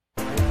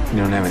You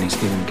don't have any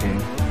Stephen King?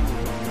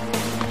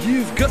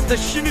 You've got the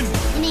shinin'.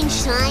 You mean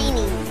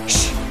shiny.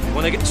 Shh. You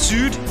wanna get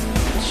sued?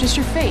 It's just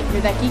your fate.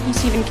 You're that geeky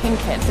Stephen King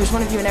kid. There's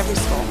one of you in every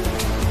school.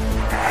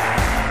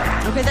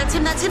 Okay, that's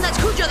him. That's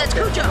Cujo.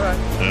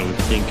 I was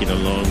thinking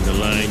along the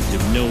lines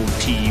of no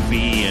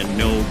TV and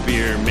no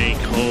beer make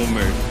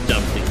Homer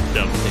something.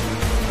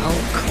 Oh,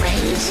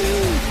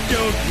 crazy.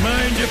 Don't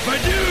mind if I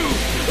do!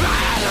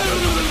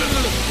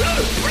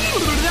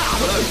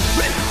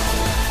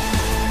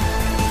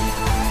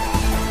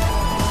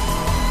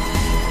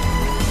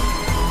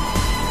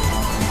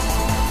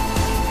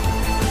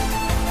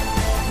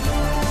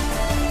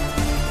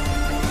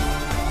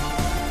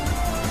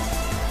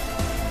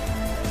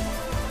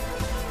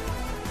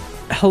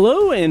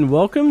 Hello and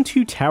welcome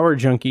to Tower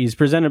Junkies,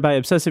 presented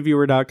by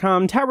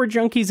ObsessiveViewer.com. Tower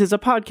Junkies is a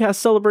podcast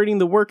celebrating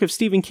the work of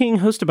Stephen King,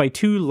 hosted by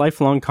two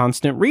lifelong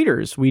constant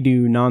readers. We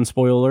do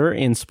non-spoiler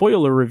and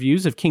spoiler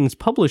reviews of King's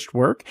published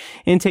work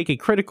and take a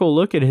critical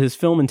look at his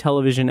film and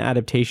television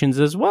adaptations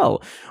as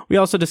well. We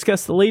also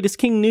discuss the latest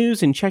King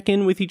news and check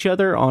in with each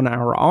other on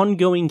our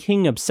ongoing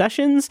King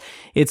obsessions.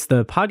 It's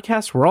the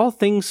podcast where all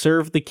things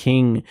serve the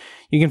King.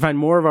 You can find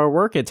more of our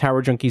work at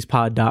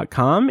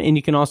towerjunkiespod.com, and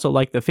you can also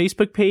like the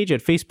Facebook page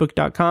at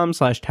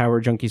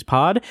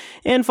facebook.com/towerjunkiespod,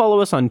 and follow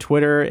us on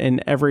Twitter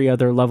and every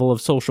other level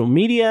of social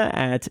media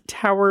at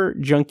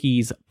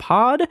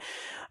towerjunkiespod.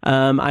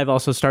 I've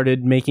also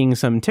started making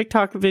some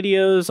TikTok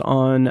videos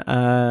on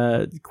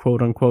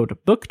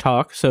quote-unquote book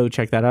talk, so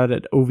check that out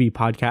at OV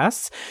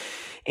Podcasts.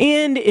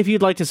 And if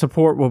you'd like to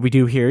support what we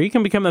do here, you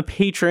can become a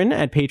patron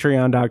at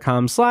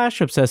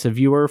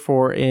patreon.com/obsessiveviewer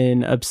for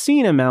an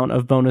obscene amount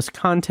of bonus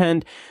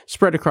content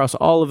spread across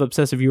all of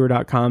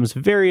obsessiveviewer.com's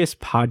various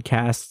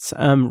podcasts.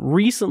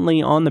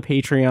 Recently on the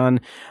Patreon,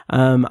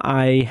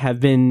 I have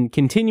been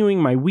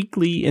continuing my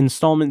weekly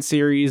installment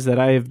series that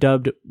I have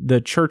dubbed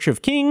The Church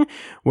of King,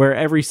 where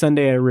every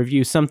Sunday I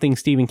review something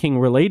Stephen King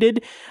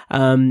related.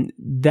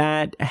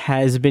 That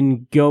has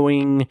been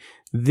going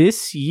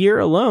this year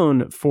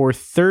alone for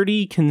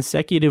 30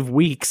 consecutive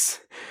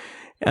weeks.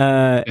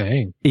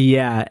 Dang.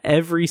 Yeah,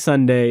 every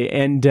Sunday.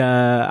 And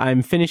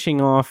I'm finishing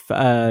off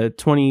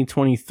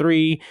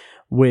 2023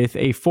 with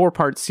a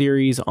 4-part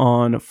series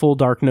on Full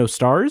Dark No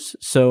Stars.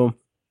 So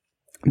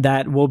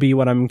that will be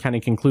what I'm kind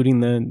of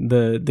concluding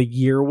the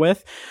year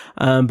with.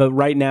 But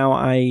right now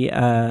I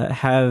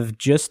have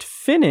just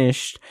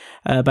finished,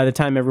 by the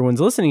time everyone's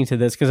listening to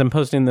this, because I'm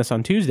posting this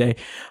on Tuesday,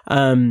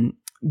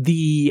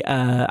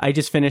 I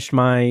just finished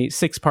my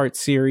 6-part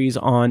series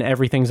on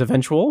Everything's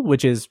Eventual,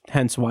 which is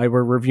hence why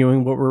we're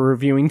reviewing what we're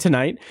reviewing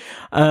tonight.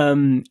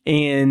 And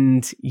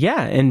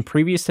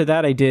previous to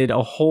that, I did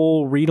a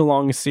whole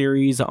read-along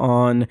series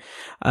on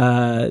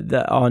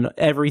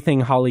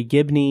everything Holly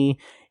Gibney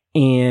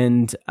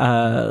and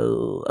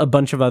a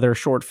bunch of other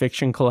short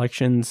fiction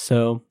collections.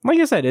 So like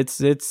I said,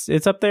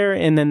 it's up there,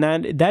 and then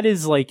that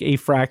is like a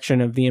fraction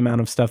of the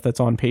amount of stuff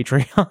that's on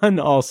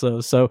Patreon also.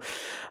 So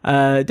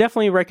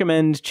definitely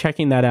recommend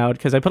checking that out,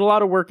 because I put a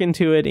lot of work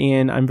into it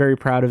and I'm very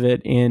proud of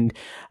it, and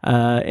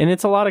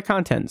it's a lot of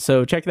content.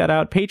 So check that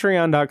out,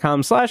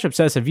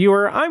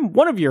 patreon.com/obsessiveviewer. I'm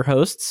one of your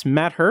hosts,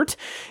 Matt Hurt,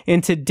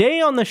 and today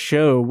on the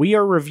show we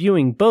are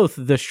reviewing both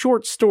the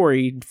short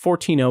story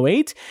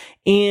 1408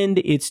 and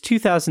its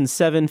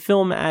 2007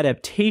 film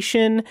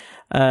adaptation,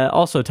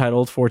 also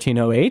titled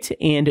 1408.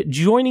 And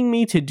joining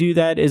me to do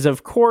that is,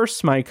 of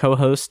course, my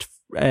co-host,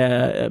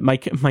 my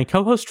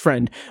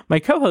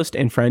co-host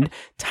and friend,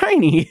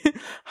 Tiny.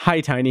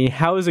 Hi, Tiny.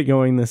 How is it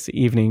going this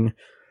evening?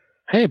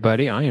 Hey,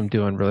 buddy. I am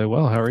doing really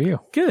well. How are you?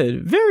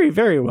 Good. Very,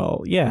 very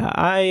well. Yeah,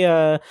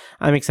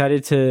 I'm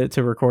excited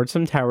to record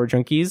some Tower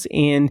Junkies.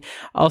 And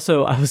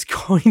also, I was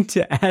going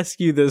to ask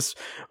you this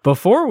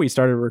before we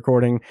started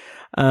recording,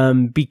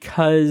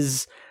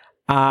 because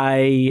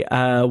I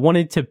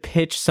wanted to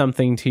pitch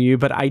something to you,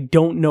 but I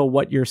don't know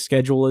what your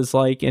schedule is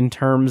like in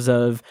terms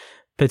of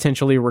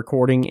potentially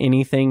recording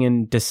anything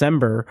in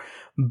December.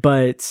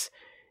 But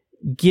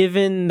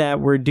given that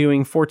we're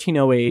doing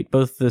 1408,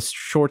 both the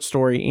short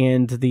story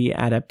and the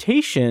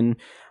adaptation,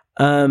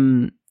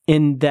 in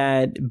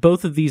that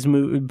both of these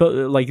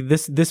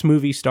this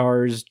movie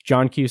stars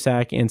John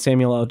Cusack and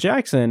Samuel L.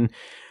 Jackson,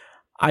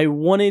 I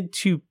wanted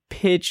to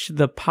pitch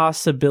the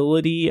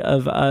possibility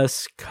of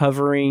us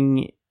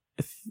covering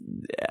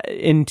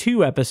in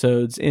 2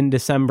 episodes in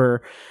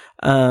December,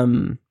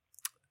 the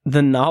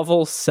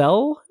novel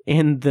Cell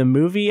and the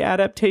movie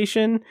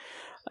adaptation.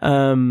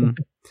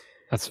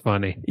 That's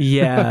funny.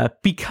 Yeah,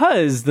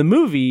 because the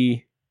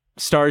movie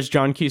stars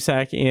John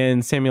Cusack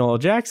and Samuel L.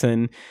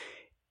 Jackson,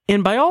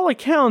 and by all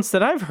accounts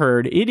that I've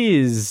heard, it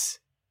is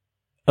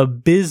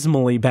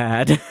abysmally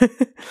bad.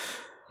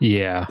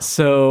 Yeah.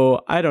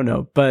 So I don't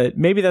know, but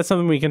maybe that's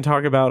something we can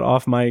talk about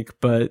off mic.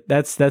 But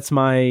that's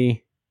my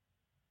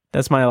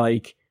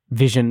like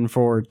vision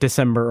for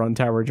December on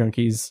Tower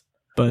Junkies.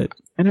 But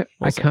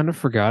I kind of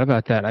forgot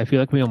about that. I feel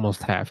like we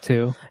almost have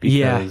to,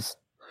 because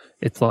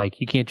it's like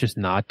you can't just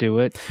not do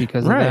it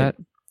because of that.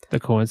 the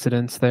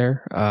coincidence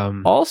there.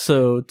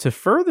 Also, to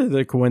further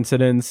the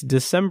coincidence,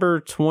 December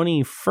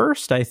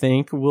 21st, I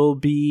think, will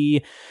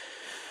be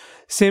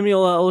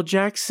Samuel L.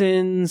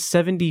 Jackson's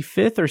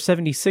 75th or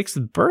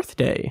 76th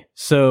birthday.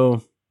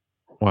 So,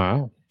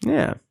 wow.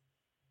 Yeah.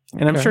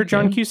 And I'm sure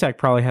John Cusack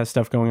probably has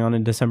stuff going on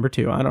in December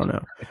too. I don't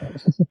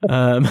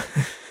know.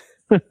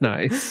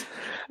 Nice.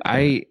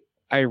 I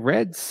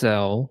read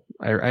Cell.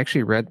 I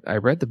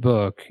read the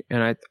book,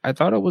 and I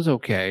thought it was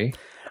okay.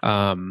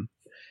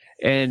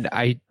 And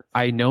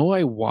I know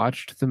I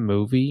watched the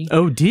movie.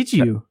 Oh, did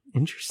you?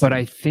 Interesting. But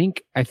I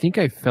think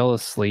I fell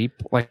asleep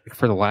like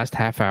for the last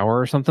half hour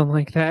or something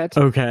like that.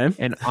 Okay.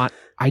 And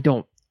I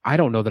don't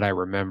know that I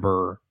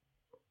remember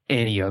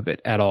any of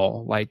it at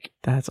all. Like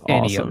that's awesome.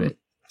 Any of it.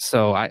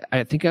 So I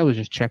think I was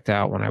just checked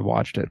out when I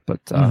watched it.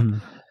 But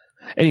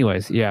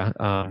anyways, yeah.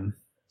 I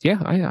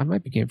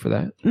might be game for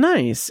that.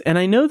 Nice. And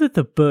I know that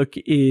the book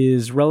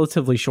is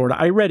relatively short.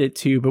 I read it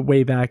too, but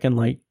way back in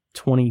like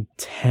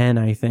 2010,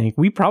 I think.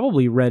 We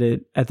probably read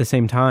it at the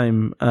same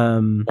time.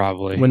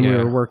 Probably. When we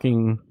were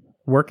working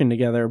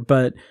together.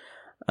 But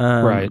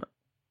right.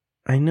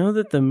 I know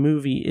that the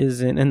movie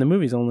isn't, and the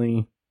movie's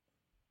only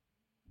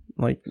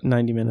like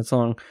 90 minutes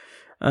long.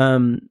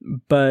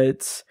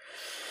 But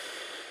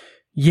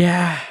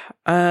yeah,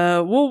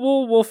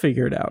 we'll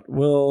figure it out.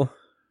 We'll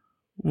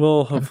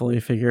hopefully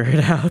figure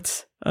it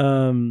out.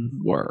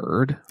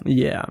 Word.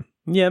 Yeah.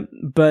 Yep.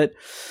 But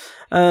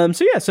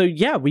so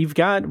yeah, we've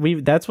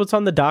that's what's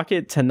on the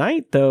docket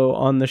tonight though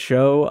on the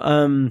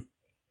show.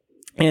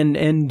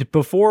 And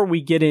before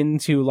we get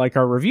into like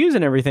our reviews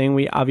and everything,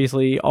 we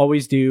obviously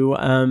always do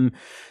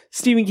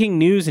Stephen King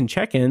news and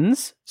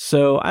check-ins.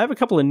 So I have a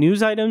couple of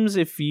news items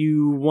if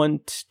you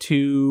want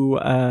to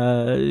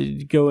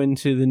go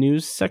into the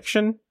news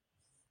section.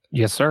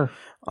 Yes, sir.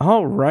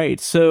 All right.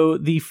 So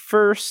the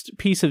first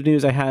piece of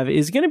news I have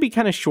is going to be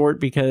kind of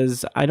short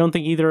because I don't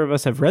think either of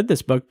us have read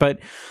this book, but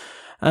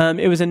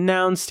it was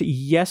announced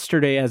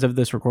yesterday as of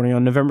this recording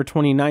on November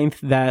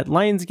 29th that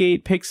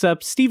Lionsgate picks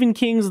up Stephen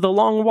King's The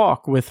Long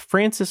Walk with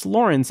Francis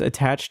Lawrence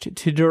attached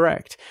to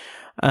direct.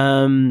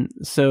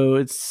 So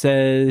it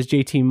says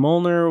JT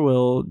Molnar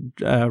will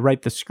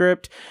write the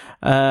script.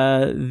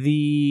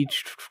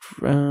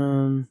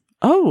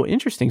 Oh,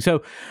 interesting.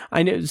 So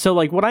I know. So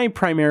like what I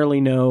primarily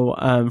know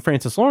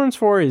Francis Lawrence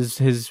for is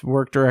his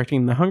work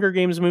directing the Hunger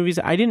Games movies.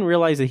 I didn't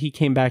realize that he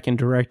came back and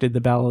directed The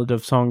Ballad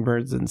of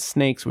Songbirds and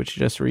Snakes, which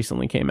just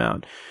recently came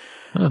out.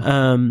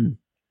 Huh.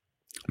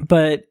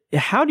 But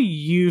how do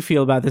you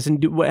feel about this?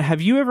 And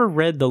have you ever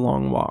read The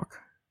Long Walk?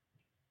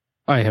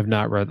 I have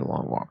not read The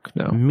Long Walk.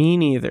 No, me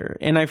neither.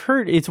 And I've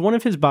heard it's one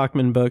of his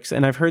Bachman books,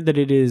 and I've heard that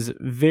it is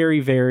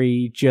very,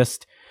 very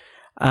just.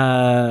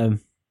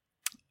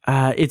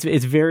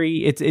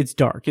 It's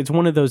dark. It's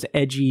one of those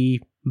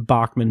edgy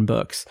Bachman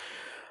books.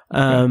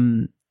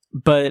 Okay.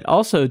 But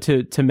also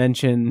to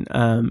mention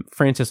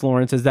Francis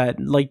Lawrence is that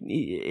like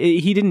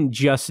he didn't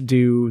just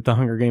do The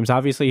Hunger Games.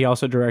 Obviously, he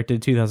also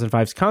directed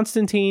 2005's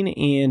Constantine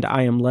and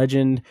I Am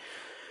Legend.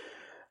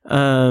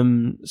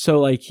 So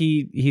like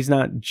he's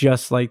not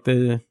just like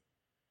the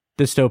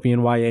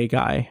dystopian YA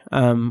guy.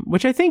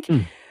 Which I think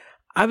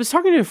I was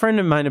talking to a friend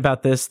of mine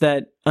about this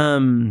that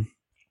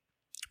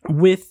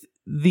with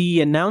the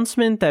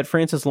announcement that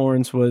Francis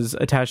Lawrence was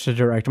attached to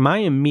direct, my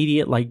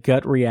immediate like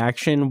gut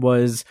reaction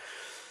was,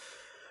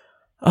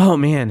 oh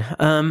man,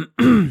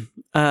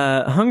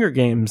 Hunger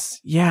Games.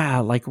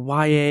 Yeah, like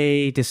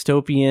YA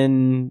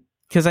dystopian,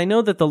 because I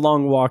know that The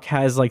Long Walk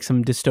has like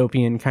some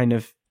dystopian kind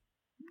of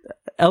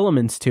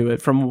elements to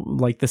it from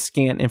like the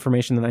scant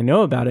information that I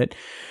know about it.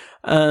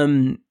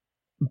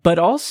 But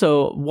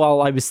also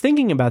while I was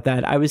thinking about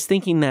that, I was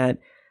thinking that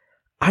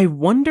I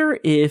wonder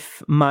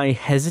if my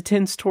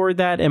hesitance toward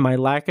that and my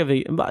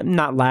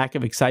not lack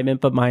of excitement,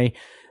 but my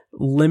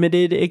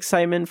limited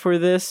excitement for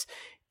this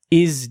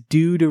is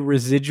due to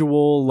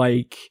residual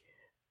like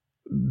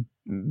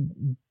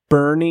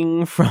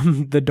burning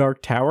from the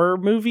Dark Tower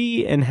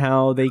movie and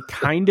how they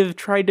kind of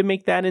tried to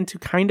make that into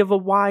kind of a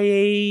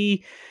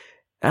YA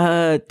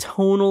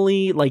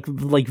tonally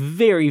like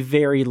very,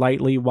 very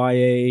lightly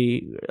YA.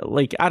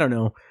 Like, I don't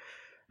know.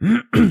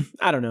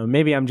 I don't know.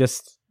 Maybe I'm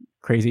just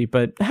crazy,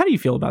 but how do you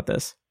feel about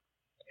this?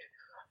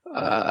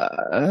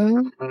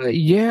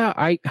 Yeah,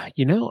 I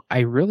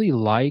really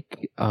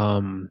like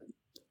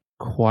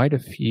quite a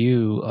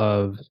few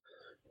of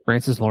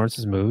Francis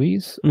Lawrence's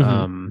movies.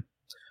 Mm-hmm.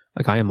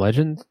 Like I Am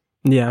Legend.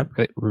 Yeah,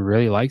 I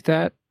really like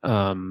that.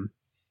 But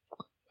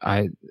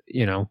I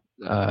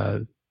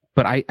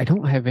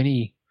don't have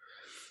any.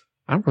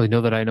 I don't really know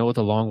that I know what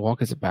The Long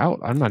Walk is about.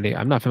 I'm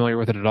not familiar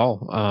with it at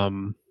all.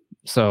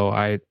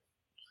 So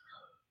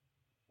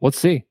let's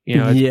see.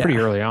 It's pretty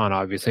early on,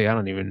 obviously.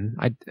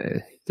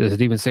 Does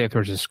it even say if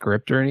there's a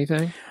script or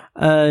anything?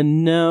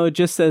 No, it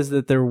just says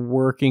that they're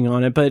working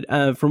on it. But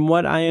from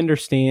what I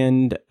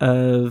understand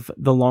of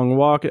The Long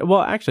Walk,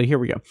 well, actually, here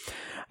we go.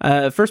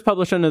 First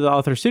published under the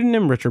author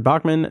pseudonym Richard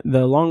Bachman,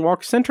 The Long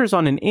Walk centers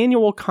on an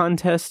annual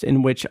contest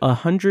in which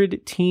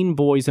 100 teen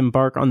boys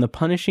embark on the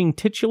punishing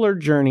titular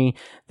journey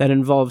that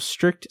involves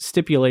strict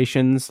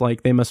stipulations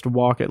like they must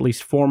walk at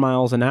least 4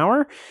 miles an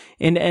hour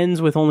and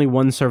ends with only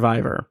one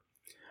survivor.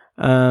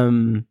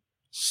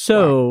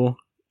 So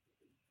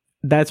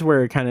that's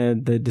where kind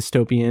of the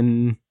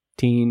dystopian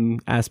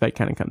teen aspect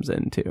kind of comes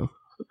into.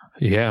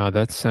 Yeah,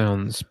 that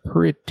sounds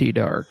pretty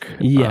dark.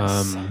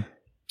 Yes.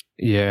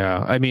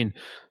 Yeah, I mean,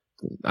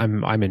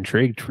 I'm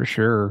intrigued for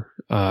sure.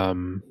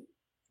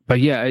 But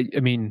yeah, I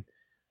mean,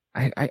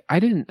 I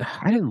didn't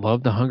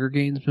love the Hunger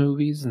Games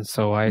movies, and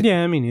so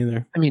me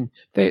neither. I mean,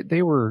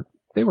 they were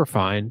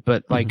fine,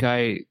 but like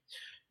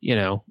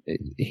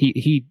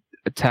he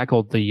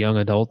tackled the young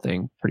adult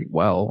thing pretty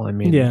well. I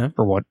mean,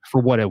 for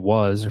what it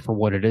was or for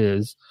what it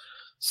is.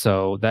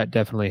 So that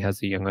definitely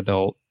has a young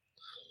adult,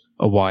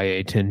 a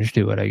YA tinge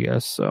to it, I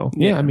guess. So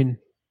yeah, I mean,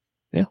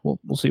 yeah, we'll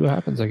see what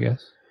happens, I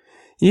guess.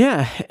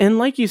 Yeah, and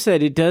like you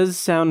said, it does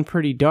sound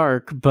pretty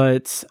dark,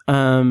 but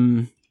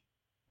you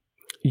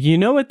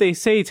know what they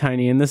say,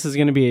 Tiny, and this is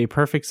going to be a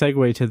perfect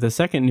segue to the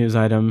second news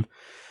item.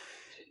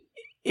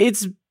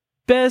 It's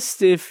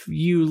best if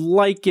you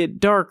like it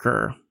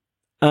darker.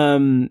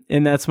 And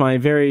that's my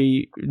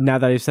now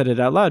that I've said it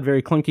out loud,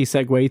 very clunky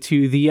segue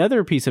to the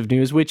other piece of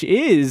news, which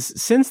is,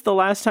 since the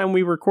last time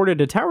we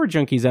recorded a Tower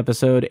Junkies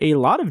episode, a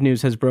lot of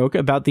news has broke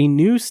about the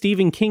new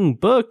Stephen King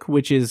book,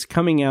 which is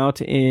coming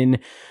out in...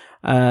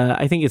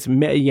 I think it's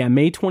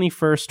May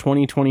 21st,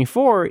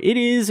 2024. It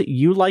is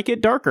You Like It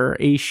Darker,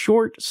 a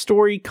short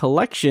story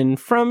collection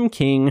from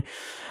King.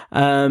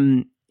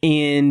 And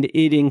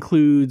it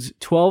includes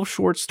 12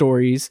 short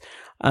stories.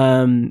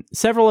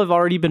 Several have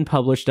already been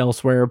published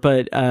elsewhere,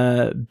 but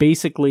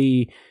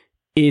basically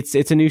it's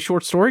a new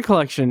short story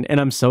collection,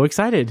 and I'm so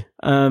excited.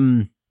 A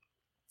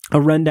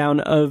rundown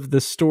of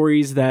the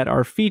stories that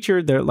are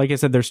featured there. Like I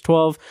said, there's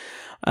 12.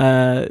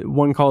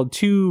 One called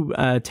Two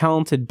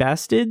Talented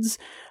Bastards,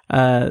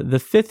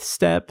 The Fifth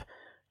Step,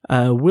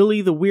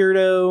 Willie the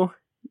Weirdo,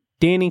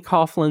 Danny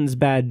Coughlin's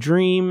Bad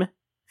Dream,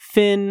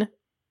 Finn,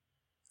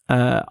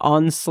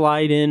 On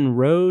Slide In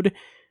Road,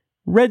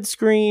 Red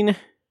Screen,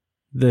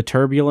 The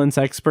Turbulence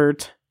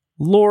Expert,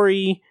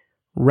 Lori,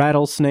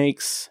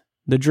 Rattlesnakes,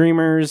 The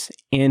Dreamers,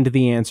 and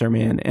The Answer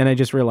Man. And I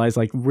just realized,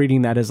 like,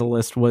 reading that as a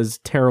list was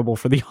terrible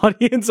for the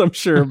audience, I'm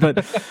sure,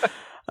 but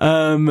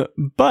of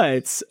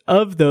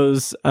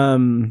those,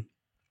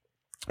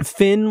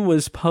 Finn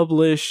was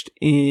published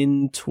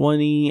in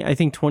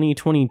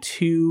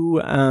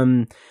 2022,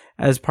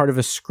 as part of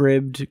a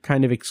Scribd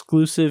kind of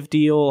exclusive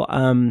deal.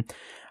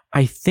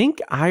 I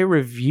think I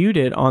reviewed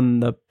it on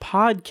the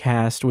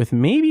podcast with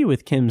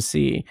Kim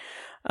C.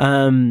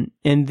 And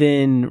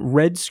then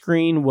Red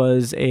Screen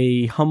was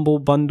a Humble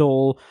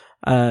Bundle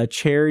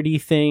charity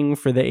thing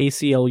for the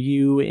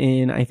ACLU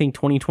in, I think,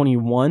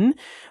 2021,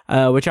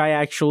 which I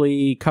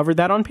actually covered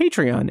that on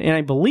Patreon. And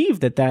I believe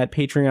that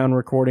Patreon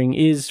recording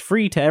is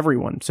free to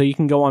everyone. So you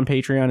can go on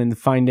Patreon and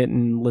find it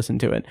and listen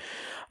to it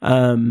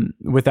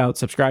without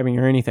subscribing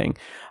or anything.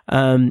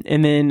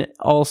 And then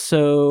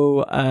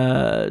also...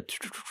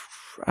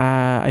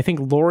 I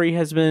think Lori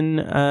has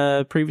been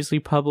previously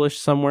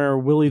published somewhere.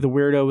 Willie the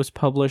Weirdo was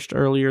published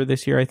earlier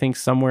this year, I think,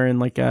 somewhere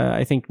in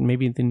I think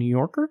maybe the New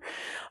Yorker.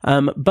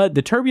 But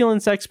The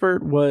Turbulence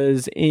Expert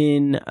was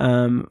in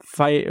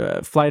Flight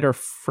or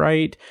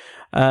Fright,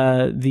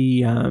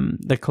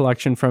 the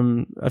collection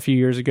from a few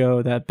years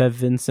ago that Bev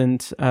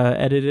Vincent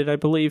edited, I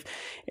believe.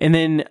 And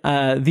then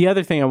the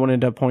other thing I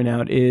wanted to point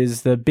out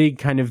is the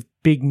big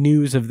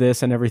news of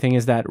this and everything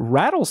is that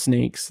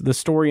Rattlesnakes, the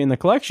story in the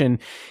collection,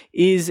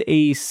 is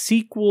a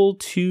sequel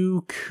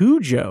to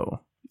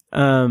Cujo.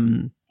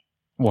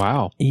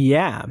 Wow.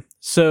 Yeah.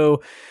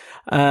 So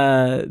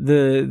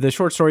the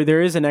short story,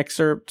 there is an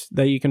excerpt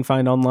that you can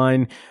find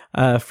online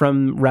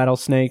from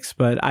Rattlesnakes,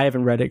 but I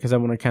haven't read it because I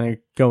want to kind of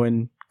go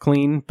in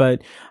clean.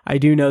 But I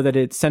do know that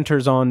it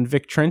centers on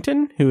Vic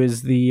Trenton, who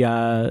is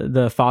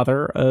the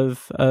father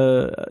of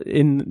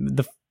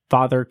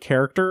father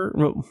character,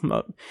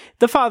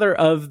 the father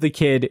of the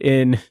kid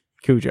in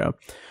Cujo.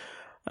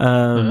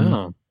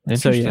 Interesting.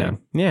 So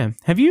yeah.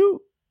 Have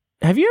you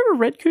ever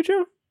read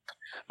Cujo?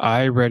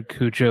 I read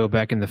Cujo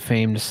back in the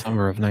famed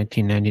summer of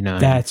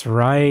 1999. That's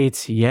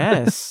right.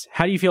 Yes.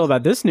 How do you feel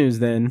about this news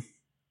then?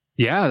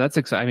 Yeah, that's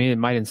exciting. I mean, it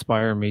might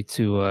inspire me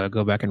to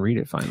go back and read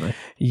it finally.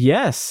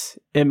 Yes,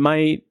 it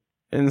might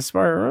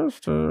inspire us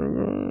to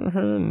go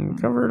ahead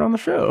and cover it on the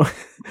show.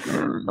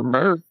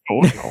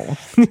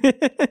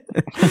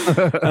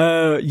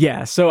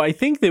 Yeah, so I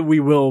think that we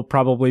will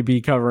probably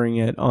be covering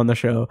it on the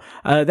show.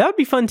 That would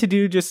be fun to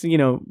do, just,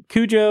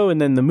 Cujo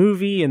and then the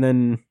movie and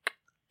then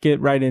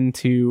get right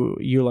into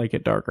You Like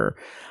It Darker.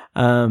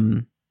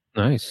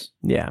 Nice.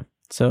 Yeah.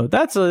 So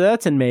that's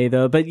in May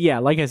though. But yeah,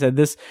 like I said,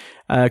 this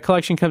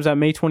collection comes out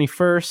May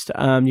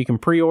 21st. You can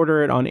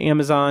pre-order it on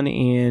Amazon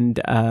and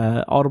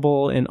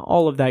Audible and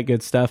all of that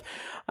good stuff.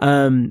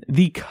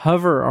 The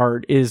cover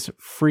art is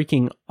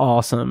freaking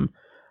awesome.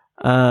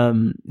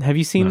 Have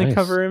you seen the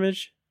cover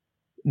image?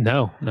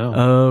 No.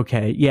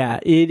 Okay. Yeah,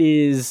 it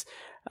is.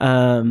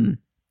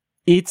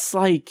 It's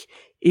like,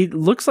 it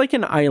looks like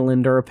an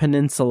island or a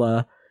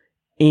peninsula.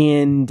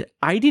 And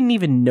I didn't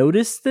even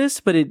notice this,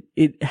 but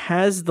it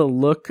has the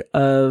look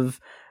of,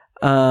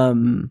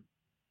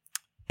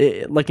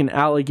 like an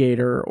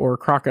alligator or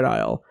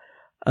crocodile.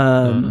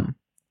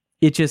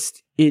 It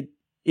just, it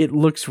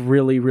looks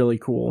really, really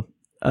cool.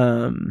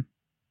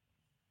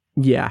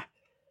 Yeah.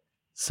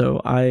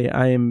 So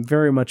I am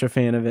very much a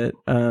fan of it.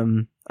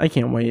 I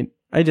can't wait.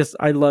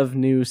 I love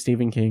new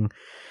Stephen King.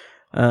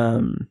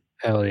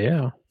 Hell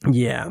yeah.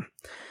 Yeah.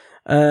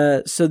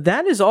 So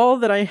that is all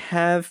that I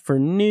have for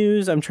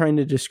news. I'm trying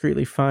to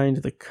discreetly find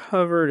the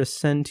cover to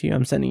send to you.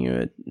 I'm sending you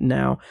it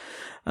now.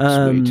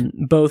 Sweet.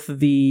 Both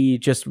the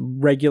just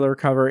regular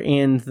cover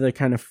and the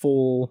kind of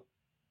full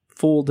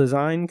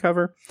design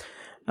cover.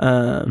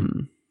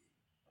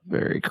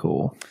 Very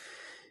cool.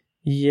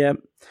 Yep.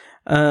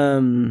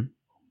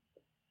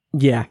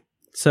 Yeah.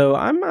 So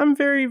I'm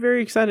very,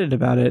 very excited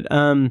about it.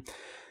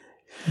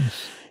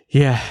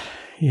 Yeah.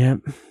 Yep.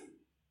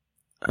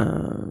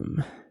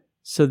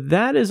 So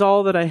that is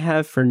all that I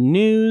have for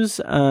news.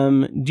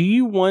 Do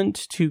you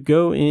want to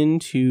go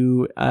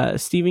into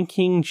Stephen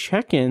King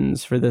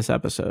check-ins for this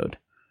episode?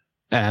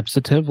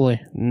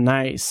 Absolutely.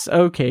 Nice.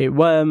 Okay.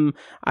 Well,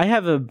 I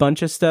have a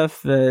bunch of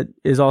stuff that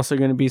is also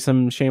going to be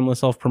some shameless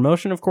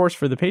self-promotion, of course,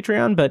 for the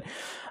Patreon. But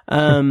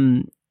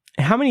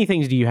how many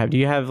things do you have? Do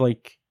you have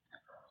like?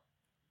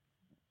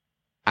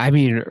 I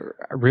mean,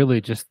 really,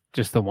 just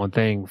the one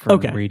thing from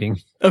reading.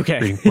 Okay.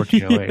 Reading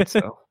 1408.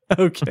 So.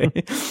 Okay.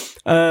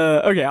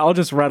 Okay. I'll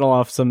just rattle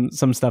off some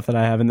stuff that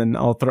I have, and then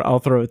I'll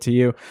throw it to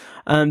you.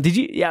 Did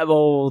you? Yeah.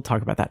 Well, we'll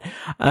talk about that.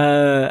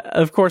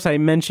 Of course, I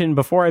mentioned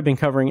before I've been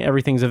covering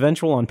Everything's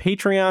Eventual on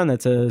Patreon.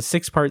 That's a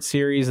 6-part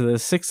series. The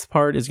 6th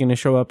part is going to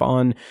show up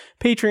on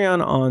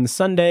Patreon on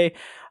Sunday.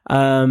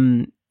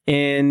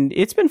 And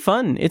it's been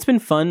fun. It's been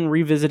fun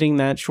revisiting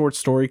that short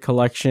story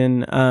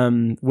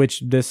collection,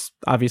 which this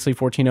obviously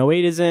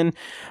 1408 is in.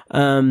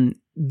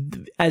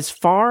 As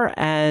far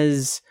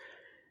as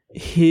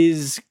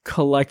his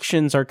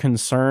collections are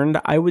concerned,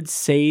 I would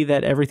say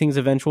that Everything's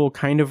Eventual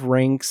kind of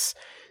ranks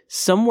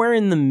somewhere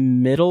in the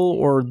middle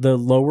or the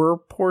lower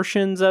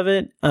portions of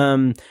it.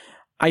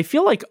 I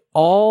feel like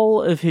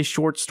all of his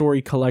short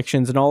story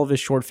collections and all of his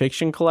short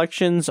fiction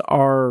collections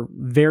are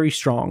very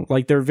strong.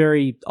 Like, they're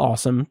very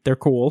awesome. They're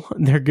cool.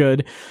 They're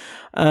good.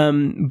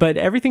 But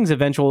Everything's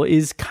Eventual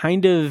is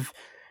kind of,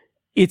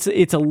 it's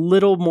a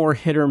little more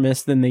hit or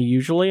miss than they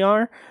usually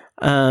are.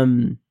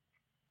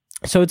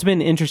 So it's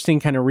been interesting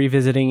kind of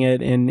revisiting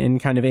it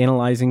and kind of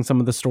analyzing some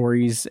of the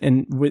stories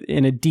and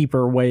in a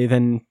deeper way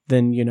than,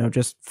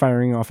 just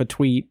firing off a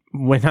tweet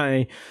when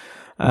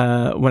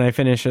I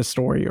finish a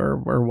story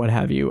or what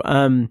have you.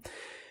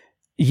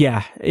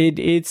 Yeah,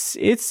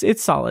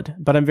 it's solid,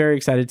 but I'm very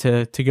excited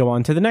to go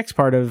on to the next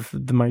part of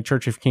my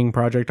Church of King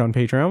project on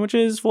Patreon, which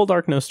is Full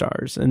Dark No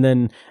Stars. And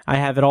then I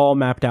have it all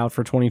mapped out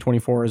for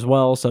 2024 as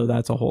well. So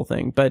that's a whole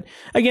thing. But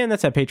again,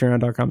 that's at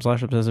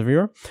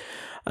patreon.com/obsessiveviewer.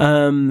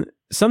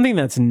 Something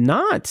that's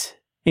not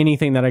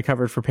anything that I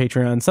covered for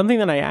Patreon, something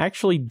that I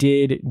actually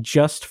did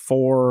just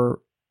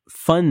for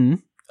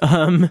fun,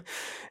 and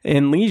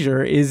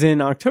leisure, is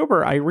in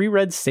October. I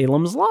reread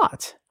Salem's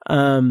Lot.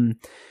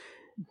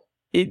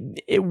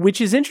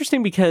 Which is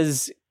interesting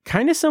because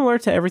kind of similar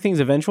to Everything's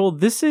Eventual,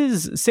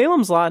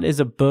 Salem's Lot is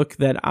a book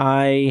that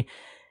I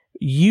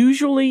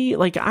usually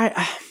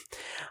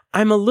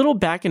I'm a little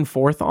back and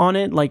forth on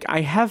it. Like, I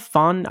had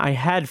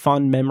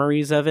fond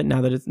memories of it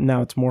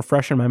now it's more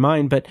fresh in my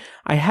mind, but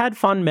I had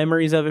fond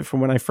memories of it from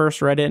when I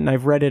first read it, and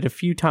I've read it a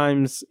few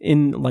times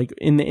in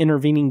the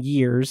intervening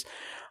years.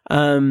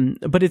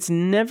 But it's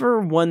never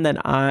one that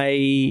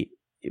I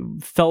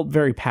felt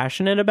very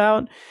passionate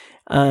about.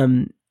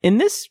 In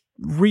this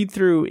read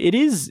through, it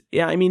is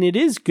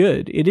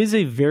good. It is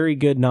a very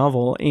good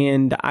novel,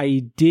 and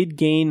I did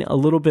gain a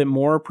little bit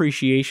more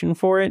appreciation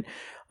for it.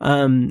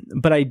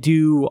 But I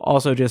do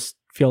also just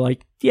feel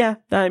like,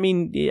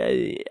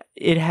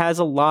 it has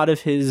a lot of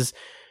his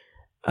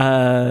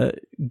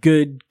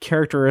good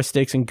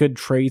characteristics and good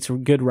traits, or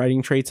good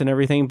writing traits and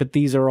everything. But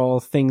these are all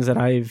things that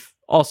I've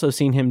also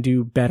seen him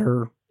do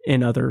better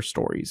in other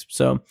stories.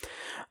 So,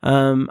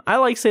 I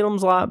like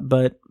Salem's Lot,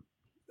 but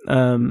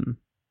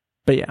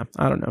yeah,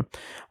 I don't know.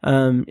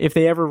 If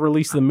they ever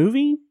release the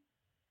movie,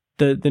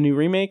 the new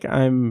remake,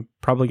 I'm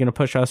probably going to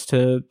push us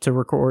to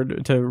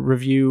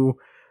review,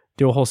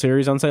 do a whole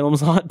series on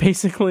Salem's Lot,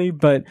 basically.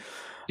 But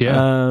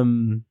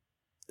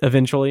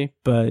eventually,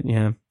 but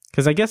yeah.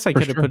 Because I guess I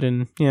could have put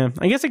in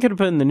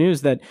the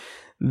news that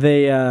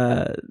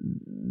the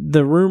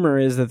rumor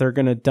is that they're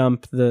going to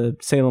dump the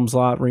Salem's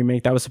Lot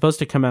remake that was supposed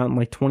to come out in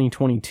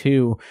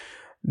 2022.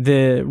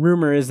 The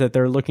rumor is that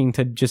they're looking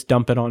to just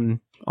dump it on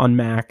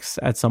Max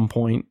at some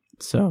point.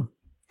 So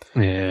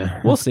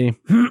yeah, we'll see.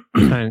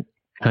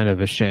 kind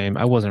of a shame.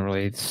 I wasn't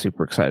really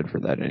super excited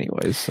for that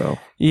anyways. So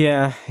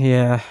yeah.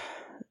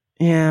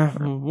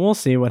 We'll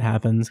see what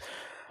happens.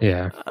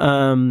 Yeah.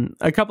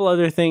 A couple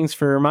other things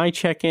for my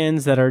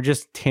check-ins that are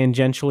just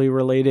tangentially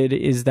related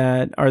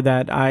are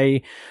that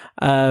I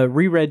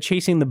reread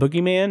Chasing the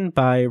Boogeyman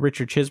by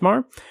Richard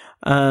Chismar,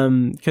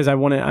 because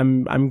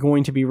I'm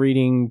going to be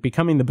reading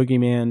Becoming the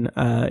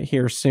Boogeyman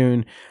here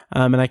soon,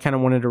 and I kind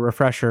of wanted a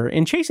refresher.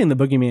 And Chasing the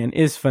Boogeyman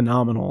is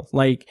phenomenal.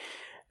 Like,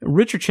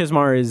 Richard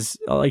Chismar is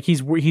like,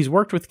 he's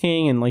worked with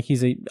King, and like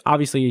he's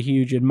obviously a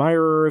huge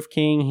admirer of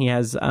King. He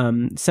has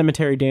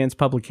Cemetery Dance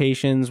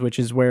Publications, which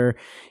is where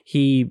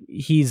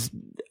he's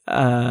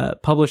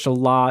published a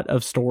lot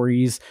of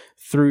stories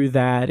through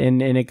that,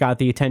 and it got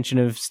the attention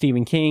of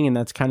Stephen King, and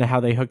that's kind of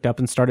how they hooked up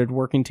and started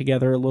working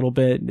together a little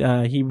bit.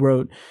 He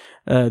wrote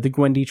the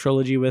Gwendy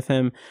trilogy with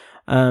him,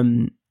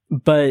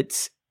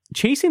 but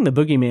Chasing the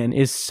Boogeyman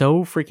is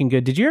so freaking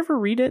good. Did you ever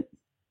read it?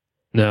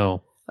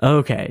 No.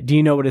 Okay. Do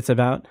you know what it's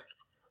about?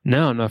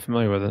 No, I'm not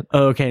familiar with it.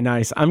 Okay,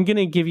 nice. I'm going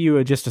to give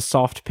you just a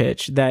soft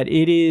pitch that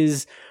it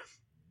is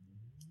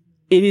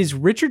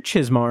Richard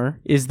Chismar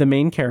is the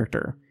main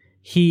character.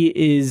 He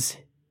is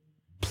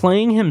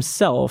playing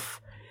himself,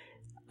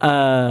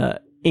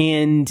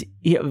 playing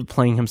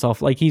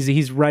himself like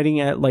he's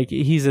writing at, like,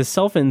 he's a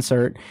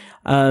self-insert,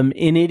 and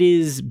it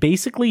is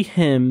basically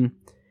him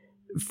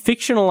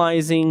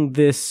fictionalizing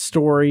this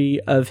story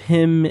of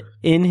him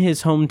in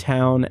his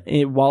hometown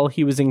while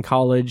he was in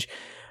college,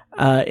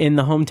 in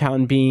the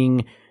hometown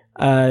being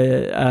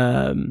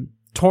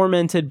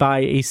tormented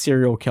by a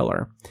serial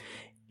killer.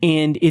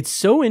 And it's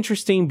so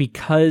interesting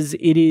because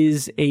it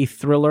is a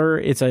thriller.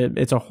 It's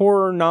a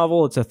horror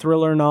novel. It's a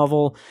thriller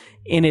novel,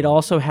 and it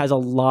also has a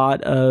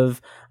lot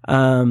of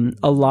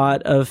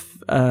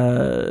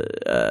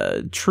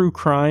true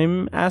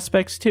crime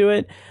aspects to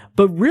it.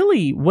 But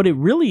really, what it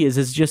really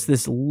is just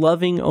this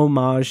loving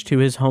homage to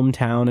his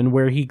hometown and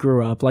where he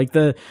grew up. Like,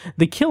 the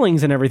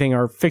killings and everything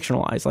are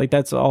fictionalized. Like,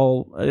 that's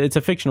all. It's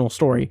a fictional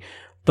story,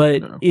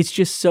 but it's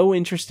just so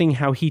interesting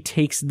how he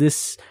takes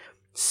this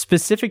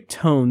specific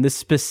tone, this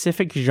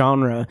specific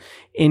genre,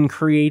 and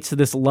creates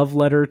this love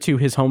letter to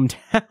his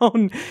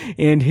hometown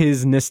and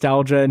his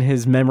nostalgia and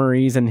his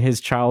memories and his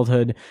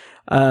childhood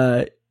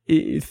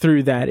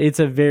through that. It's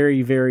a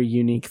very, very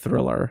unique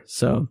thriller.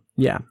 So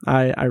yeah,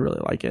 I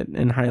really like it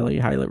and highly,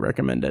 highly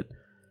recommend it.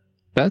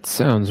 That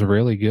sounds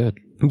really good.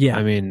 Yeah.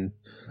 I mean,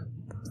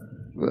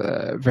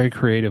 very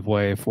creative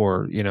way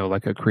for,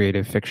 like a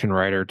creative fiction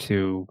writer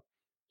to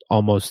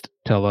almost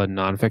tell a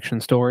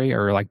nonfiction story,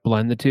 or like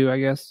blend the two, I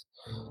guess.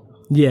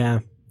 Yeah.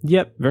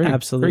 Yep.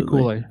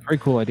 Absolutely. Very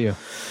cool idea.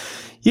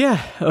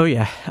 Yeah. Oh,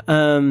 yeah.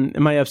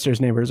 My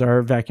upstairs neighbors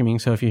are vacuuming,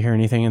 so if you hear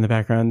anything in the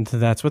background,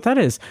 that's what that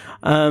is.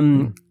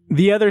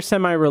 The other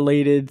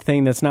semi-related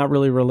thing that's not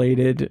really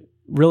related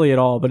really at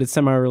all, but it's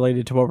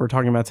semi-related to what we're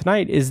talking about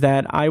tonight, is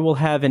that I will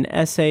have an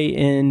essay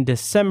in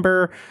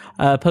December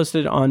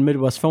posted on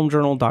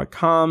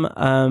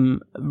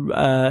MidwestFilmJournal.com.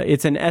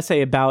 It's an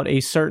essay about a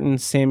certain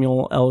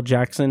Samuel L.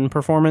 Jackson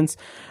performance.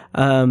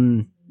 I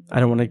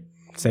don't want to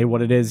say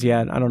what it is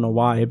yet. I don't know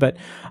why, but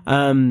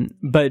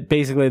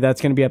basically that's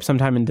going to be up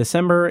sometime in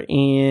December,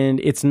 and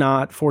it's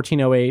not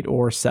 1408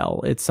 or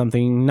Cell. It's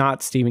something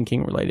not Stephen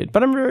King related,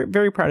 but I'm very,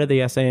 very proud of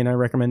the essay, and I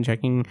recommend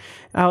checking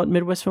out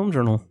Midwest Film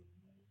Journal.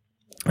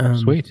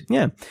 Sweet.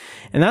 Yeah.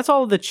 And that's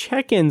all of the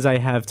check-ins I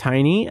have,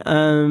 Tiny.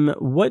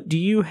 What do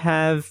you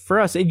have for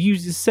us? You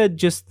said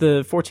just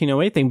the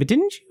 1408 thing, but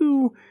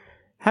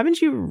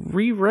haven't you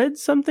reread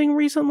something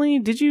recently?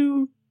 Did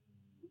you,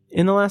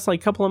 in the last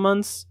couple of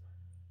months?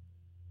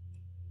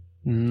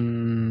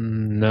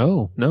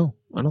 No,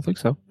 I don't think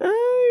so.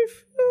 I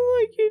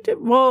feel like you did.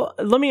 Well,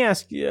 let me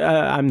ask you,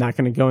 I'm not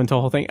going to go into the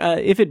whole thing.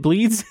 If It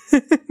Bleeds.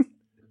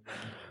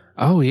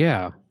 Oh,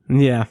 yeah.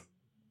 Yeah.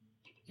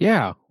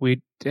 Yeah,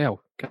 we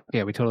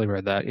totally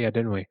read that. Yeah,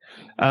 didn't we?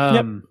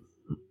 Yep.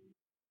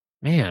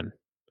 Man,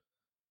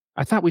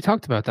 I thought we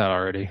talked about that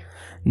already.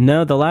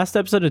 No, the last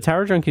episode of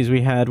Tower Junkies we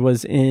had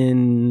was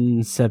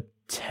in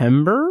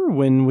September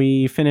when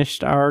we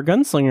finished our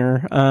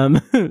Gunslinger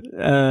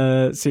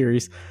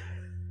series.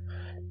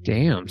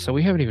 Damn, so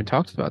we haven't even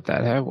talked about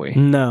that, have we?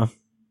 No.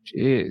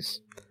 Jeez.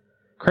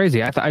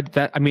 Crazy. I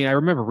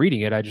remember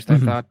reading it. I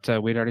thought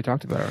we'd already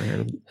talked about it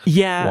here.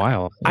 Yeah.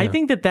 Wow. Yeah. I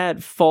think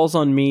that falls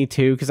on me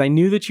too, because I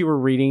knew that you were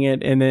reading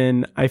it, and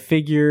then I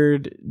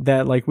figured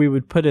that we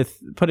would put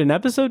an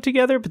episode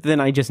together, but then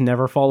I just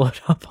never followed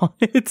up on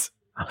it.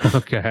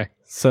 Okay.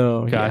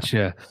 So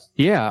gotcha.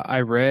 Yeah,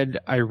 I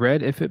read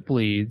If It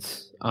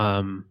Bleeds.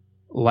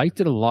 Liked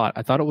it a lot.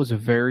 I thought it was a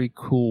very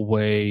cool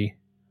way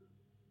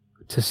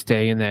to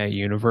stay in that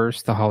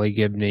universe, the Holly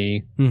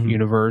Gibney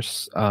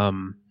universe.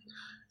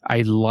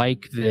 I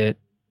like that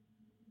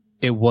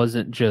it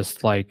wasn't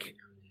just like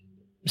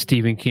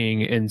Stephen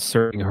King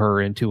inserting her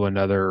into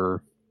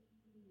another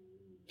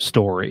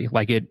story.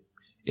 Like it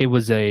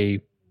was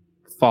a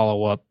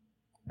follow-up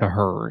to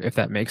her, if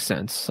that makes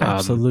sense.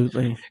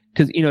 Absolutely.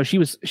 Because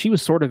she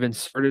was sort of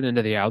inserted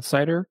into The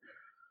Outsider,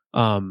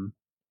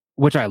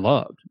 which I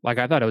loved. Like,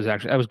 I thought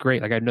that was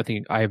great. Like,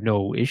 I have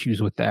no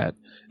issues with that.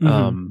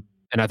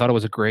 And I thought it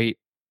was a great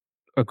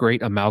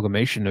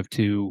amalgamation of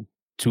two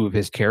of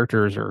his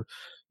characters, or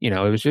it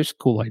was just a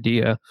cool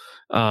idea.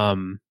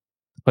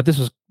 But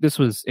this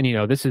was,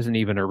 and this isn't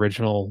even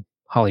original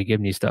Holly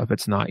Gibney stuff.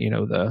 It's not,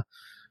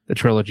 the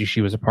trilogy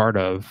she was a part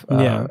of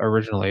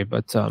originally.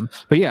 But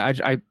yeah,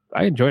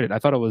 I enjoyed it. I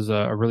thought it was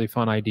a really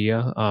fun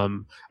idea.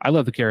 I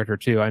love the character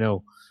too. I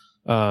know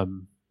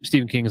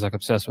Stephen King is like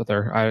obsessed with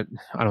her. I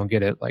don't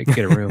get it. Like,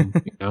 get a room,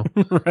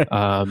 Right.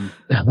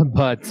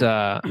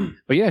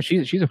 But yeah,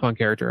 she's a fun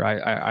character.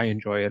 I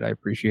enjoy it. I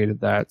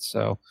appreciated that.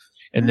 So,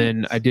 and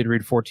then I did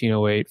read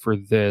 1408 for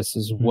this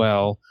as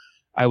well.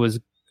 I was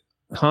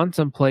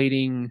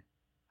contemplating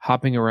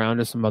hopping around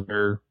to some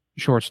other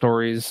short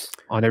stories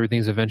on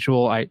Everything's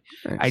Eventual. I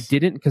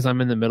didn't, because I'm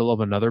in the middle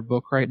of another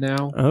book right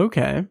now.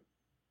 Okay.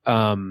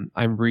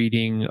 I'm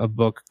reading a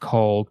book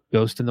called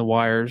Ghost in the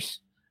Wires.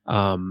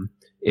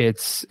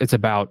 It's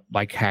about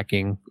like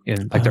hacking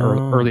in like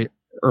the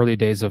early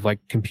days of like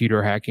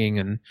computer hacking,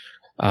 and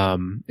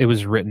it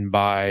was written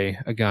by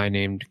a guy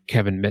named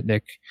Kevin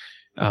Mitnick.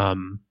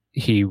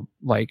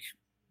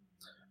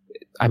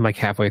 I'm like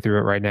halfway through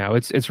it right now.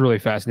 It's really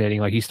fascinating.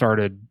 Like, he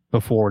started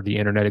before the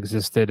internet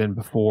existed and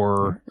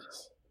before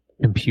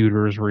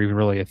computers were even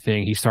really a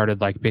thing. He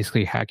started like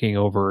basically hacking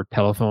over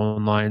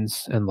telephone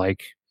lines and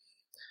like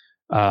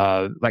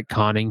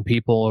conning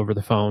people over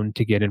the phone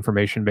to get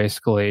information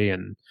basically,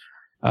 and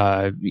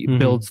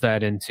builds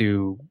that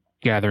into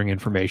gathering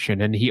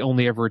information. And he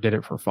only ever did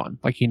it for fun.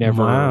 Like, he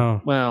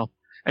never, well,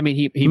 I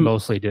mean, he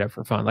mostly did it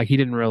for fun. Like, he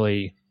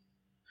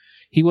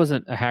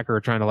wasn't a hacker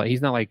trying to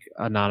he's not like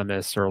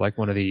Anonymous or like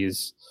one of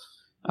these,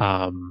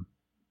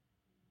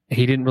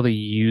 he didn't really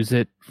use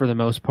it for the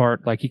most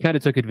part. Like, he kind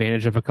of took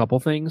advantage of a couple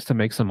things to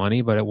make some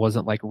money, but it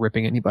wasn't like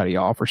ripping anybody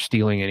off or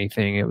stealing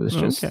anything. It was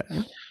just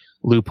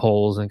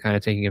loopholes and kind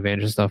of taking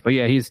advantage of stuff. But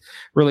yeah, he's a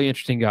really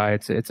interesting guy.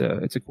 It's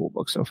a cool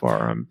book so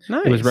far.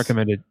 Nice. It was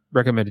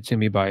recommended to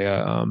me by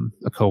a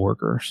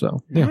coworker. So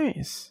yeah.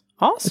 Nice.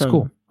 Awesome. It's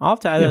cool. I'll have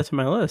to add that to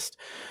my list.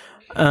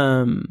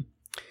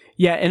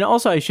 Yeah, and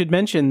also I should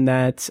mention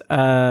that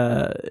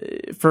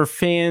for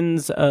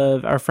fans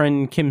of our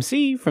friend Kim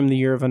C from the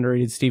Year of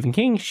Underrated Stephen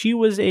King, she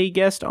was a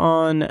guest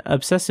on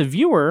Obsessive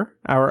Viewer,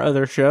 our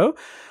other show.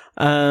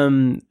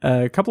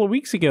 A couple of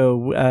weeks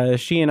ago,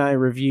 she and I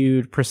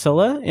reviewed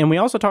Priscilla, and we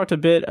also talked a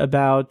bit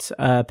about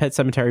Pet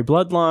Sematary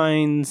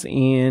Bloodlines,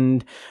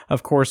 and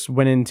of course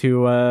went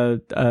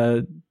into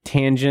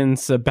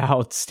tangents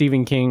about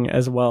Stephen King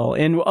as well.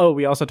 And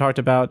we also talked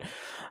about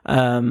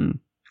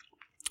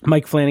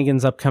Mike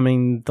Flanagan's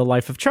upcoming The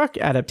Life of Chuck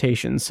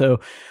adaptation. So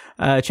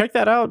check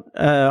that out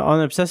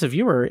on Obsessive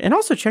Viewer, and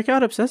also check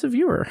out Obsessive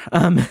Viewer.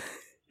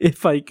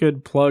 If I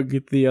could plug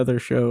the other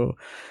show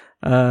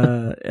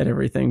and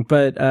everything.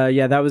 But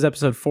yeah, that was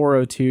episode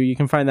 402. You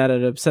can find that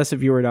at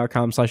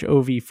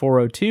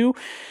obsessiveviewer.com/OV402.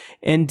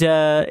 And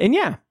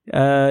yeah,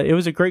 it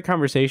was a great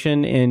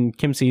conversation, and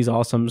Kim C is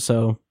awesome.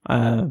 So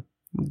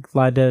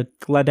glad to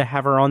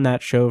have her on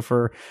that show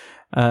for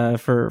a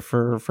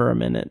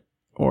minute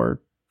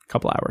or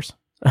couple hours.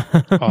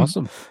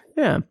 Awesome.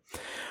 Yeah.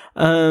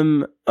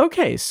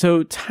 Okay,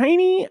 so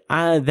Tiny,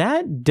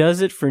 that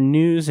does it for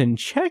news and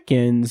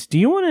check-ins. Do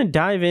you want to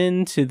dive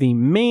into the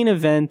main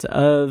event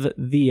of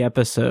the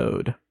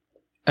episode?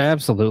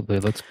 Absolutely.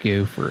 Let's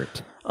go for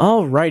it.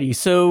 Alrighty.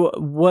 So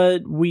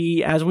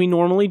as we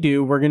normally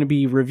do, we're going to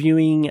be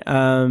reviewing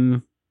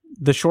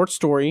the short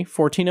story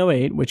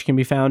 1408, which can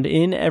be found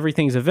in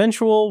Everything's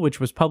Eventual, which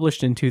was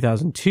published in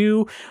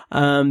 2002.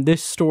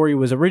 This story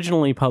was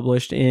originally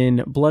published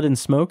in Blood and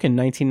Smoke in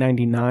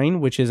 1999,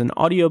 which is an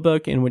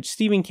audiobook in which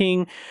Stephen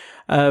King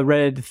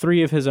read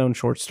 3 of his own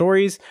short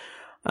stories.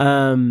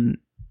 And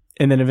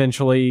then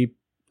eventually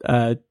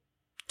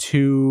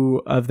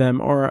 2 of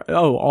them,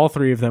 all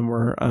 3 of them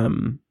were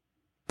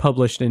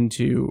published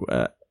into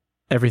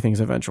Everything's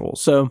Eventual.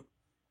 So,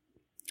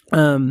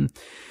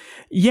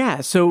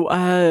 yeah, so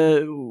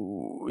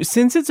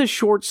since it's a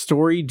short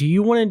story, do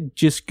you want to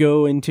just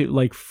go into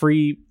like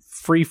free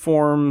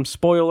form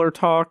spoiler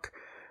talk?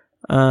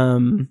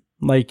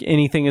 Like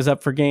anything is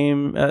up for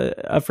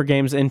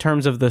games in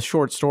terms of the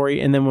short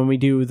story, and then when we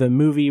do the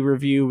movie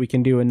review, we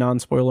can do a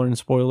non-spoiler and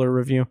spoiler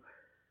review.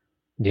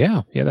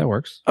 Yeah, that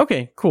works.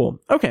 Okay, cool.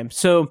 Okay,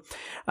 so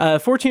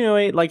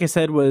 1408, like I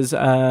said, was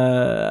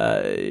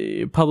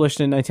published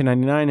in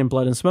 1999 in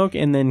Blood and Smoke,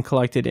 and then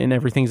collected in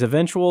Everything's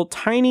Eventual.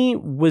 Tiny,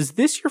 was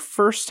this your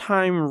first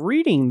time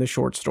reading the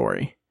short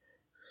story?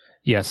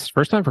 Yes,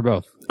 first time for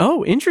both.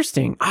 Oh,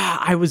 interesting.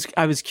 I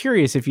was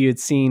curious if you had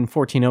seen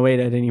 1408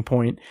 at any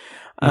point,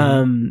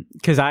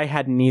 because I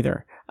hadn't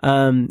either.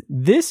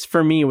 This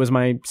for me was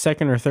my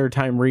second or third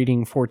time reading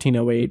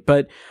 1408.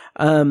 But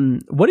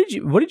what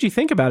did you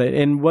think about it,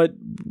 and what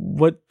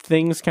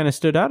things kind of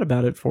stood out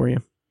about it for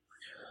you?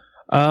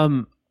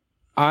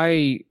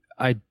 I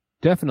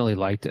definitely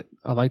liked it.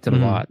 I liked it a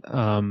lot.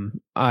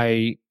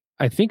 I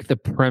think the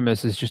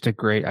premise is just a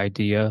great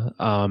idea.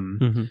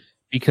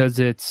 Because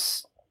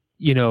it's,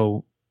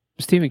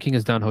 Stephen King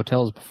has done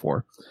hotels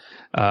before,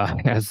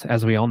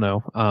 as we all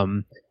know.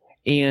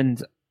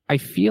 And I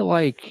feel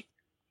like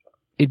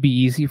it'd be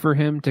easy for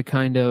him to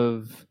kind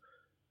of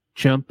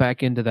jump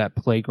back into that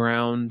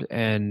playground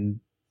and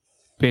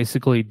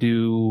basically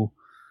do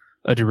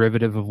a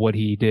derivative of what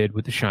he did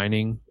with The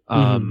Shining.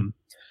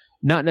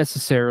 Not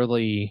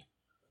necessarily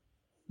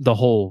the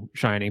whole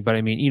Shining, but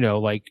I mean,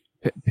 like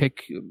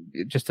pick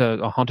just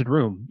a haunted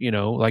room,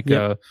 like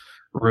a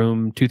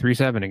room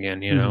 237 again,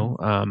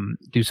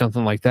 do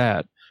something like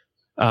that.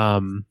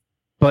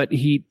 But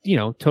he,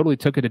 totally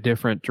took it a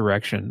different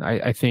direction.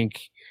 I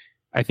think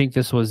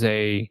this was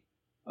it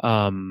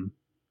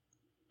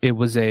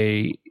was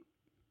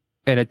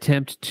an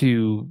attempt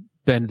to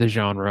bend the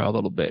genre a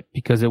little bit,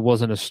 because it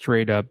wasn't a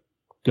straight up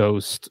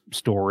ghost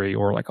story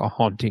or like a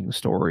haunting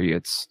story.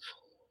 It's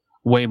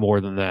way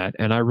more than that,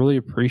 and I really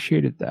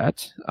appreciated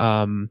that.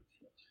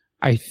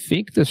 I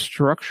think the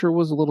structure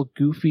was a little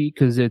goofy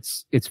because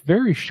it's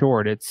very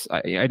short.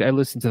 I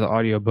listened to the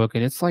audiobook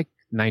and it's like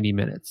 90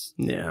 minutes.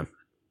 Yeah.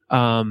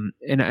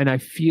 And I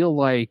feel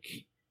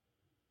like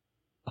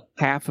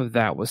half of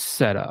that was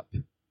set up.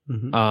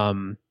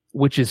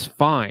 Which is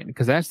fine,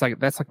 because that's like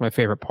my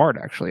favorite part,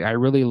 actually. I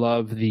really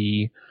love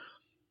the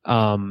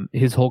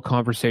his whole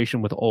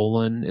conversation with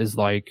Olin is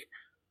like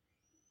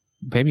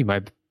maybe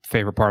my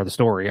favorite part of the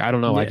story. I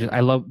don't know. Yeah. I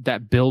love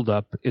that build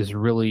up is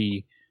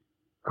really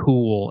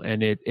cool,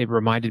 and it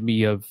reminded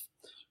me of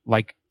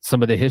like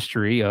some of the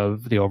history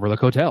of the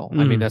Overlook Hotel.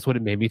 I mean, that's what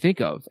it made me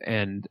think of.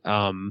 And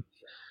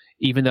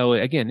even though,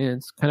 again,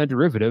 it's kind of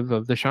derivative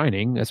of The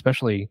Shining,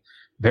 especially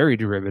very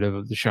derivative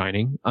of The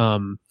Shining,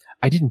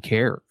 I didn't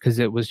care, because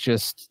it was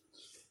just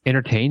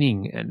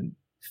entertaining and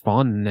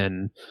fun.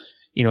 And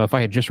if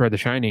I had just read The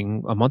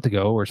Shining a month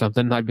ago or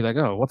something, I'd be like,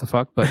 oh, what the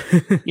fuck? But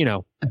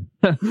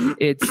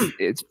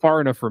it's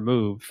far enough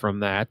removed from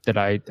that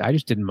I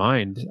just didn't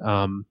mind.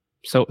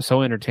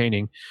 So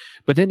entertaining.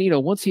 But then,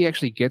 once he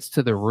actually gets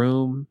to the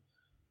room,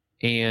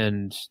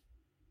 and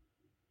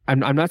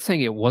I'm not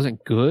saying it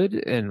wasn't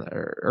good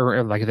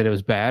or like that it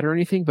was bad or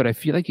anything, but I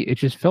feel like it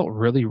just felt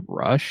really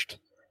rushed.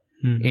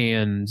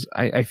 And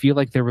I feel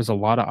like there was a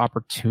lot of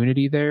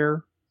opportunity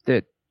there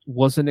that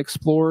wasn't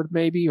explored,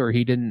 maybe, or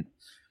he didn't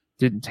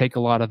take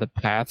a lot of the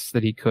paths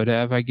that he could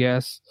have, I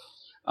guess.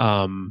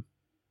 It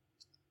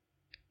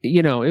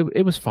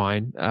was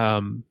fine.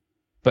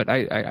 But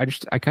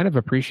I kind of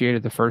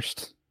appreciated the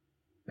first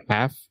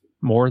half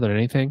more than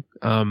anything.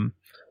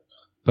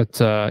 But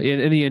the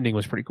ending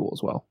was pretty cool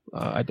as well.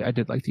 I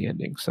did like the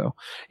ending. So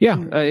yeah,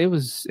 it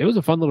was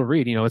a fun little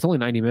read. It's only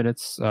 90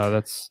 minutes.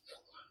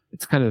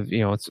 It's kind of,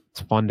 it's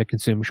fun to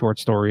consume short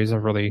stories.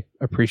 I've really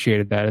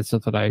appreciated that. It's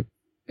something I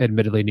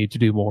admittedly need to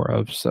do more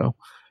of. So,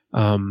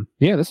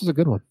 yeah, this is a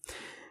good one.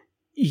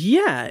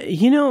 Yeah.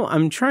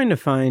 I'm trying to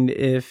find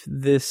if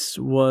this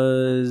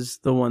was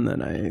the one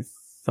that I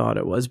thought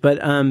it was, but,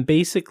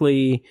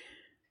 basically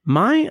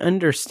my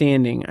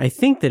understanding, I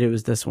think that it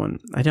was this one.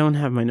 I don't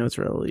have my notes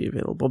readily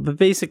available, but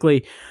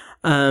basically,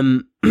 I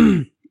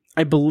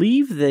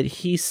believe that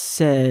he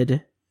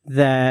said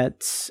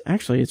that,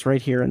 actually it's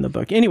right here in the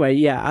book. Anyway,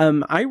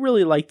 yeah, I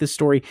really like this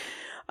story.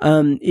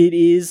 It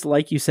is,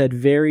 like you said,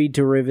 very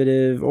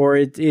derivative, or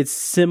it's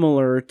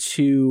similar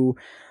to,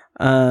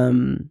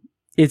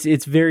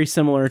 it's very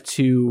similar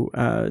to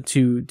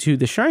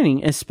The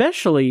Shining,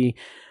 especially,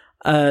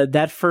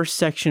 that first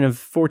section of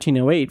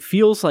 1408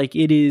 feels like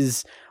it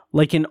is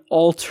like an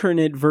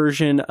alternate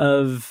version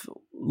of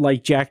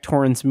like Jack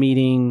Torrance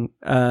meeting,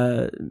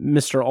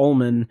 Mr.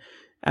 Ullman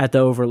at the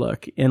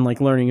Overlook and like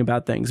learning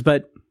about things.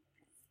 But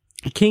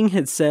King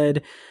had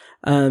said,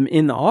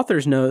 in the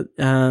author's note,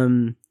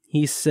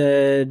 he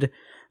said,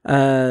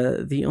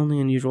 the only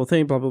unusual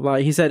thing, blah, blah, blah.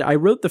 He said, I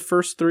wrote the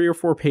first 3 or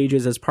 4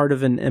 pages as part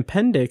of an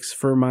appendix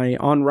for my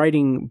On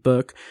Writing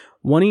book,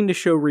 wanting to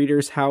show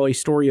readers how a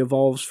story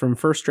evolves from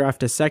first draft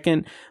to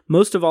second.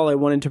 Most of all, I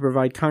wanted to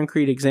provide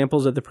concrete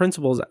examples of the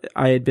principles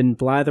I had been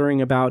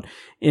blathering about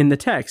in the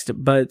text,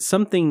 but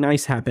something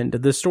nice happened.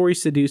 The story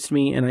seduced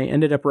me, and I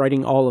ended up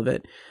writing all of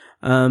it.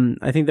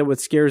 I think that what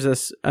scares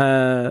us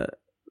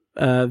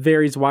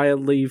varies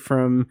widely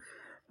from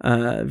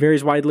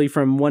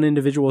one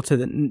individual to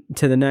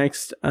the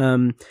next.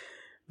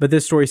 But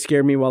this story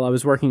scared me while I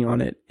was working on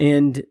it.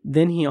 And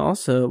then he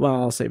also, well,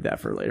 I'll save that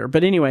for later.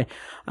 But anyway,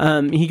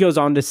 he goes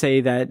on to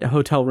say that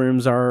hotel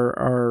rooms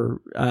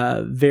are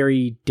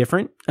very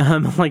different,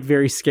 like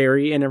very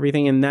scary and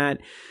everything. And that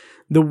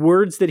the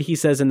words that he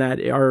says in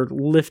that are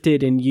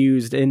lifted and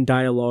used in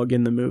dialogue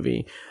in the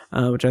movie,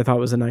 which I thought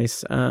was a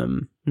nice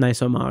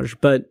homage.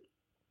 But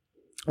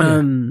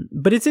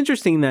it's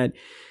interesting that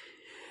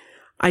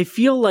I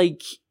feel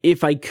like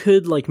if I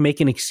could like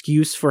make an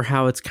excuse for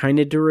how it's kind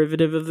of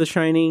derivative of The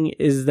Shining,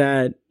 is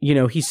that,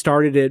 he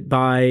started it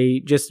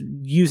by just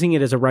using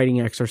it as a writing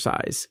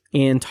exercise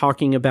and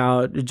talking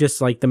about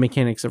just like the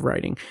mechanics of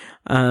writing.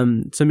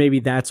 So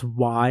maybe that's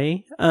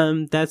why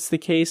that's the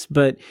case,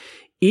 but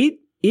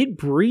it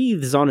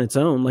breathes on its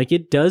own. Like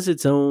it does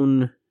its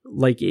own,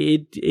 like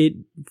it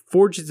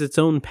forges its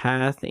own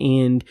path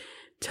and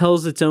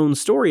tells its own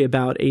story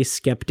about a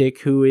skeptic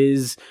who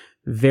is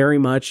very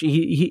much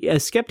a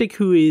skeptic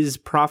who is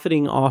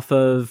profiting off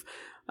of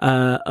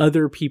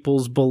other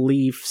people's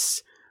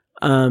beliefs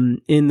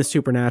in the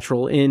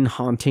supernatural, in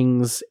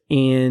hauntings,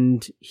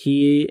 and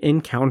he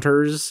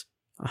encounters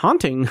a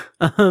haunting.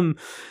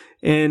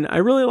 And I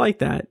really like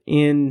that.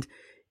 And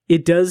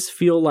it does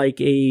feel like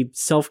a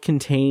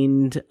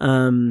self-contained,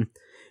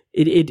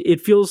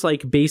 it feels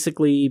like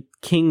basically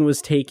King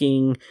was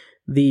taking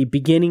the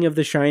beginning of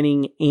The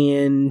Shining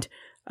and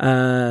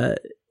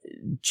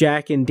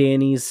Jack and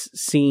Danny's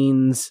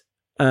scenes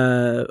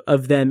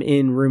of them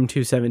in room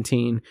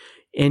 217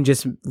 and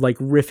just like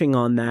riffing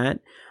on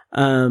that.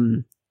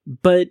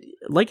 But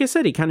like I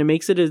said, he kind of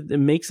makes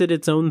it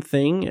its own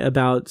thing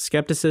about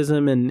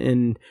skepticism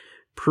and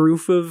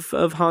proof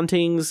of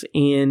hauntings,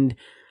 and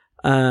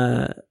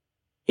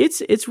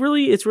it's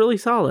really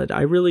solid.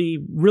 I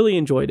really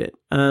enjoyed it.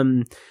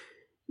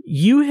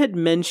 You had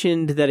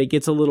mentioned that it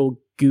gets a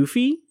little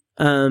goofy,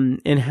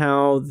 and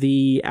how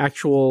the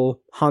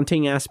actual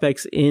haunting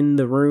aspects in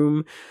the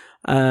room,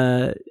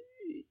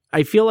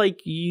 I feel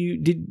like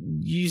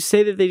you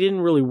say that they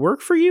didn't really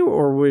work for you,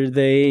 or were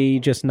they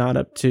just not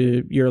up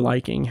to your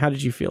liking? How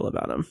did you feel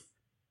about them?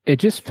 It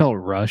just felt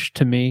rushed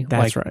to me.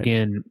 That's like, right.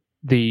 In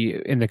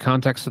the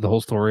context of the whole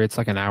story, it's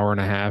like an hour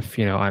and a half,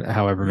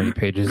 however many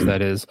pages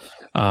that is.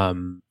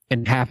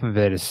 And half of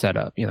it is set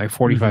up. Like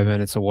 45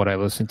 minutes of what I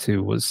listened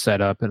to was set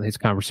up, and his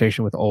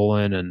conversation with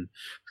Olin, and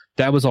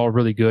that was all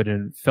really good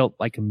and felt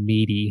like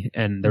meaty,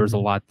 and there was a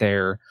lot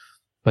there.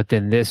 But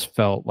then this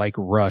felt like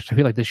rushed. I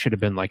feel like this should have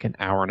been like an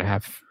hour and a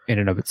half in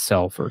and of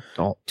itself, or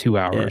 2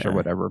 hours or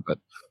whatever. But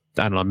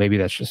I don't know. Maybe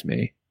that's just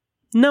me.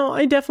 No,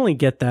 I definitely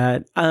get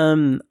that.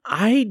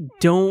 I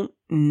don't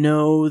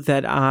know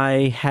that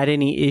I had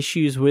any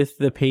issues with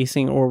the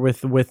pacing or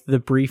with the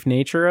brief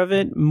nature of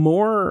it.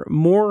 More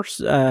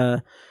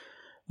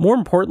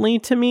importantly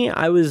to me,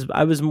 I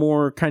was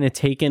more kind of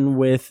taken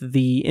with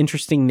the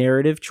interesting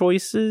narrative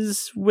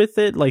choices with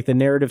it, like the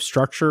narrative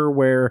structure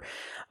where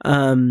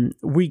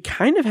we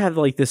kind of have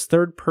like this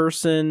third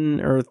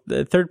person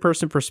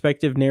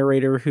perspective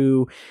narrator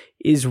who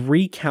is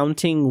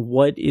recounting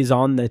what is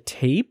on the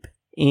tape,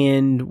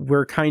 and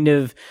we're kind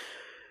of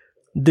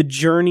the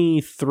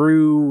journey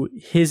through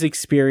his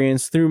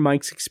experience, through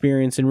Mike's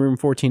experience in room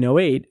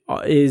 1408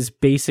 is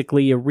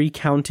basically a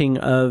recounting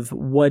of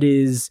what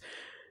is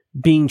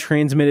being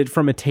transmitted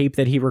from a tape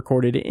that he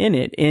recorded in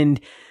it.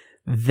 And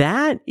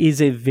that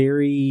is a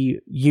very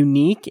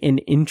unique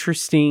and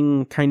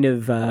interesting kind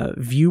of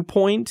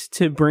viewpoint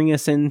to bring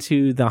us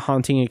into the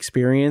haunting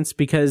experience,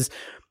 because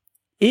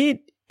it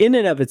in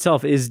and of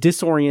itself is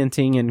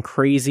disorienting and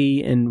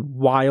crazy and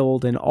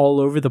wild and all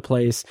over the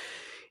place.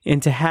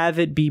 And to have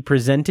it be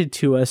presented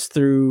to us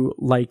through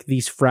like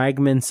these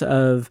fragments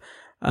of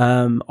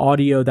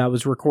audio that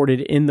was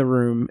recorded in the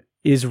room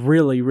is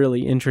really,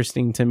 really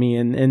interesting to me.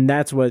 And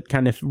that's what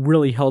kind of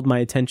really held my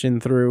attention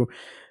through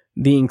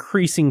the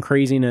increasing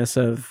craziness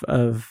of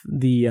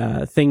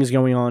the things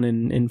going on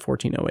in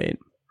 1408.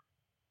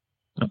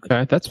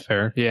 Okay, that's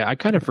fair. Yeah, I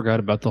kind of forgot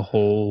about the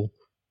whole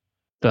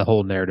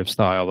narrative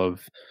style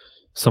of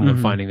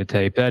someone finding the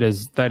tape. That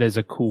is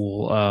a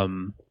cool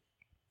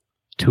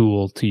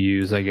tool to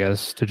use, I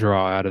guess, to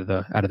draw out of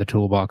the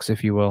toolbox,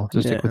 if you will,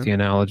 to stick with the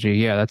analogy.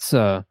 Yeah,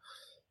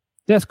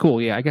 that's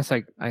cool. Yeah, I guess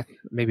I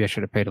maybe I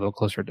should have paid a little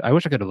closer. I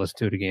wish I could have listened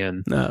to it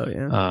again. Oh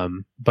yeah.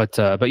 But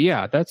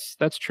yeah,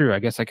 that's true. I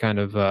guess I kind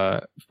of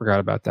forgot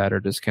about that or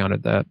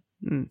discounted that.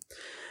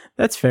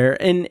 That's fair.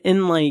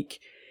 And like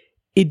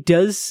it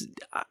does,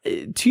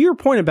 to your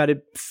point about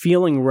it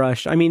feeling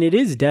rushed. I mean, it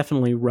is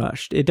definitely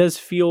rushed. It does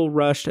feel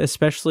rushed,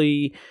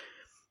 especially.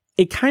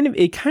 It kind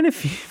of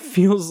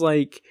feels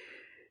like.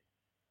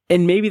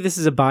 And maybe this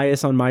is a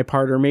bias on my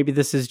part, or maybe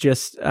this is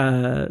just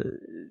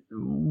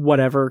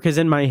whatever. Because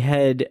in my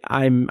head,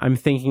 I'm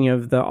thinking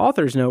of the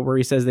author's note where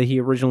he says that he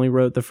originally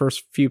wrote the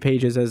first few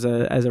pages as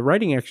a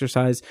writing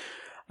exercise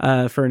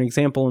for an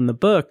example in the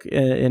book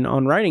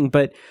on writing.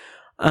 But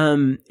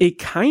it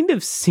kind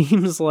of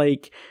seems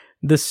like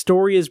the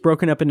story is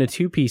broken up into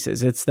two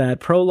pieces. It's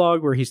that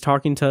prologue where he's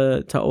talking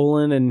to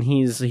Olin, and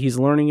he's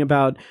learning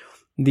about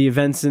the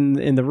events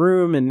in the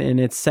room, and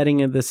it's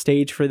setting the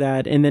stage for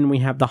that. And then we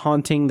have the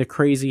haunting, the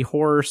crazy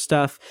horror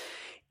stuff.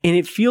 And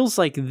it feels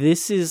like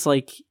this is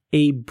like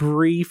a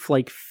brief,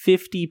 like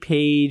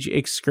 50-page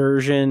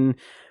excursion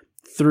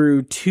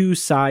through two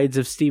sides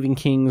of Stephen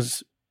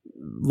King's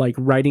like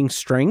writing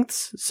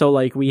strengths. So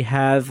like we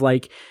have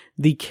like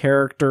the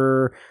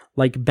character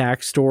like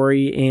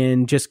backstory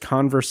and just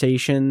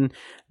conversation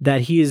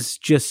that he is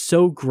just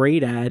so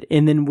great at.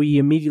 And then we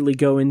immediately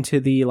go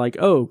into the like,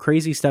 oh,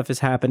 crazy stuff is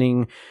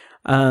happening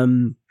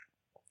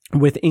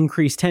with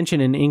increased tension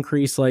and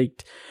increased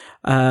like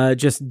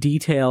just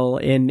detail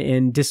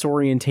and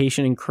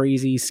disorientation and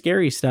crazy,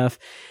 scary stuff,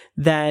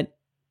 that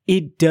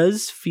it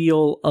does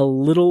feel a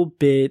little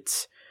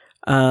bit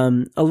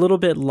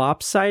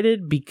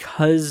lopsided,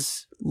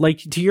 because like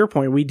to your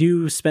point, we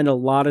do spend a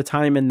lot of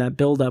time in that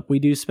buildup. We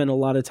do spend a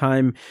lot of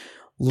time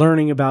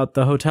learning about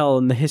the hotel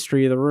and the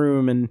history of the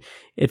room. And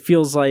it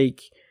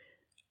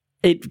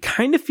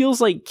kind of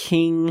feels like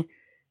King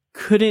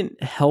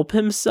couldn't help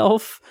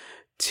himself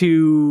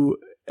to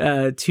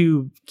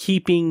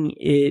keeping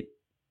it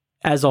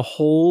as a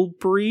whole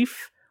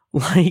brief.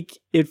 Like,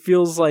 it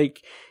feels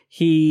like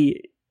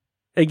he,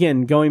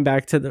 again, going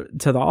back to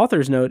the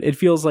author's note, it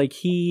feels like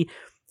he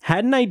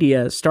had an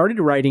idea, started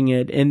writing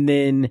it, and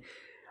then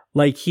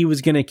like he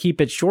was going to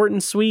keep it short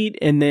and sweet,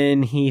 and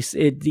then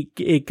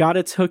it got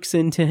its hooks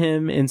into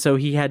him, and so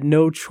he had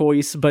no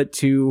choice but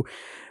to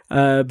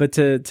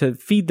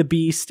feed the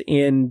beast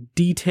and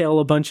detail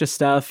a bunch of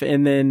stuff,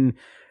 and then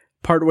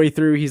partway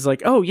through he's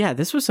like, oh yeah,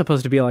 this was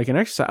supposed to be like an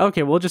exercise.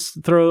 Okay, we'll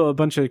just throw a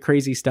bunch of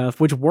crazy stuff,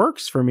 which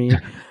works for me,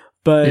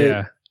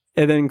 but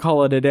and then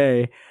call it a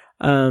day.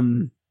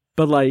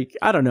 But like,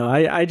 I don't know,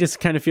 I just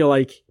kind of feel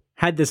like,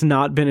 had this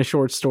not been a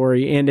short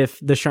story, and if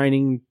The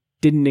Shining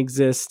didn't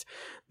exist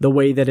the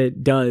way that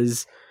it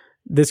does,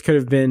 this could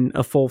have been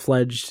a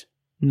full-fledged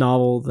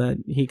novel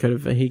that he could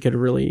have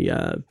really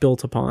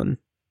built upon.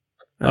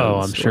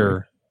 I'm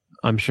sure.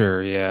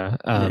 Yeah.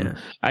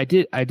 I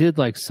did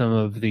like some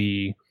of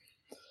the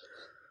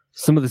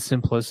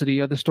simplicity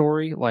of the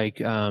story. Like,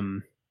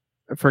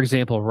 for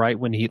example, right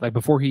when he, like,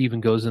 before he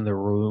even goes in the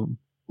room,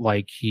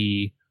 like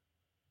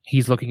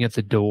he's looking at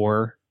the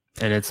door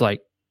and it's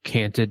like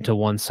canted to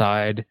one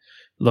side,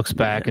 looks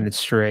back and it's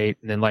straight.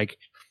 And then like,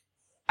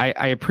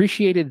 I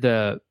appreciated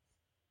the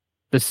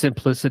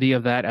simplicity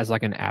of that as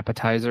like an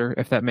appetizer,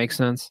 if that makes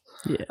sense.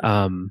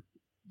 Yeah.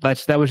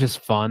 That was just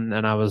fun.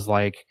 And I was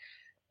like,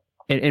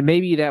 and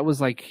maybe that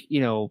was like,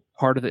 you know,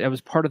 part of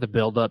the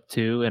build up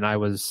too. And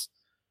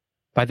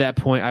by that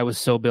point I was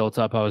so built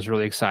up, I was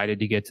really excited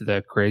to get to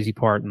the crazy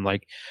part. And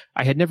like,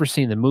 I had never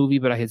seen the movie,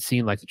 but I had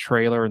seen like the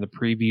trailer and the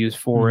previews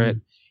for it,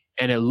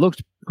 and it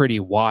looked pretty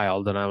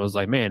wild. And I was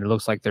like, man, it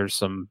looks like there's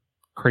some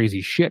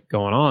crazy shit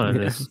going on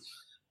in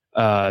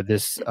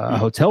this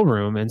hotel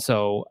room. And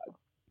so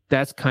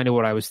that's kind of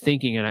what I was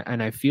thinking.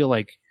 And I feel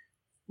like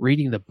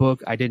reading the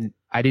book, I didn't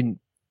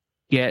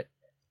get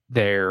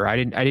there. I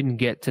didn't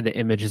get to the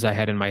images I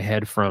had in my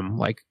head from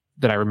like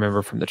that I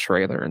remember from the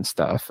trailer and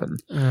stuff. And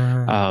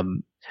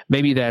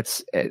maybe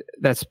that's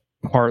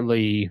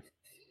partly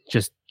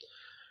just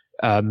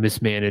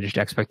mismanaged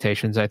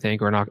expectations, I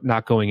think, or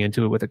not going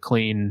into it with a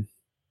clean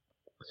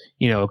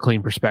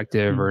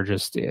perspective, or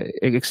just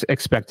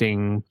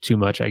expecting too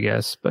much, I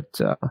guess.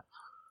 But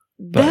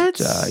I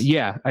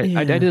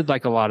did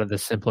like a lot of the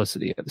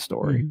simplicity of the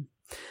story.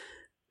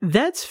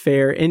 That's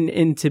fair.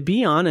 And to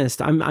be honest,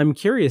 I'm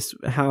curious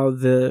how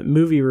the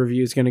movie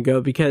review is going to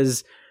go,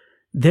 because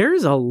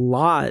there's a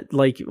lot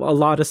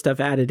of stuff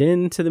added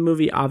into the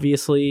movie.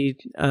 Obviously,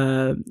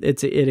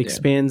 it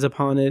expands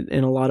upon it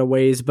in a lot of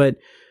ways, but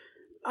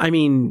I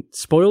mean,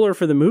 spoiler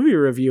for the movie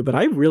review, but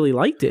I really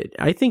liked it.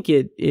 I think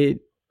it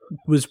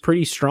was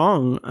pretty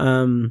strong.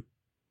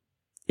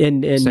 And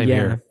Same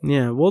here.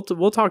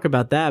 we'll talk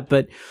about that,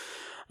 but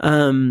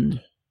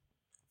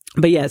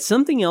yeah,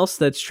 something else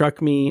that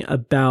struck me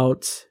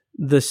about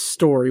the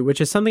story,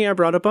 which is something I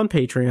brought up on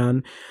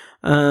Patreon,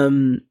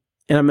 and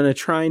I'm going to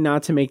try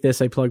not to make this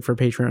a plug for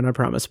Patreon, I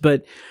promise.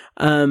 But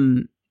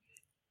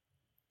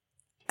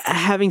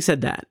having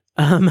said that,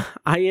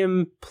 I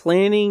am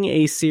planning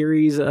a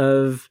series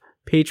of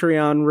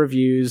Patreon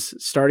reviews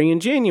starting in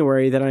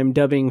January that I'm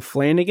dubbing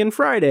Flanagan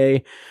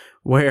Friday,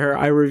 where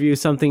I review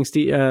something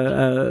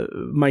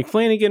Mike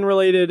Flanagan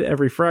related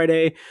every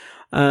Friday.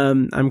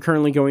 I'm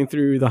currently going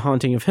through The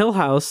Haunting of Hill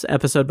House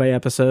episode by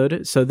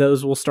episode, so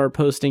those will start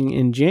posting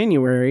in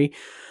January.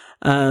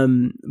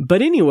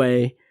 But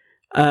anyway,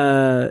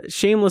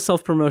 shameless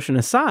self-promotion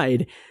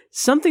aside,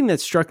 something that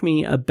struck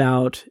me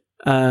about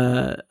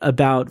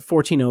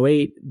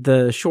 1408,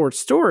 the short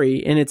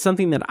story, and it's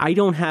something that I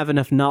don't have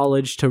enough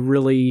knowledge to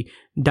really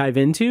dive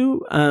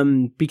into,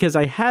 because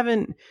I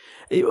haven't.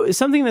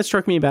 Something that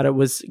struck me about it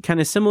was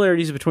kind of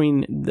similarities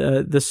between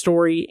the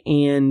story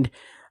and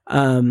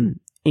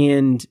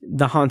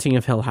The Haunting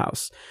of Hill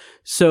House.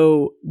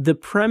 So the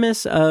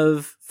premise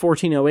of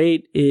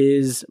 1408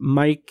 is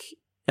Mike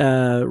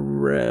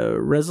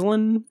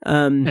Enslin.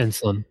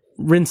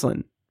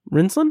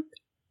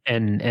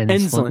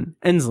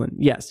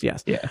 Yes.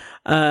 Yeah.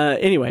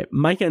 Anyway,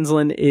 Mike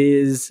Enslin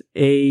is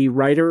a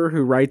writer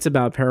who writes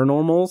about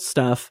paranormal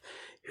stuff,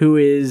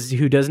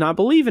 who does not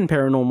believe in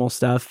paranormal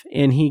stuff,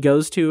 and he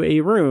goes to a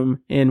room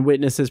and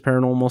witnesses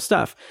paranormal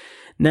stuff.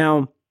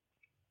 Now,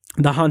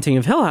 The Haunting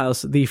of Hill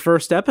House, the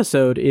first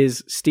episode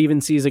is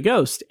Stephen sees a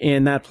ghost,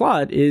 and that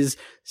plot is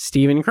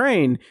Stephen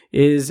Crane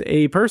is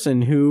a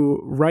person who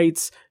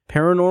writes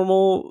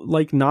paranormal,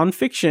 like,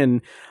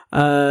 nonfiction,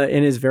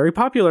 and is very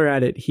popular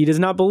at it. He does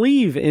not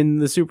believe in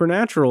the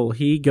supernatural.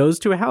 He goes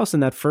to a house in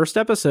that first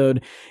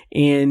episode,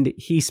 and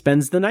he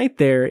spends the night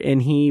there,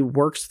 and he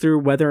works through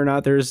whether or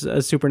not there's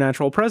a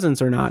supernatural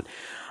presence or not.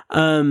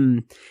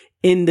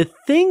 And the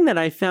thing that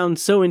I found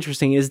so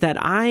interesting is that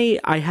I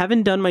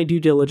haven't done my due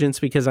diligence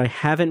because I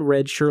haven't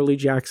read Shirley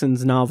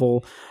Jackson's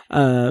novel,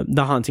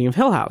 The Haunting of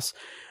Hill House.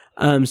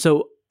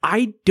 So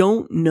I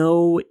don't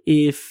know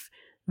if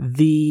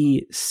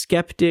the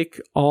skeptic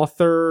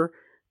author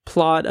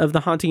plot of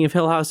The Haunting of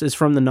Hill House is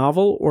from the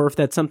novel, or if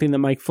that's something that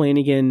Mike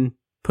Flanagan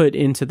put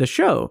into the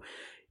show.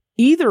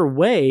 Either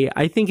way,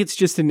 I think it's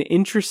just an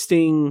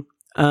interesting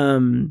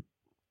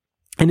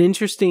an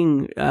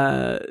interesting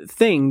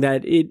thing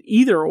that it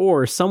either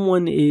or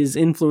someone is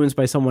influenced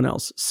by someone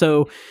else.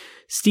 So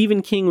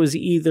Stephen King was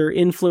either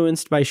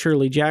influenced by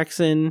Shirley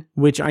Jackson,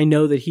 which I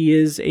know that he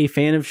is a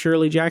fan of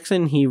Shirley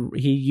Jackson. He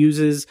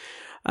uses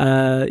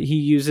some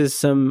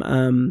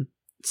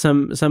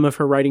of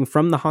her writing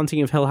from The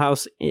Haunting of Hill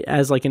House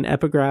as like an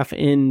epigraph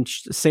in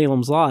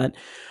Salem's Lot.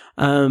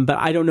 But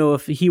I don't know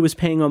if he was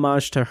paying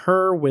homage to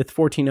her with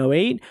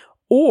 1408,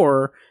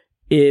 or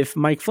if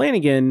Mike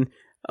Flanagan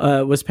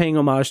was paying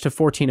homage to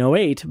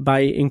 1408 by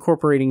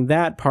incorporating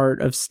that part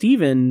of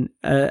Stephen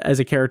as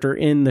a character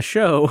in the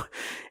show.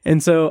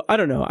 And so I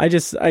don't know.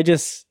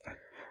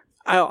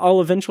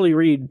 I'll eventually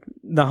read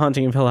The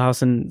Haunting of Hill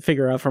House and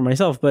figure out for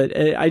myself. But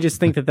I just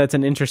think that that's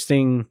an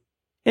interesting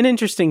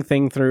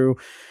thing through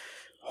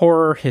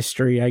horror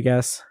history, I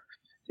guess.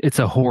 It's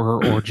a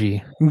horror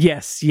orgy.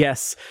 Yes.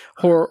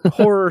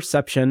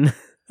 Horrorception.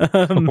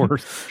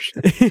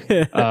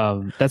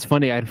 That's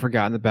funny. I'd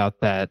forgotten about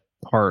that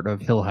part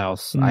of Hill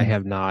House. I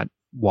have not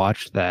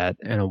watched that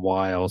in a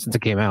while since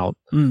it came out.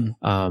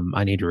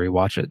 I need to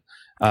rewatch it.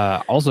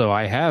 Also,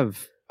 I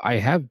have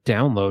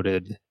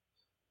downloaded.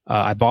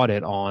 I bought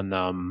it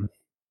on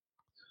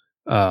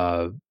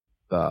Audible.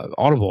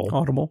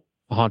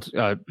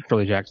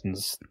 Shirley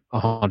Jackson's A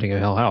Haunting of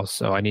Hill House.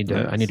 So I need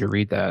to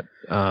read that.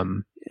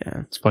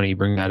 Yeah, it's funny you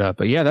bring that up,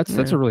 but yeah, that's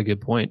a really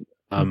good point.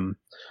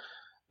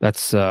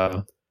 That's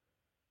I'm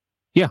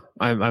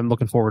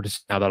looking forward to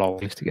how that all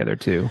links together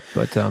too.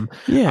 But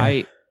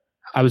I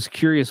was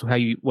curious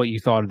what you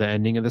thought of the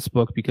ending of this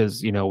book,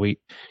 because you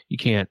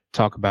can't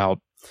talk about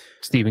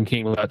Stephen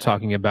King without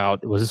talking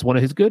about, was this one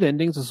of his good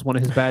endings? Was this one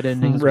of his bad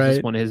endings? Right. Was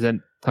this one of his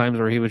times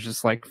where he was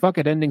just like, fuck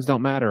it, endings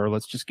don't matter,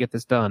 let's just get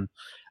this done.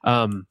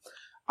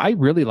 I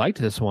really liked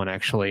this one,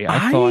 actually.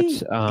 I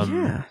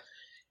thought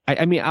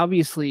I mean,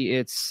 obviously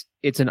it's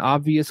an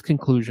obvious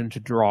conclusion to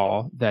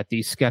draw that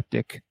the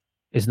skeptic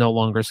is no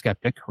longer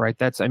skeptic, right?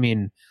 That's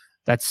the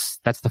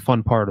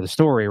fun part of the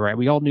story, right?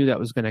 We all knew that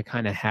was going to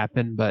kind of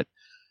happen, but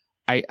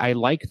I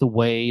like the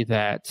way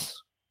that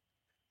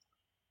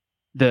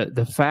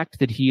the fact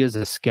that he is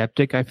a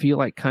skeptic, I feel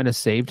like kind of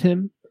saved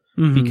him,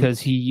 because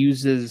he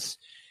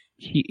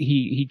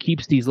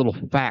keeps these little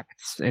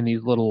facts and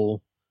these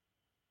little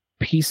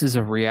pieces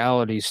of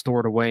reality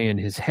stored away in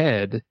his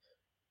head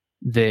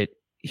that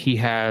he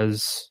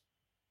has,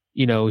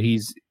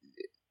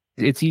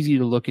 it's easy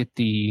to look at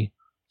the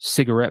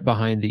cigarette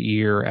behind the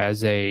ear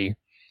as a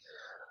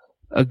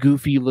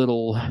goofy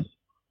little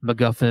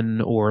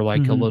MacGuffin, or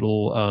like a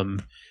little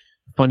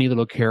funny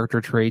little character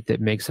trait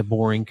that makes a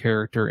boring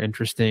character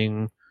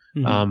interesting.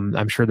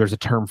 I'm sure there's a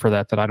term for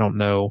that I don't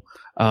know.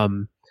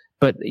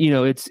 But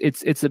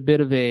it's a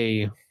bit of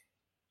a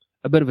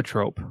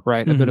trope,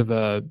 right? A bit of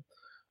a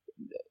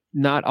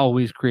not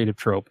always creative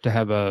trope to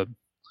have a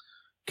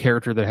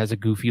character that has a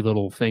goofy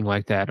little thing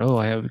like that. Oh,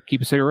 I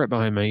keep a cigarette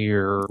behind my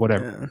ear or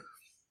whatever.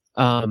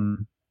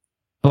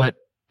 But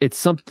it's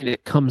something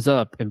that comes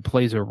up and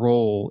plays a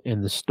role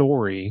in the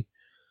story,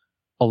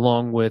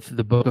 along with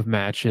the book of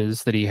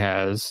matches that he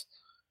has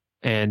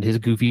and his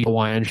goofy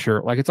Hawaiian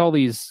shirt. Like, it's all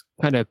these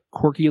kind of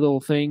quirky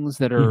little things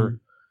that are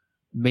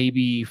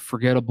maybe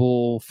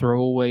forgettable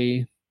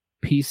throwaway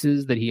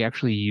pieces that he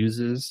actually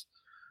uses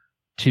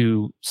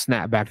to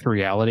snap back to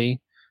reality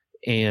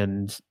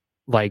and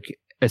like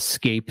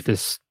escape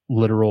this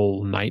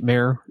literal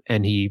nightmare.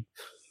 And he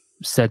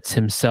sets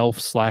himself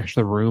 /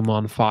 the room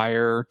on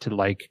fire to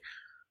like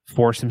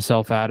force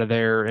himself out of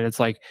there. And it's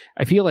like,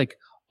 I feel like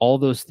all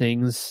those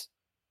things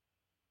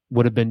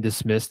would have been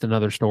dismissed in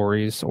other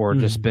stories, or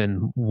just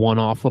been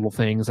one-off little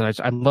things. And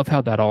I love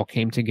how that all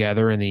came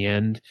together in the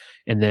end.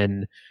 And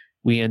then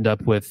we end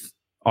up with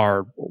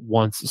our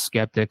once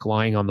skeptic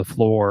lying on the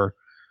floor,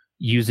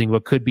 using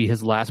what could be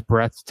his last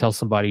breath to tell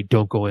somebody,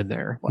 don't go in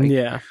there. Like,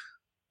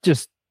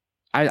 just,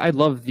 I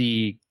love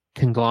the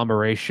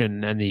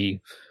conglomeration and the,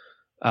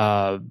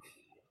 I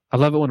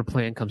love it when a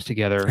plan comes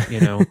together,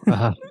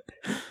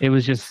 it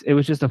was just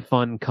a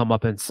fun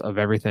comeuppance of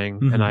everything.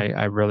 And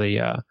I really,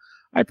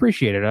 I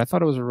appreciate it. I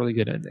thought it was a really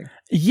good ending.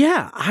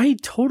 Yeah, I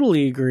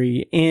totally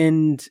agree.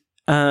 And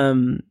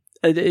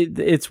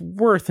it's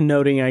worth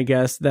noting, I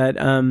guess, that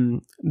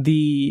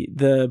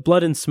the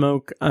Blood and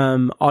Smoke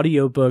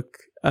audiobook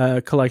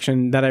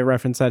collection that I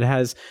referenced, that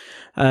has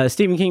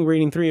Stephen King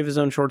reading 3 of his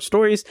own short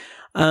stories,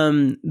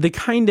 the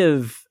kind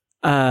of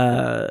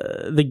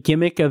the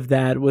gimmick of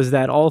that was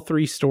that all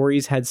 3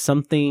 stories had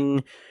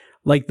something,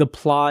 like the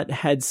plot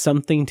had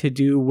something to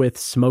do with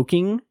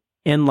smoking.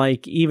 And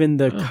like even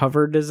the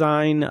cover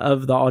design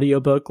of the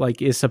audiobook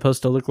like is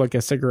supposed to look like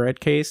a cigarette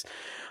case,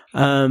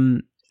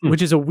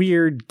 which is a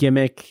weird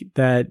gimmick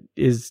that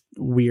is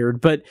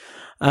weird, but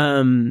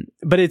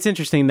it's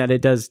interesting that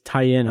it does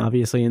tie in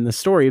obviously in the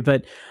story.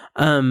 But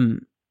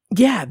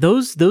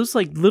those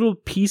like little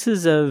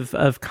pieces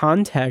of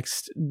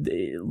context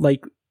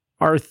like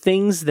are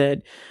things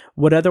that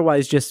would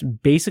otherwise just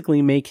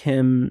basically make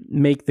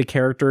the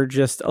character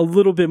just a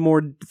little bit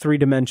more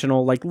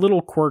 3-dimensional, like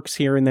little quirks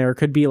here and there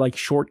could be like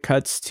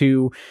shortcuts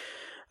to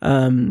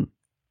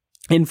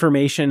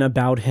information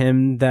about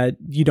him that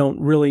you don't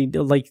really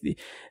like,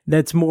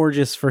 that's more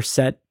just for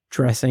set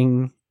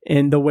dressing.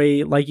 And the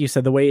way, like you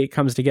said, the way it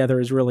comes together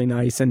is really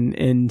nice.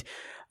 And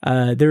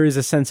there is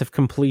a sense of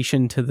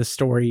completion to the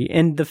story.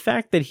 And the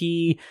fact that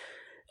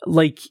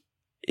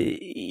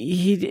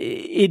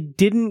it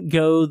didn't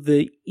go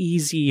the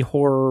easy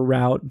horror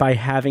route by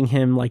having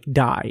him like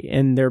die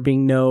and there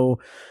being no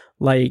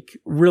real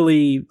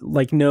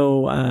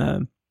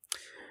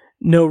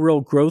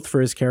growth for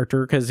his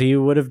character, because he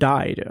would have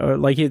died. Or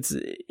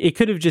it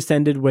could have just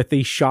ended with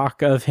the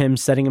shock of him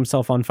setting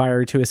himself on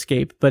fire to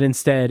escape, but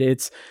instead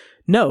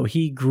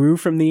he grew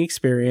from the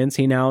experience.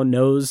 He now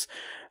knows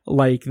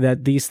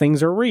that these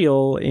things are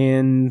real,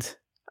 and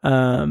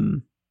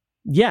he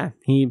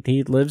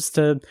lives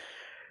to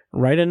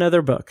write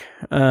another book.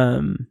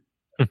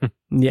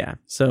 Yeah,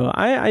 so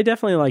I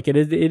definitely like it.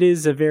 It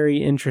is a very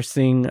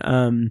interesting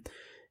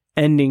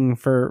ending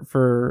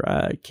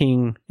for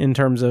King in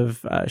terms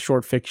of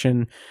short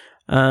fiction,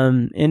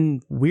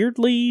 and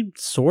weirdly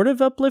sort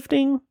of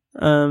uplifting.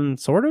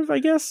 I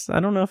guess. I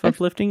don't know if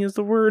uplifting is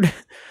the word.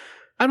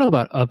 I don't know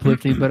about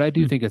uplifting, but I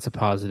do think it's a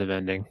positive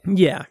ending.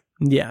 Yeah.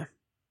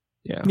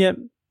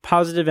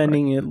 Positive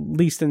ending, at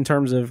least in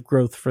terms of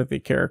growth for the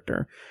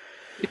character.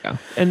 Yeah,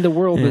 and the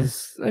world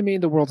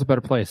the world's a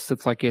better place.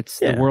 It's like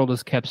the world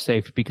is kept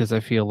safe because I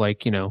feel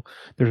like,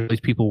 there's these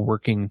people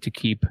working to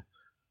keep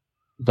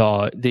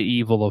the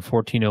evil of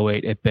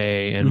 1408 at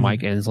bay, and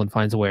Mike Enslin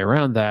finds a way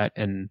around that,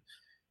 and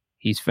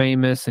he's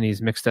famous and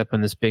he's mixed up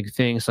in this big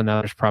thing. So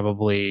now there's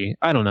probably,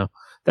 I don't know,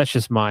 that's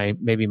just my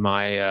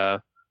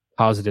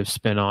positive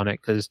spin on it,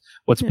 because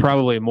what's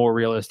probably more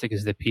realistic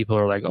is that people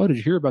are like, oh, did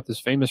you hear about this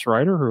famous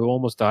writer who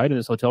almost died in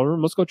his hotel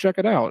room? Let's go check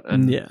it out.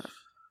 And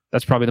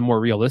that's probably the more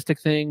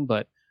realistic thing,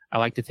 but I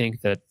like to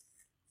think that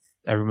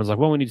everyone's like,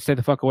 well, we need to stay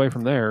the fuck away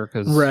from there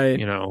because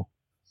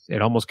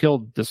it almost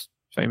killed this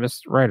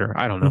famous writer.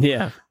 I don't know.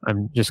 Yeah,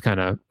 I'm just kind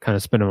of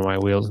spinning my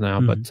wheels now,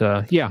 but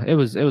it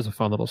was a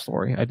fun little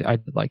story. I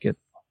did like it.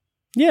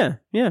 Yeah,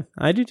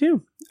 I do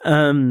too.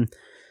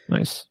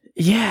 Nice.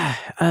 Yeah.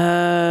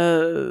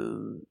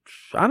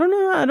 I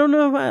don't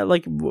know.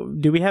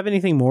 Do we have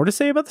anything more to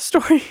say about the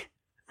story?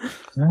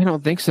 I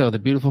don't think so. The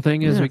beautiful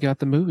thing is we got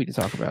the movie to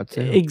talk about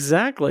too.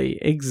 Exactly.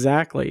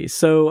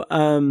 So,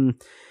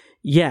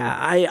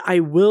 I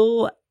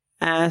will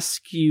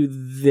ask you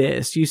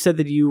this. You said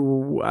that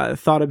you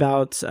thought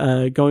about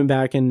going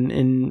back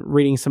and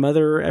reading some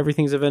other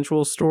Everything's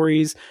Eventual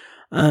stories.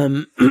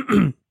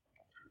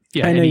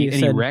 Yeah, any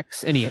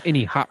recs?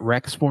 Any hot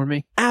recs for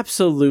me?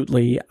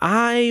 Absolutely.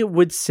 I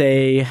would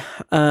say,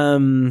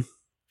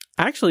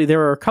 actually,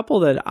 there are a couple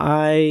that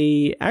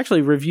I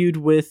actually reviewed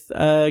with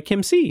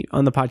Kim C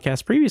on the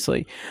podcast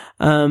previously.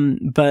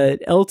 But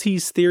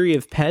LT's Theory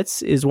of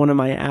Pets is one of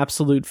my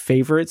absolute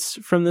favorites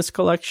from this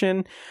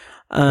collection.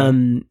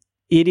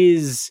 It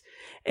is,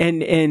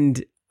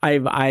 and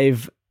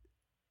I've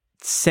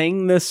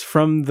sang this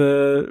from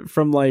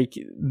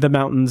the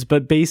mountains,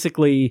 but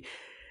basically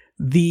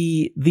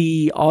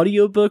the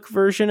audiobook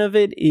version of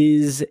it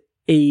is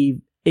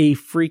a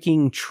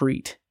freaking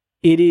treat.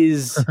 It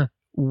is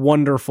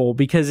wonderful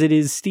because it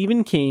is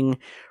Stephen King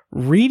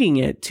reading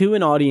it to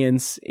an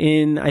audience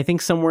in, I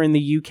think, somewhere in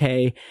the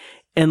UK.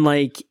 And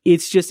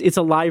it's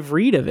a live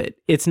read of it.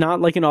 It's not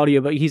like an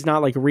audiobook. He's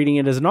not reading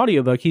it as an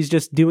audiobook. He's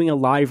just doing a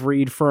live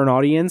read for an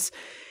audience.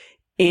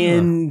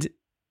 And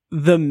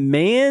the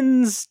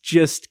man's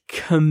just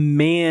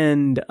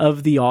command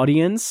of the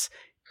audience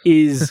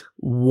is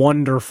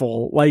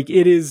wonderful.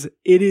 It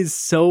is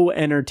so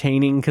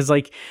entertaining because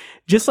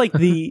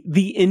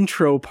the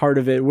intro part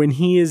of it, when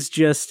he's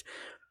just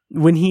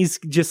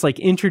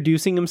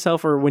introducing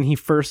himself, or when he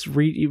first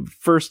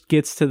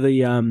gets to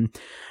the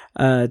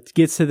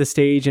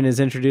stage and is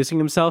introducing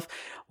himself,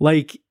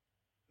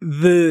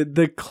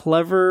 the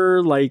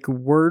clever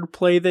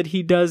wordplay that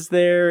he does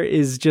there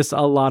is just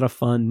a lot of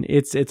fun.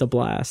 It's a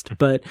blast.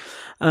 But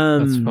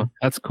that's fun.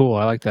 That's cool.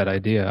 I like that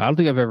idea. I don't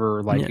think I've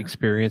ever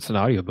experienced an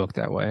audiobook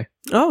that way.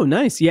 Oh,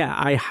 nice. Yeah,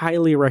 I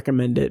highly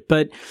recommend it.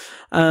 But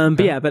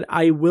but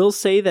I will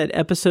say that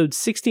episode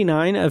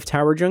 69 of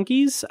Tower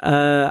Junkies,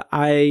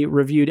 I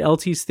reviewed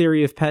LT's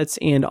Theory of Pets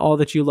and All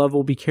That You Love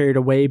Will Be Carried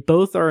Away.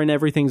 Both are in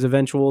Everything's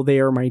Eventual. They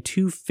are my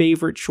two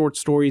favorite short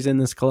stories in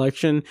this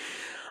collection.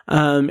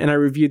 And I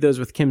reviewed those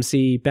with Kim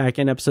C back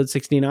in episode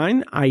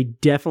 69. I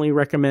definitely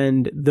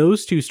recommend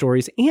those two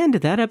stories and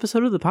that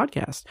episode of the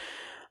podcast.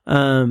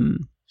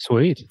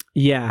 Sweet.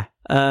 Yeah.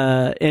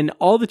 And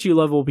All That You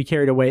Love Will Be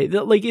Carried Away.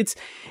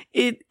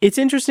 It's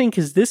interesting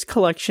because this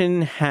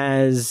collection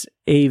has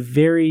a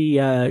very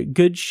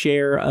good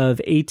share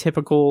of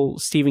atypical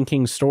Stephen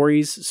King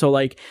stories. So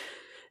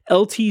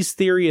LT's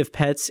Theory of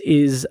Pets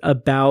is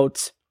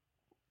about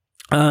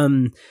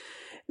the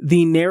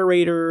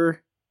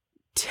narrator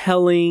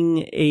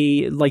telling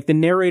the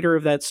narrator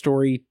of that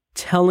story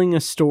telling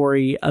a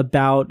story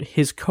about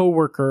his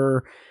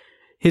coworker's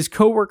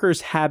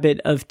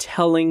habit of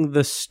telling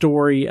the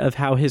story of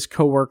how his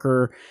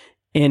coworker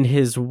and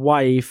his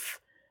wife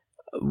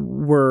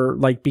were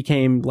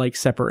became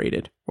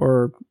separated,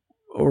 or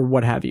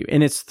what have you.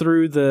 And it's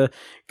through the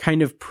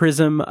kind of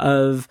prism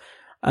of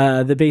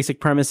the basic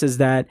premise is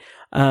that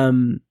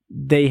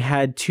they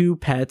had two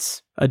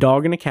pets, a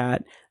dog and a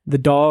cat. The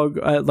dog,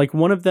 like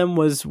one of them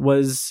was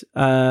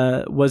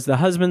the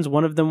husband's,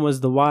 one of them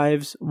was the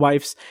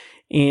wife's,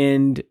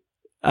 and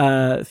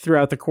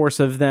throughout the course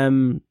of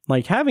them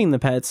like having the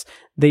pets,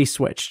 they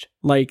switched.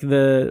 Like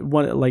the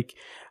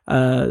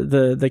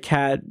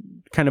cat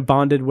kind of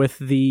bonded with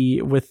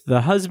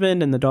the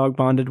husband, and the dog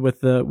bonded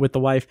with the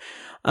wife.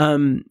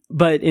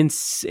 But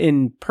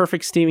in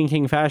perfect Stephen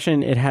King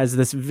fashion, it has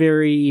this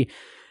very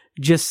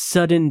just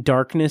sudden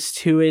darkness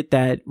to it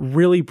that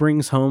really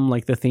brings home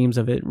like the themes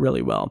of it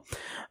really well.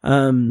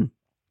 And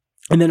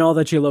then All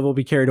That You Love Will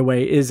Be Carried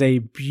Away is a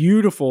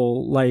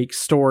beautiful like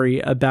story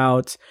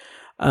about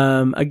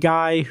a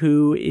guy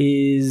who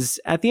is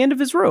at the end of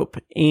his rope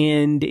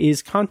and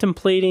is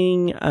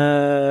contemplating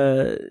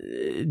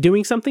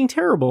doing something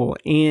terrible,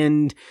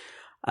 and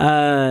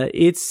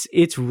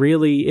it's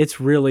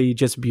really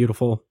just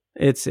beautiful.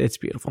 It's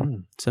beautiful.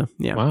 So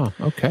yeah. Wow.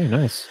 Okay.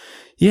 Nice.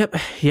 Yep.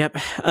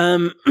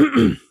 So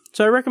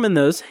I recommend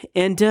those,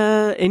 and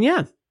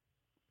yeah.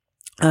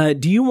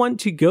 Do you want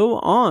to go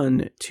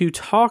on to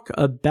talk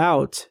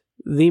about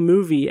the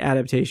movie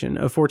adaptation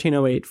of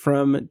 1408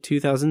 from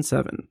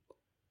 2007?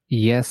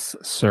 Yes,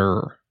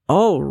 sir.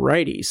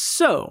 Alrighty.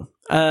 So,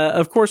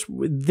 of course,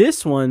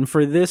 this one,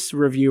 for this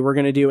review, we're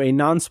going to do a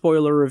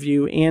non-spoiler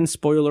review and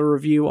spoiler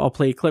review. I'll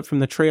play a clip from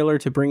the trailer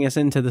to bring us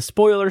into the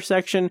spoiler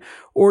section,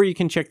 or you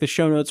can check the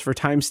show notes for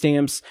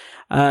timestamps.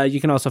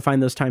 You can also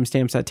find those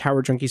timestamps at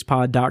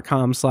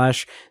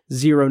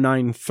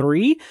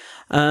towerjunkieспod.com/093.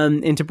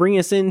 And to bring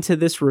us into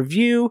this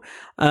review,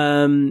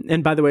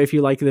 and by the way, if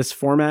you like this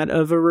format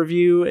of a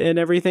review and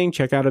everything,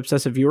 check out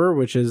Obsessive Viewer,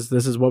 this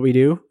is what we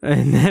do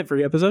in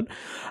every episode.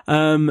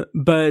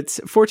 But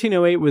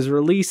 1408 was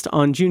released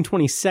on June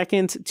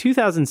 22nd,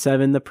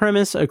 2007. The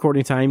premise,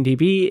 according to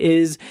IMDb,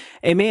 is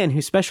a man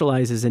who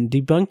specializes in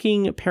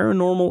debunking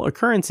paranormal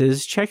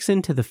occurrences checks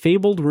into the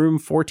fabled room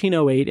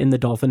 1408 in the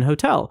Dolphin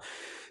Hotel.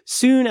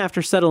 Soon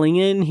after settling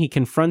in, he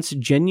confronts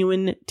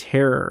genuine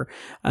terror.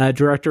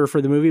 Director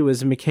for the movie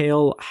was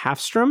Mikhail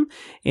Hafstrom,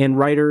 and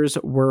writers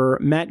were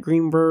Matt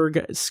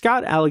Greenberg,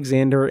 Scott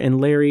Alexander,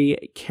 and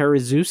Larry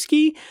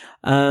Karaszewski.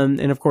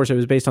 And of course, it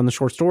was based on the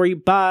short story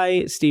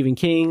by Stephen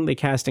King. The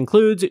cast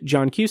includes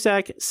John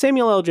Cusack,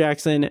 Samuel L.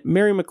 Jackson,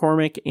 Mary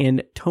McCormick,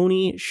 and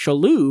Tony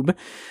Shalhoub.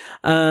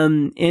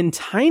 And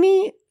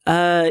Tiny,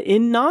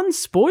 in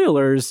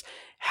non-spoilers,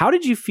 how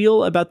did you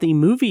feel about the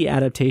movie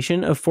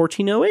adaptation of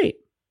 1408?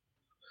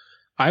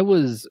 I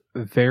was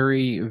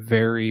very,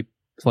 very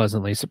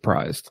pleasantly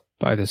surprised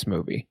by this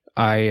movie.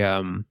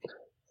 I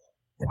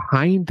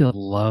kind of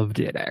loved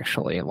it,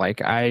 actually.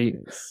 Like I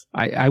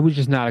was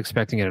just not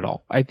expecting it at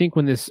all. I think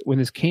when this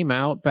came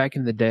out back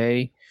in the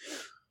day,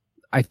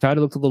 I thought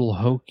it looked a little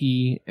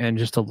hokey and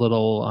just a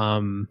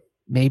little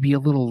maybe a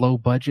little low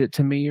budget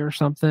to me or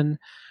something.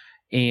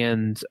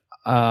 And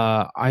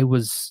I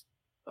was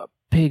a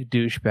big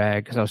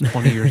douchebag because I was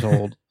 20 years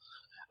old.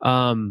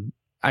 I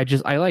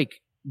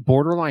like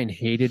borderline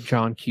hated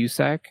John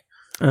Cusack.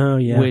 Oh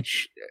yeah,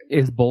 which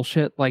is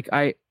bullshit. Like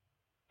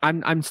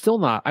I'm still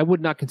not. I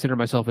would not consider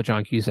myself a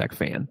John Cusack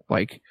fan.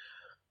 Like,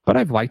 but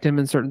I've liked him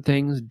in certain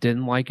things.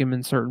 Didn't like him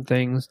in certain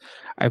things.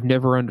 I've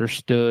never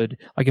understood.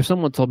 Like, if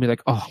someone told me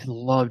like, "Oh, I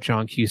love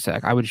John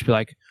Cusack," I would just be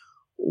like,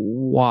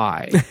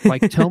 "Why?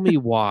 Like, tell me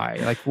why."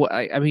 Like, what?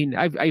 I mean,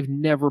 I've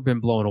never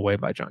been blown away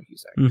by John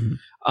Cusack.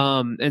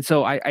 Mm-hmm. And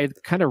so I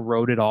kind of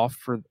wrote it off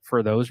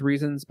for those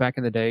reasons back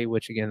in the day,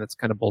 which again, that's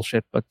kind of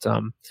bullshit. But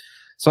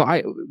so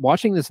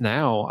watching this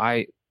now,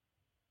 I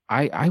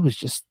was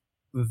just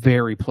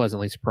very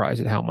pleasantly surprised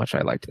at how much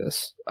I liked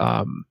this.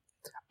 I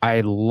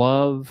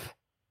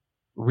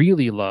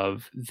really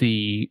love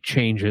the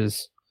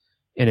changes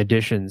and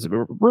additions.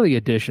 Really,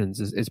 additions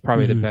is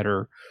probably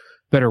the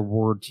better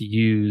word to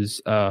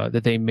use,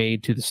 that they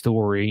made to the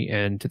story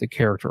and to the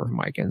character of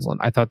Mike Enslin.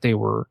 I thought they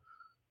were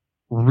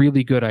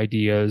really good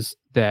ideas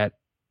that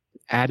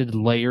added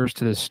layers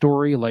to the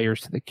story,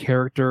 layers to the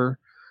character.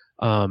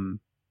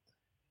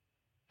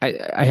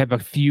 I have a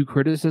few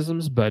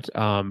criticisms, but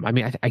I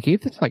mean, I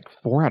gave this like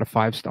 4 out of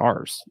 5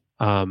 stars,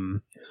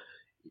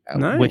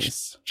 nice. Which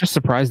just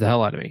surprised the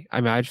hell out of me.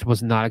 I mean, I just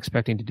was not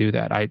expecting to do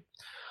that. I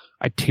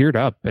teared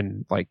up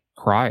and like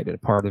cried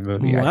at part of the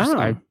movie. Wow.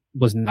 I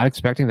was not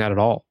expecting that at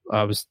all.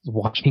 I was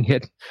watching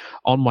it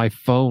on my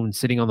phone,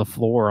 sitting on the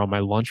floor on my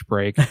lunch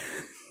break.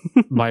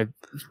 My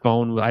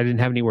phone, I didn't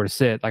have anywhere to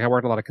sit. Like, I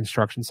worked a lot of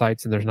construction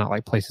sites and there's not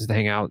like places to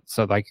hang out.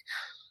 So like,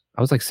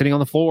 I was like sitting on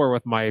the floor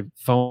with my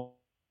phone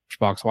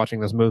box watching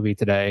this movie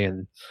today,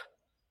 and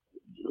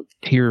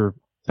tear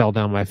fell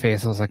down my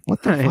face. I was like,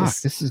 what the fuck?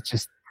 This is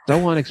just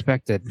so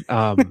unexpected.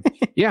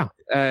 Yeah,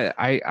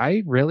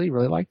 I really,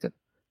 really liked it.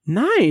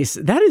 Nice.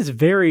 That's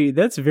very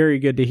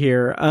good to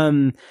hear.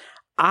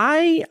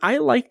 I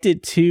liked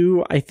it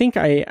too. I think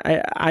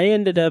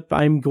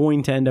I'm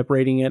going to end up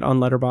rating it on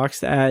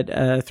Letterboxd at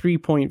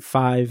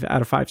 3.5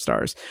 out of 5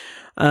 stars.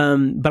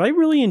 But I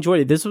really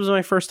enjoyed it. This was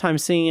my first time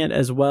seeing it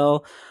as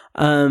well.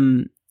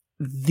 The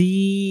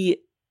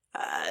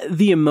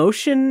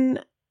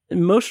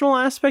emotional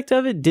aspect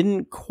of it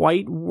didn't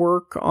quite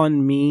work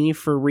on me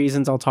for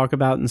reasons I'll talk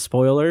about in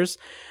spoilers.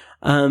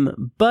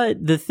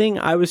 But the thing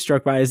I was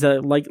struck by is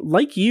that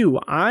like you,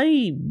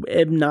 I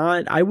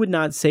would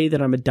not say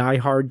that I'm a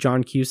diehard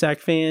John Cusack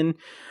fan.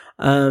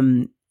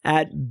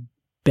 At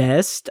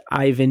best,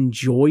 I've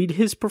enjoyed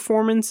his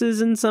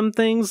performances in some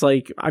things,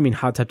 like, I mean,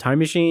 Hot Tub Time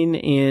Machine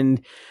and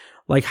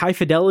like High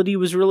Fidelity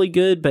was really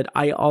good, but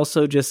I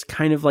also just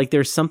kind of like,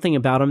 there's something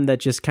about him that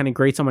just kind of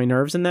grates on my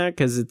nerves in that,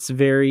 because it's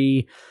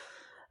very,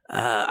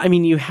 I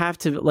mean, you have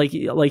to like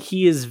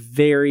he is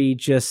very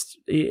just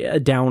a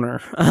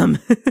downer.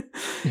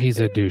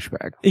 He's a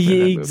douchebag.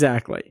 Yeah,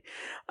 exactly.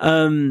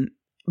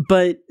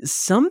 But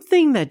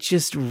something that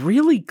just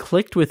really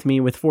clicked with me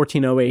with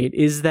 1408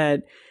 is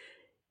that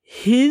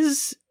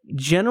his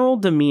general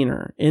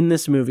demeanor in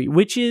this movie,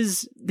 which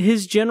is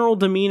his general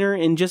demeanor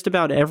in just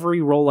about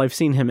every role I've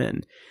seen him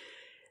in,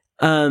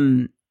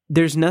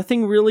 there's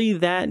nothing really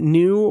that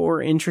new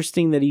or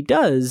interesting that he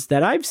does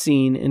that I've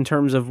seen in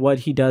terms of what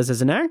he does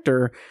as an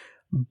actor,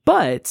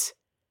 but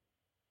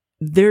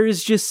there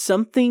is just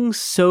something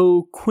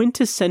so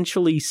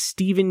quintessentially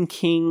Stephen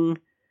King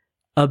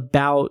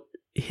about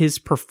his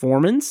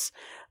performance.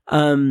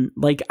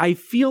 Like, I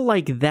feel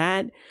like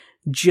that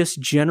just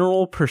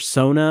general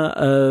persona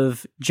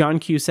of John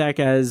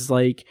Cusack as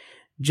like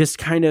just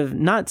kind of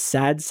not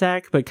sad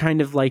sack, but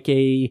kind of like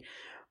a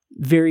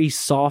very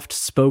soft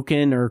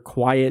spoken or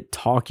quiet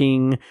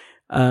talking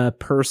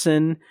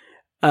person,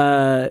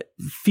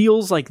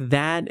 feels like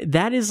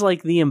that is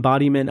like the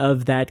embodiment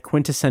of that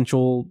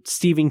quintessential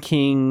Stephen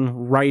King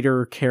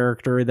writer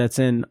character that's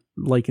in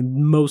like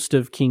most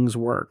of King's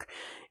work.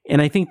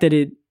 And I think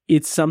that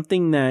it's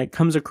something that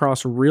comes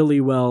across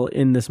really well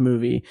in this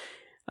movie.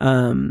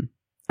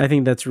 I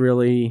think that's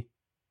really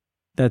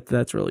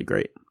really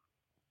great.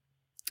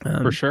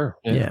 For sure.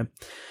 Yeah.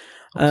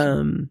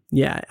 Awesome.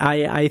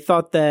 I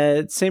thought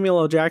that Samuel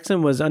L.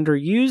 Jackson was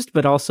underused,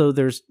 but also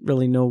there's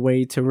really no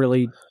way to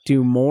really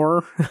do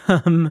more.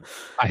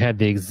 I had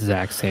the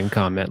exact same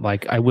comment.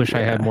 Like, I wish I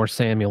had more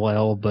Samuel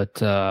L., but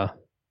how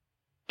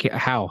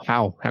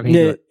can you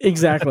do it?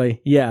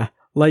 Exactly. Yeah.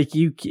 Like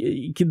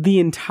the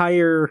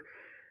entire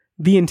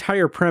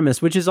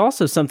premise, which is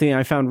also something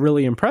I found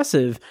really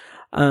impressive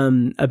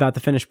about the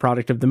finished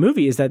product of the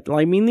movie, is that,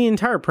 I mean, the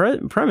entire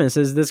premise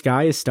is this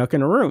guy is stuck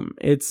in a room.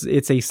 It's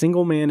a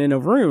single man in a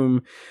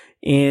room,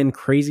 and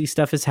crazy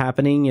stuff is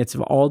happening. It's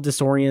all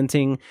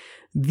disorienting.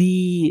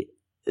 The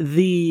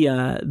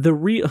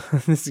real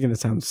this is gonna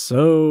sound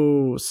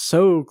so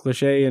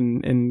cliche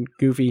and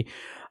goofy,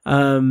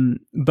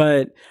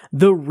 but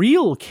the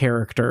real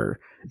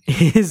character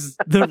is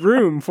the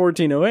room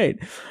 1408.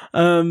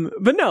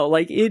 But no,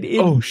 like it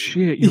oh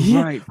shit,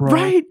 you're right,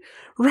 bro.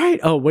 Right.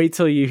 Oh, wait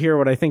till you hear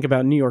what I think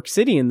about New York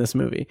City in this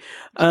movie.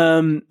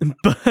 But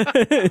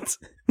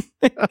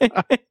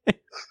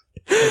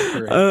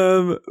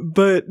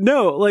but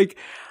no, like,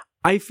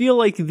 I feel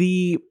like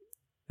the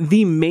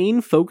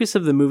main focus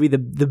of the movie,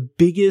 the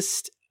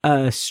biggest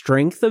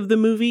strength of the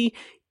movie,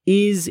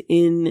 is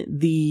in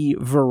the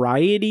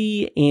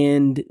variety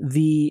and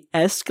the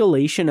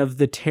escalation of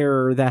the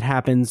terror that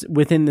happens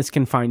within this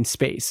confined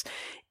space.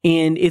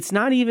 And it's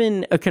not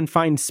even a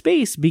confined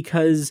space,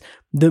 because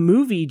the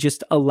movie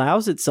just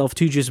allows itself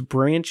to just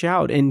branch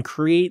out and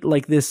create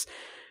like this,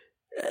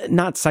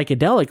 not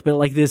psychedelic, but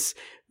like this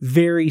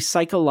very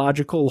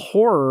psychological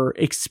horror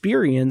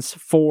experience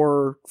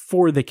for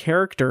the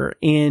character.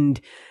 And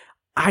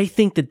I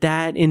think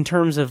that in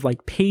terms of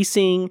like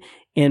pacing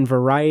and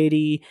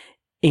variety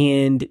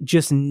and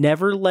just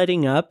never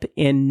letting up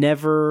and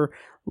never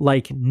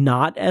like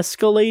not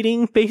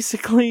escalating,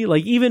 basically,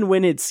 like even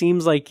when it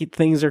seems like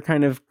things are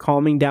kind of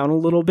calming down a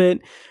little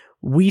bit,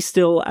 we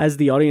still as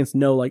the audience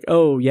know like,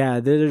 oh yeah,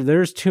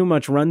 there's too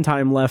much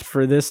runtime left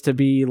for this to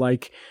be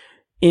like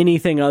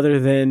anything other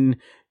than,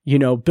 you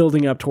know,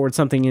 building up towards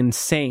something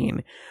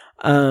insane.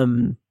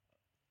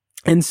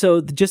 And so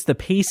just the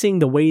pacing,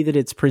 the way that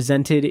it's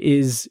presented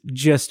is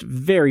just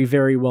very,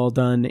 very well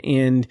done,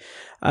 and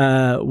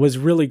was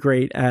really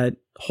great at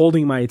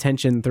holding my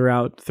attention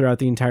throughout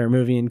the entire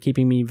movie and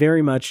keeping me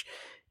very much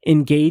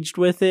engaged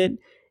with it.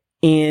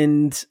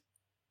 And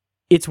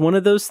it's one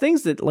of those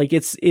things that like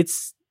it's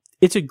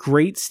a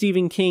great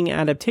Stephen King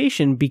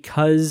adaptation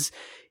because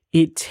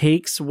it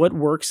takes what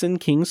works in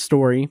King's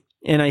story,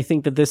 and I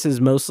think that this is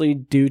mostly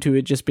due to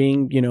it just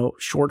being, you know,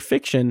 short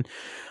fiction.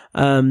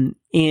 And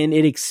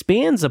it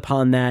expands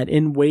upon that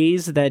in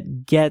ways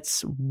that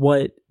gets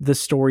what the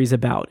story's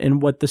about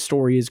and what the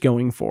story is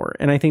going for.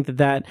 And I think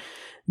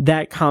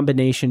that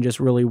combination just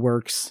really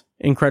works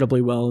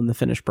incredibly well in the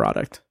finished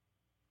product.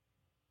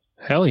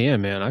 Hell yeah,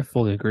 man. I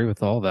fully agree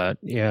with all that.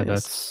 Yeah, Yes.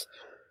 That's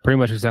pretty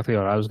much exactly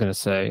what I was going to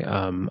say.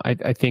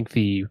 I think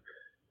the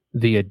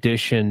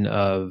addition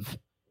of,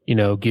 you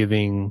know,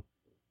 giving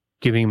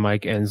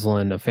Mike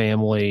Enslin a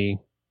family,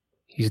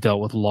 he's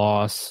dealt with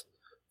loss,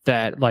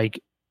 that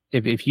like,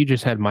 if you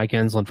just had Mike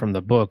Enslin from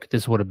the book,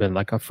 this would have been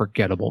like a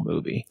forgettable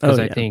movie. Because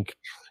I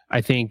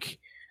think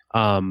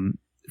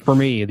For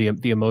me,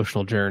 the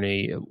emotional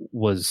journey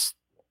was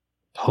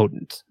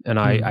potent, and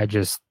it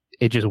just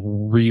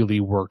really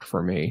worked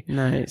for me.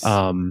 Nice.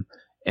 And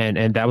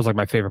that was like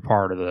my favorite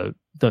part of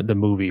the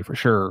movie for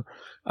sure.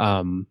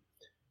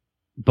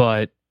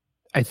 But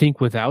I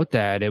think without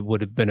that, it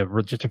would have been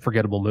just a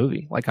forgettable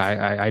movie. Like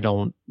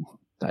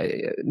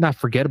not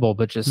forgettable,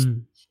 but just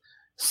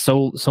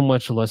so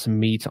much less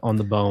meat on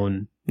the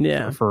bone.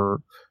 Yeah.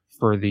 For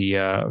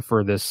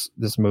this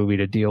movie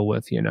to deal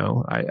with, you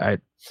know, I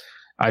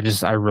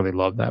really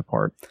love that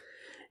part.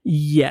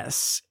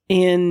 Yes,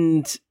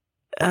 and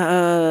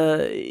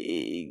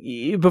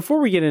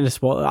before we get into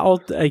spoilers,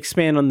 I'll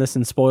expand on this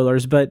in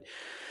spoilers, but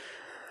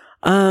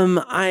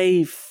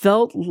I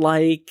felt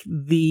like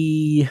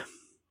the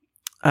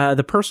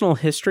personal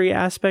history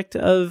aspect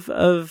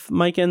of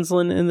Mike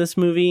Enslin in this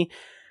movie,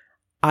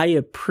 I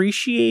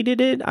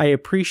appreciated it. I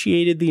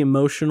appreciated the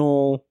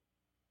emotional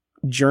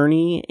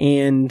journey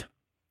and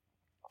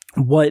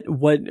what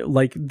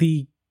like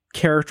the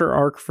character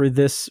arc for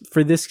this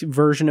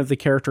version of the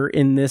character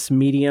in this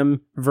medium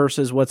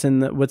versus what's in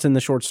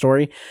the short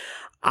story.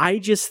 I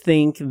just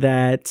think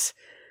that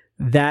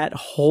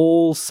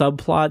whole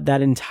subplot,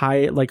 that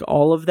entire, like,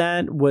 all of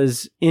that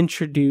was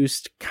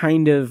introduced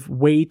kind of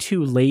way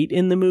too late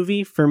in the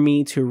movie for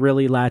me to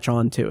really latch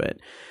onto it.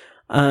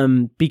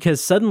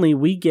 Because suddenly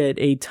we get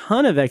a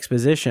ton of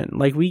exposition,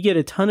 like we get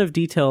a ton of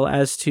detail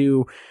as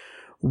to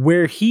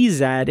where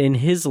he's at in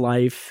his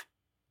life,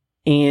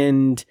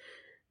 and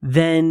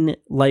then,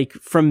 like,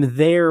 from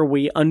there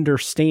we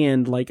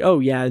understand, like, oh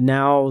yeah,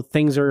 now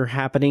things are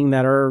happening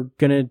that are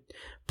gonna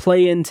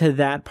play into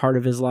that part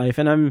of his life.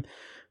 And I'm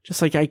just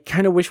like, I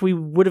kind of wish we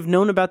would have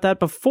known about that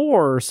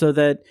before, so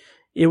that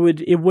it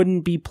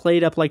wouldn't be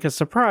played up like a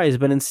surprise,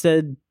 but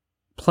instead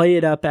play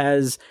it up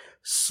as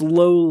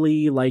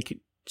slowly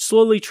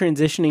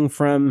transitioning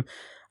from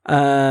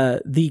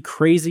the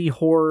crazy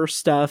horror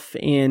stuff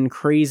and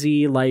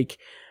crazy, like,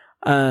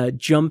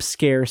 jump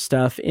scare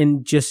stuff,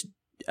 and just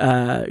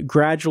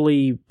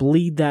gradually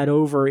bleed that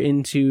over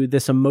into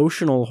this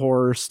emotional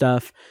horror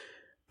stuff,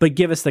 but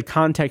give us the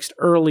context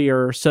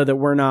earlier so that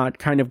we're not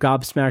kind of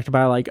gobsmacked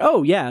by, like,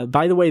 oh yeah,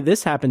 by the way,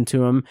 this happened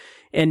to him,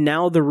 and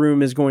now the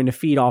room is going to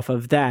feed off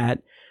of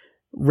that.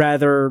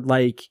 Rather,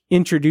 like,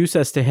 introduce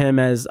us to him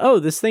as, oh,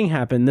 this thing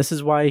happened, this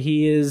is why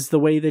he is the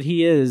way that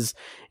he is,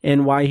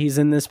 and why he's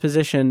in this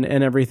position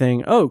and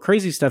everything. Oh,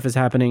 crazy stuff is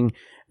happening.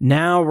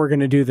 Now we're going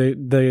to do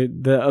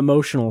the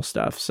emotional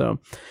stuff. So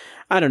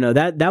I don't know,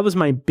 that was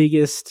my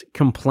biggest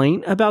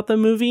complaint about the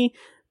movie.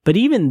 But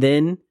even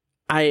then,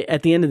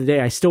 at the end of the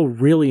day, I still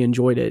really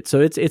enjoyed it.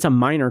 So it's a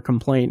minor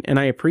complaint, and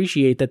I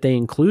appreciate that they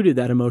included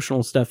that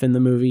emotional stuff in the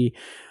movie.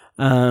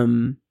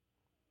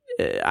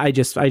 I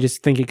just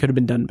think it could have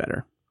been done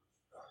better.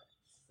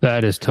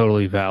 That is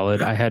totally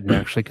valid. I hadn't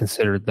actually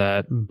considered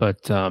that,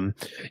 but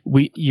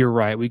you're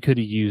right. We could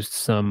have used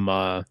some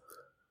a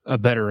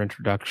better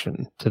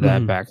introduction to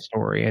that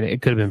backstory, and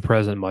it could have been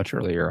present much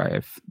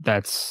earlier.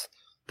 That's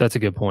a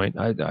good point.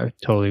 I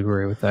totally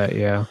agree with that.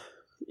 Yeah.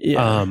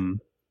 Yeah.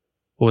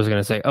 What was I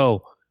going to say?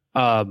 Oh,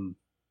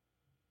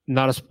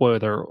 not a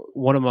spoiler.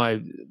 One of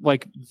my,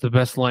 like, the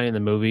best line in the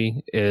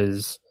movie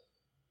is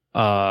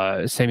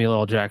Samuel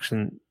L.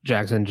 Jackson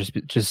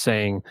just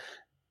saying,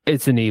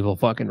 "It's an evil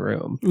fucking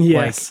room."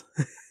 Yes.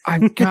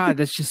 Like, God,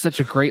 that's just such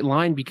a great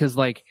line, because,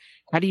 like,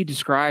 how do you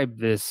describe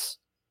this?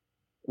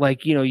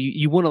 Like, you know,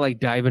 you want to,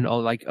 like, dive into,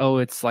 like, oh,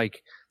 it's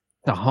like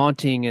the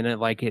haunting, and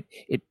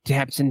it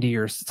taps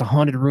into it's a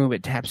haunted room.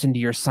 It taps into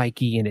your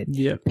psyche, and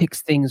it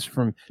picks things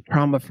from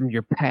trauma from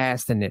your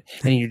past, and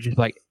you're just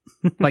like,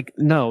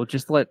 no,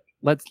 just let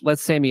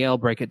Samuel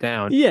break it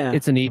down. Yeah,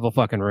 it's an evil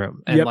fucking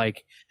room, and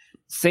like,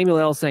 Samuel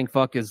L. saying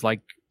fuck is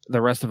like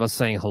the rest of us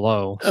saying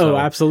hello. So, oh,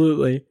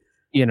 absolutely.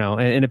 You know,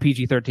 in a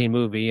PG-13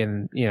 movie,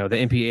 and, you know, the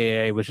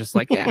MPAA was just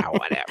like, yeah,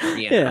 whatever.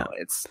 You know,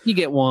 it's, you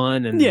get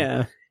one, and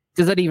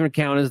does that even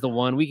count as the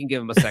one? We can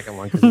give him a second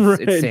one because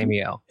it's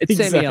Samuel. It's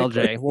Samuel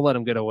J. We'll let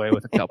him get away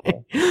with a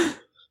couple.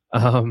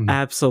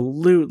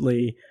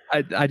 Absolutely.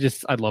 I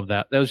love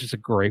that. That was just a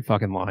great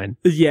fucking line.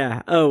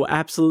 Yeah. Oh,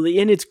 absolutely.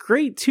 And it's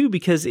great too,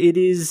 because it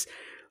is,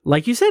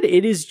 like you said,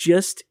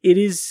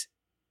 it's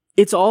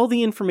all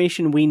the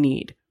information we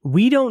need.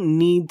 We don't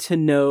need to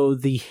know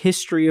the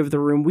history of the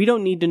room. We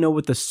don't need to know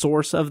what the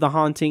source of the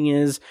haunting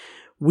is.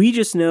 We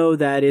just know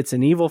that it's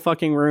an evil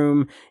fucking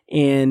room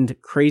and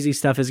crazy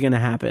stuff is going to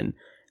happen.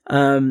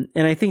 And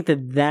I think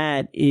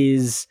that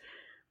is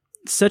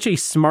such a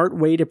smart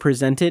way to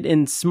present it,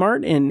 and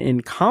smart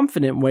and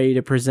confident way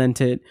to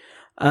present it.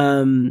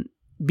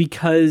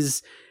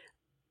 Because,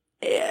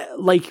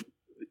 like,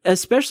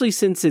 especially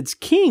since it's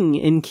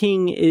King, and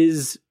King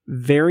is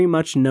very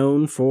much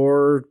known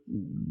for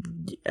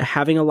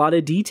having a lot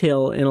of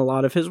detail in a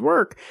lot of his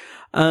work.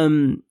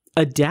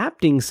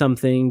 Adapting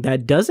something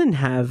that doesn't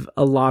have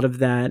a lot of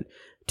that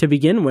to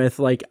begin with,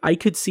 like, I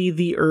could see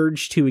the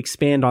urge to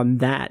expand on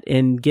that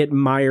and get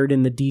mired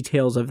in the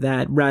details of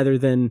that, rather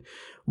than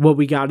what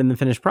we got in the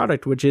finished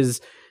product, which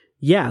is,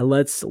 yeah,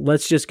 let's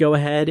just go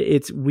ahead.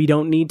 We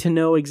don't need to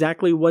know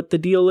exactly what the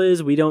deal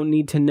is. We don't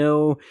need to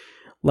know,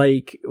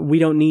 like, we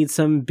don't need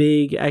some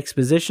big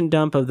exposition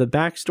dump of the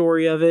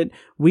backstory of it.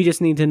 We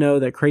just need to know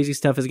that crazy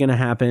stuff is going to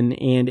happen,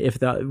 and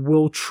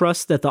we'll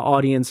trust that the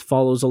audience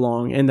follows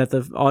along and that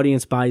the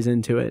audience buys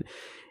into it.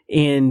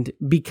 And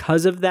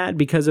because of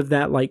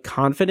that like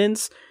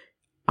confidence,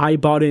 I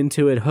bought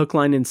into it hook,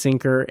 line, and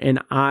sinker,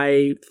 and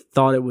I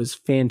thought it was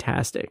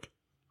fantastic.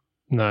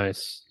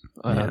 Nice.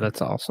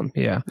 That's awesome.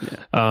 Yeah.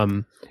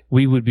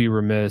 We would be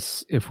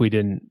remiss if we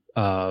didn't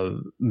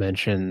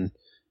mention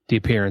the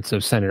appearance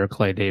of Senator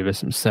Clay Davis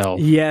himself.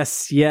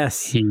 Yes.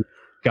 He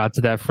got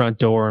to that front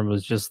door and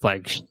was just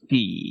like,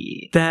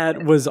 shit.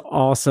 That was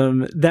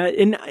awesome. That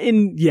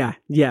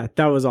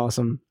that was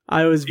awesome.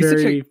 I was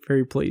very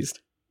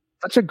pleased.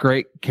 Such a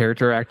great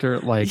character actor.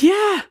 Like,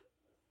 yeah.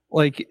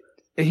 Like,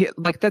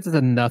 that's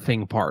the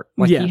nothing part.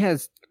 Like, he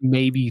has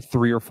maybe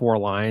 3 or 4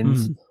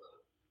 lines. Mm.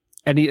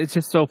 And it's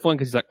just so fun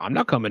because he's like, I'm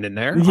not coming in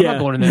there. I'm not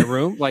going in that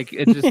room. Like,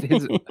 it's just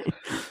he's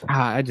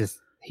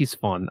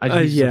fun.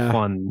 He's so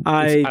fun.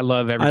 I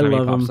love every time he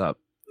pops up.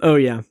 Oh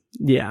yeah.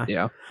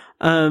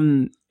 Kind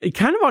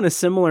of on a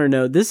similar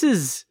note, this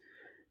is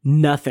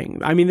nothing.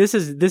 I mean, this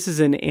is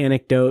an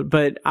anecdote,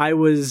 but I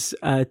was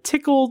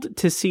tickled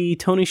to see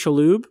Tony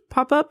Shalhoub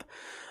pop up.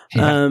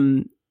 Yeah.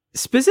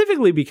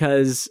 Specifically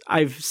because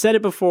I've said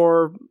it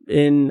before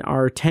in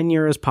our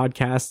tenure as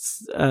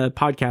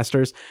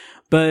podcasters,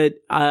 but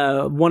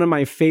one of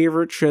my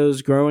favorite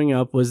shows growing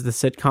up was the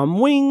sitcom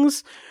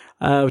Wings,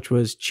 which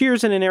was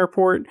Cheers in an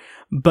airport.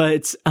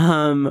 But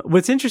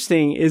what's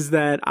interesting is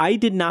that I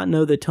did not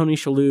know that Tony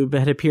Shalhoub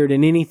had appeared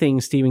in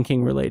anything Stephen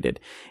King related.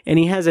 And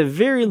he has a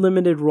very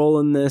limited role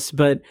in this,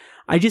 but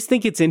I just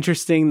think it's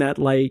interesting that,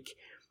 like,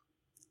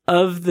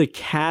 of the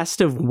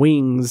cast of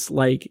Wings,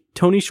 like,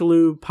 Tony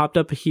Shalhoub popped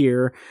up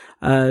here.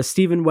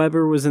 Steven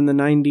Weber was in the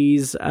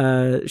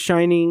 90s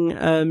Shining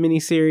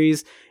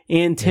miniseries,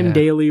 and Tim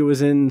Daly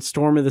was in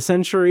Storm of the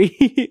Century.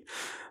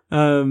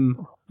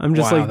 I'm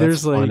just like,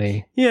 there's like,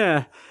 funny.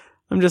 Yeah,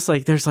 I'm just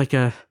like, there's like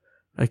a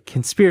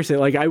conspiracy.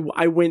 Like,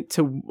 I went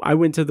to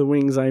the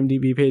Wings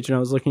IMDb page and I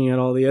was looking at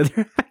all the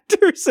other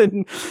actors,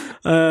 and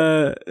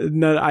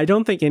no, I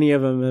don't think any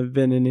of them have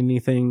been in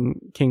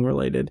anything King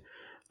related.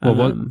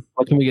 Well,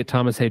 what can we get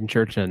Thomas Hayden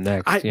Church in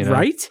next?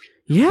 Right?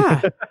 Yeah.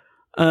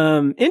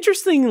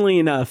 Interestingly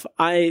enough,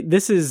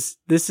 this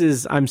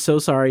is I'm so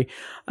sorry,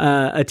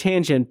 a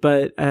tangent,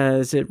 but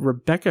is it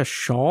Rebecca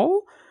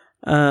Shaw,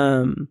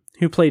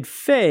 who played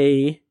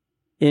Faye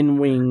in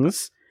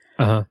Wings?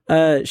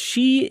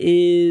 She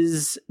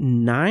is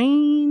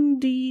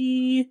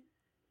 90.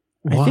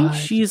 What? I think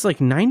she's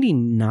like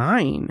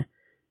 99.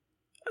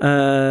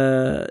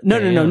 No,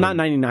 not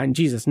 99.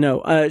 Jesus,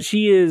 no.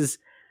 She is.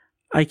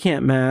 I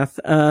can't math.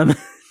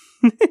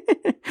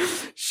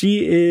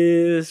 She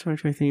is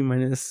 23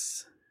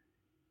 minus.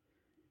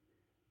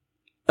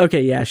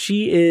 Okay, yeah,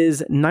 she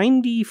is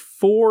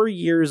 94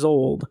 years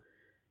old.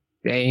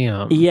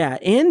 Damn. Yeah,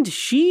 and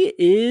she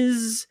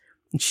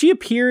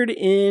appeared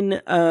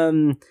in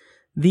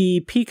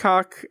the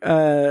Peacock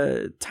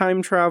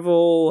time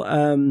travel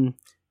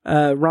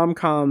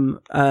rom-com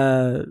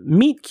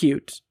Meet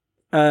Cute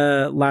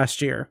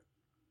last year.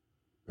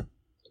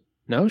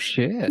 No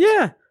shit.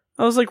 Yeah.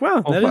 I was like,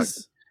 wow,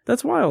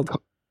 that's wild.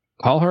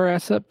 Call her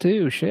ass up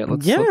too. Shit.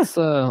 Let's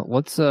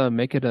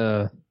make it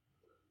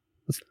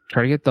let's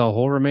try to get the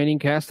whole remaining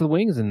cast of the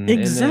Wings and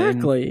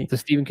exactly the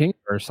Stephen King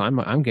verse.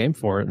 I'm game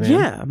for it, man.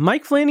 Yeah,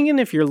 Mike Flanagan,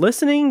 if you're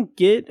listening,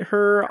 get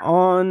her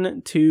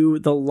on to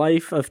The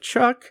Life of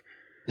Chuck,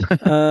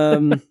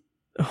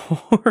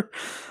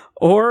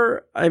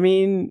 or I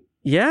mean,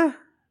 yeah,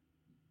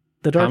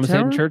 The Dark Thomas Tower.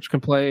 Hayden Church can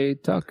play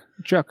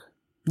Chuck.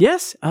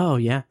 Yes. Oh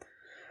yeah.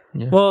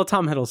 Well,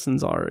 Tom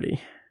Hiddleston's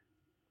already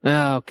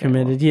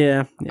committed. Well,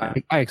 yeah.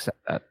 I accept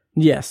that.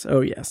 Yes.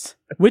 Oh, yes.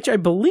 Which I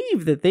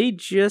believe that they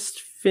just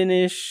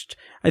finished.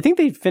 I think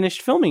they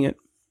finished filming it.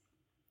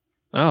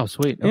 Oh,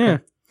 sweet.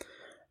 Okay.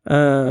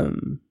 Yeah.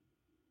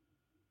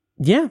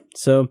 Yeah.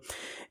 So,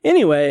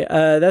 anyway,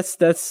 that's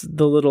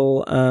the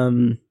little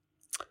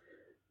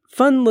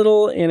fun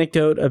little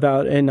anecdote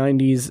about a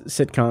 '90s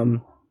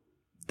sitcom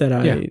that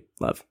I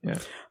love. Yeah.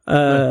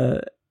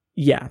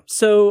 Yeah.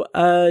 So,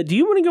 do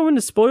you want to go into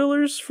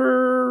spoilers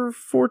for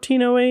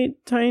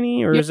 1408,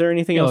 Tiny, or is there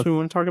anything else we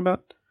want to talk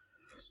about?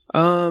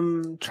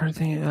 Trying to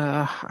think.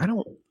 I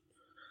don't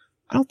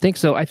think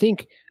so. I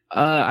think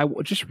I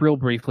just real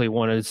briefly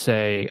wanted to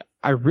say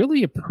I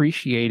really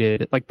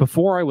appreciated, like,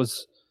 before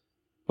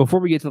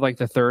we get to like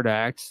the third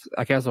act,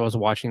 like as I was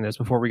watching this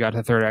before we got to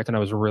the third act and I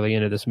was really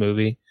into this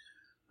movie,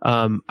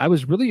 I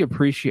was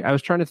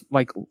trying to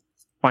like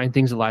find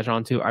things to latch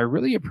onto. I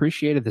really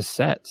appreciated the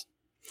set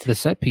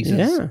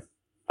pieces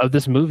of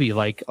this movie.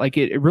 Like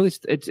it really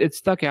it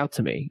stuck out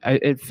to me.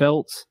 It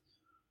felt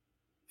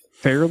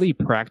fairly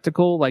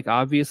practical. Like,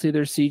 obviously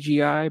there's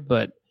CGI,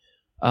 but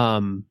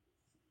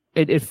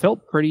it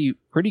felt pretty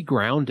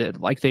grounded.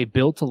 Like, they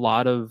built a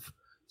lot of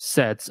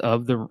sets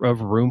of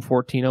room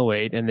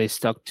 1408 and they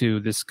stuck to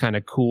this kind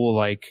of cool,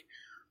 like,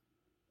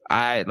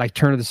 I like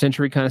turn of the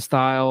century kind of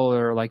style,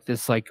 or like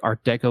this like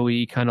Art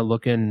Deco-y kind of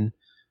looking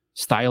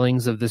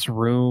stylings of this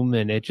room,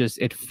 and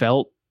it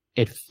felt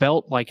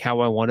like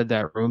how I wanted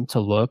that room to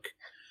look.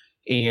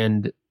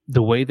 And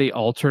the way they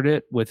altered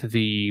it with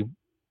the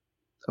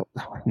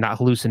not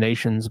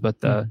hallucinations,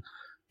 but the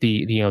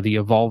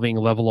evolving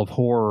level of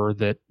horror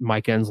that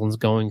Mike Enslin's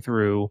going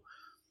through,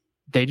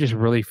 they just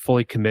really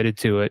fully committed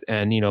to it.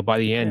 And by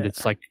the end,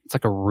 it's like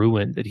a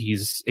ruin that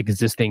he's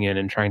existing in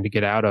and trying to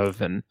get out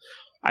of. And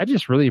I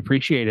just really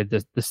appreciated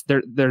this.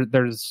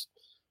 There's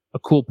a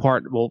cool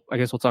part. Well, I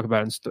guess we'll talk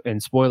about it in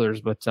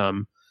spoilers, but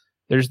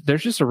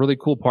there's just a really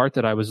cool part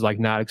that I was like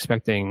not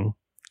expecting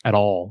at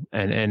all,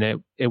 and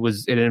it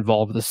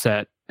involved the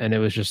set, and it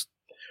was just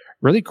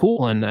really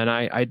cool. And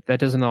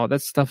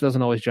that stuff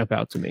doesn't always jump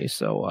out to me,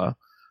 so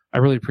I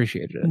really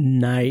appreciated it.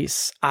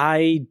 Nice.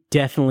 I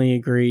definitely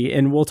agree,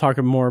 and we'll talk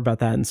more about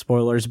that in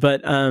spoilers.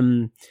 But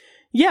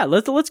yeah,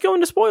 let's go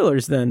into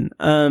spoilers then.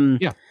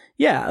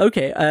 Yeah.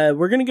 Okay.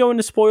 We're gonna go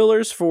into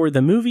spoilers for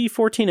the movie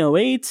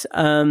 1408.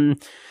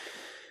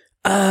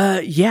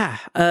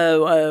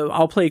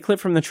 I'll play a clip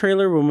from the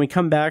trailer. When we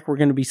come back, we're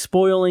going to be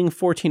spoiling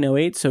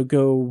 1408, so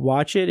go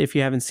watch it if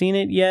you haven't seen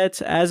it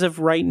yet. As of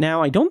right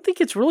now, I don't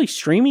think it's really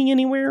streaming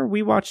anywhere.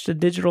 We watched a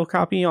digital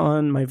copy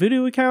on my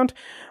Vudu account.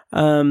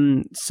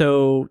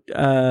 So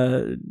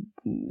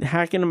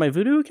hack into my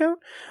Vudu account.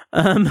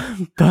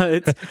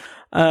 But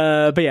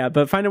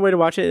find a way to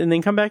watch it and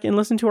then come back and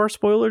listen to our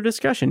spoiler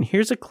discussion.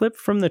 Here's a clip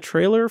from the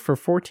trailer for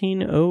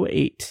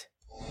 1408.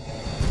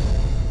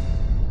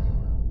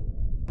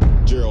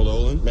 Gerald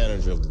Olin,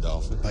 manager of the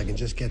Dolphin. If I can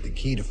just get the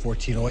key to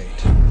 1408.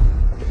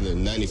 In the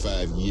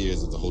 95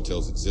 years of the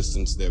hotel's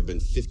existence, there have been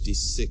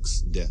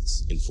 56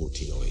 deaths in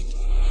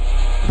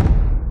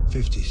 1408.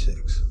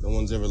 56. No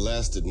one's ever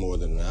lasted more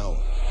than an hour.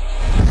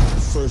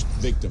 The first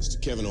victims to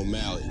Kevin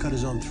O'Malley. Cut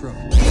his own throat.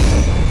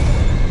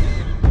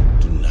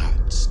 Do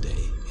not stay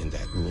in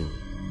that room.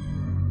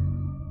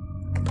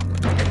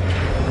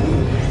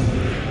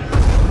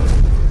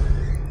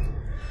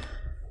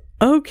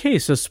 Okay,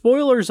 so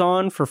spoilers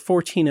on for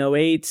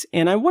 1408,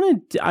 and I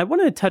want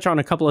to touch on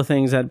a couple of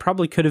things that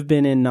probably could have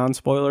been in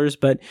non-spoilers,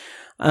 but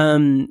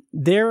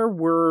there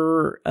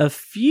were a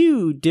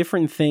few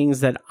different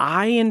things that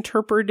I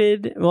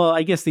interpreted. Well,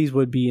 I guess these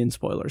would be in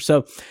spoilers.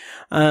 So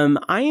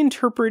I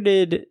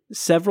interpreted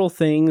several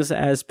things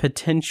as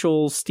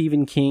potential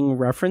Stephen King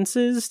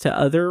references to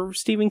other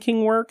Stephen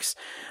King works,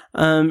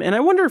 and I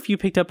wonder if you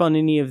picked up on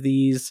any of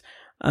these.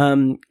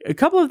 A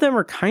couple of them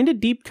are kind of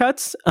deep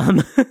cuts,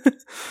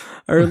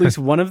 or at least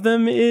one of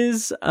them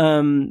is,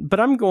 but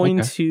I'm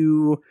going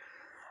to,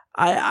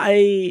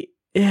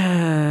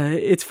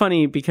 it's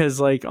funny because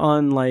like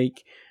on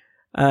like,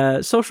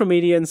 social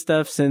media and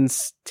stuff,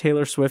 since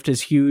Taylor Swift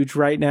is huge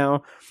right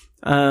now,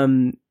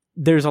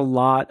 there's a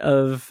lot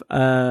of,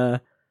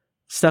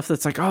 stuff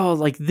that's like, oh,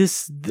 like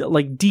this,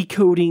 like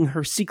decoding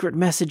her secret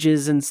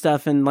messages and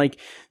stuff, and like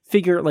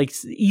figure like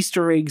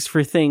Easter eggs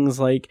for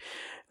things like,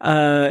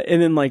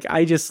 and then like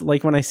I just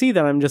like when I see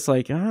that I'm just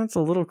like, oh, that's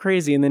a little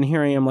crazy, and then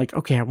here I am like,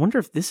 okay, I wonder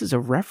if this is a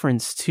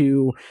reference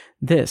to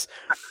this,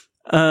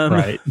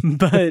 right?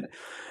 But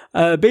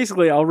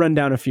basically I'll run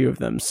down a few of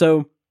them.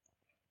 So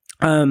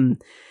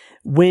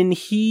when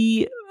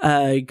he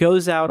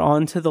goes out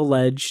onto the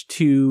ledge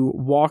to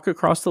walk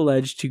across the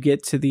ledge to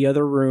get to the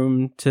other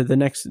room, to the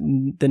next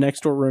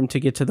door room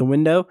to get to the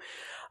window,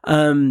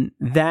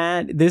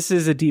 that this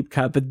is a deep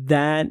cut, but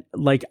that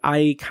like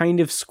I kind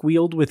of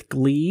squealed with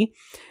glee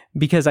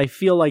because I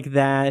feel like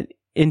that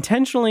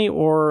intentionally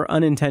or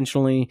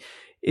unintentionally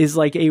is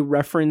like a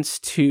reference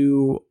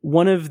to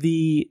one of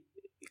the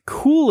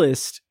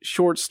coolest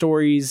short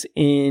stories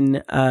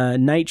in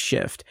Night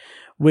Shift,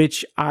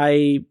 which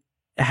I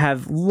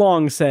have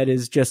long said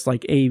is just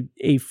like a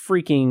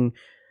freaking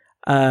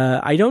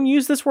I don't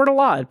use this word a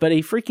lot, but a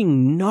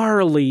freaking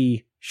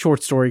gnarly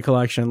short story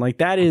collection. Like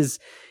that is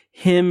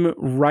him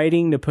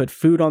writing to put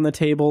food on the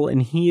table,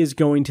 and he is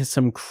going to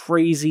some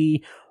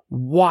crazy,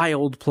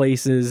 wild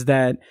places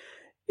that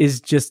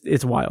is just,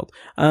 it's wild.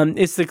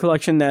 It's the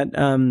collection that the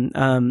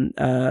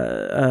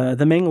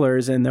Mangler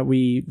is in that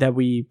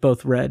we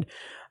both read.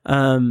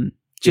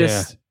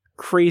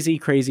 Crazy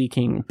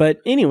King. But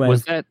anyway,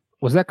 was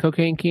that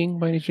Cocaine King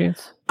by any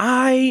chance?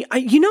 I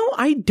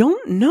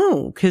don't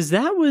know, because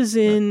that was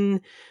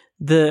in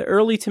the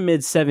early to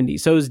mid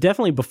 70s. So it was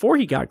definitely before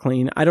he got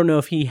clean. I don't know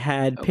if he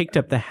had picked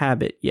up the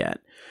habit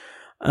yet.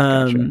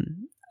 But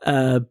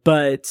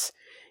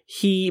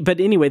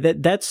anyway,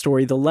 that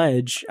story, The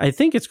Ledge, I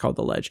think it's called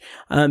The Ledge.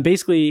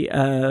 Basically,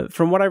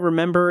 from what I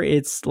remember,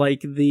 it's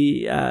like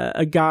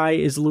a guy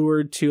is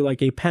lured to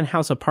like a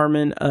penthouse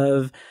apartment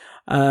of,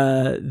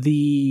 owned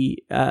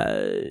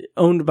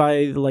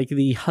by like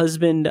the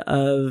husband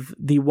of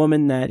the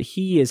woman that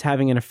he is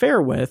having an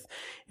affair with.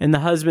 And the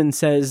husband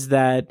says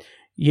that,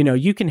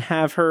 you can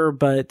have her,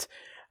 but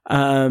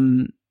I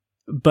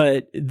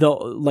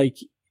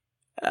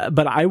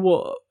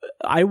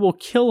will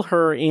kill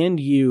her and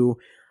you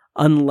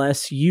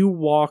unless you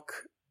walk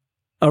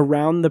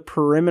around the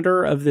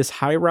perimeter of this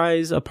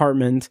high-rise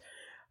apartment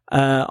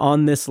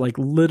on this like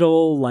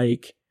little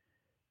like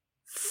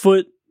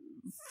foot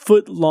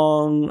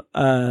long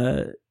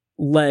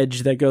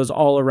ledge that goes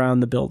all around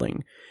the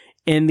building.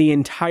 And the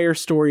entire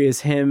story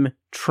is him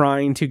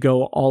trying to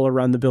go all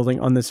around the building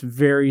on this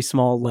very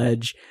small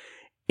ledge.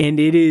 And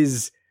it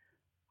is,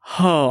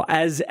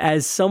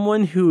 as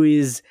someone who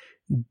is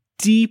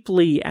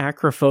deeply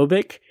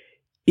acrophobic,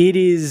 it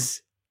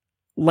is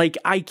like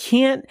I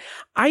can't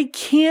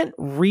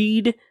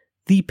read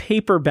the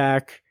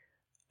paperback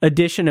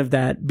edition of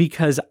that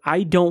because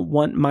I don't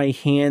want my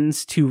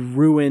hands to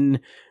ruin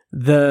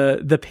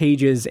the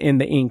pages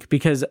and the ink,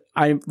 because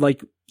I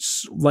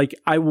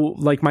I will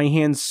my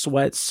hands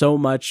sweat so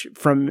much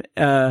from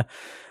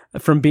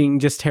being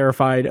just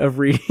terrified of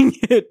reading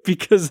it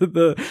because of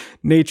the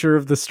nature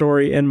of the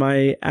story and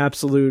my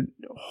absolute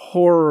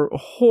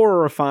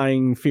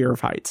horrifying fear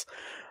of heights.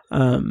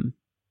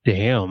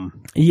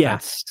 Damn. Yeah.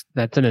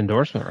 That's an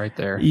endorsement right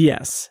there.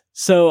 Yes.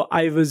 So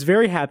I was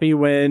very happy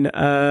when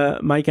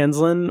Mike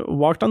Enslin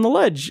walked on the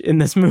ledge in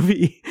this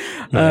movie.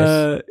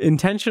 Nice.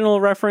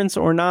 Intentional reference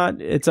or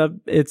not, it's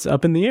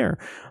up in the air.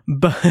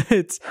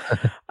 But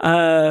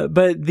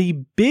but the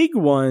big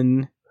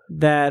one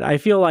that I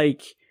feel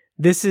like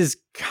this is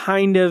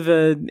kind of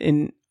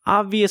an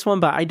obvious one,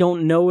 but I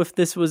don't know if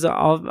this was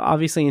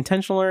obviously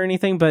intentional or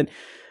anything, but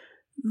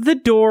the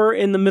door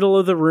in the middle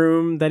of the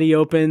room that he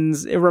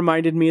opens, it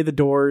reminded me of the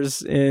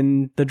doors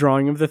in The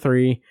Drawing of the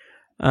Three.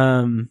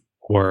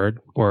 Word.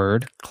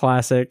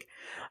 Classic.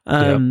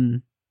 Yep.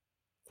 And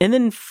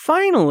then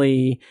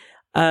finally,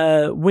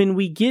 when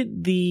we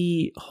get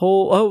the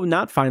whole,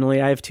 not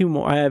finally, I have two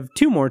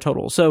more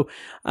total. So,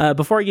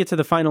 before I get to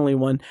the finally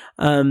one,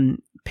 the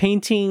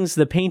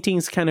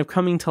paintings kind of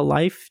coming to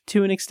life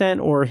to an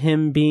extent, or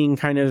him being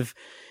kind of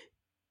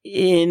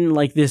in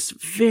like this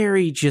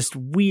very just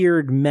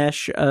weird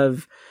mesh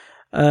of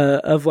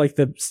like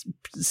the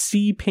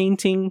sea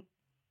painting,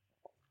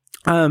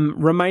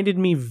 reminded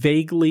me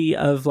vaguely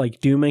of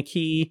like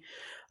Doohickey.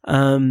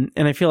 And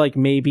I feel like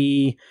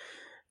maybe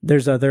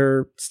there's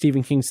other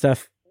Stephen King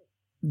stuff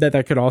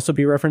that could also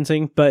be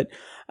referencing, but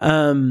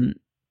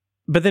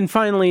then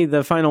finally,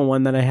 the final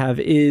one that I have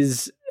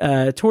is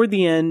toward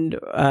the end,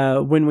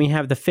 when we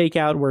have the fake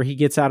out where he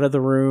gets out of the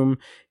room,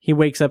 he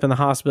wakes up in the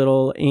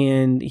hospital,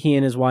 and he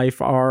and his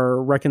wife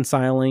are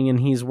reconciling, and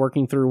he's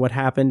working through what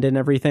happened and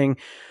everything.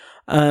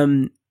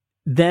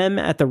 Them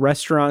at the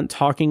restaurant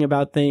talking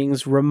about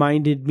things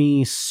reminded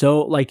me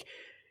so, like,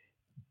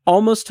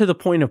 almost to the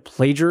point of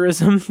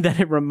plagiarism that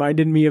it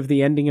reminded me of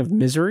the ending of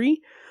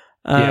Misery.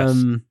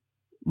 Yes.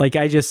 Like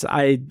I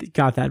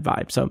got that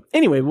vibe. So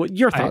anyway, what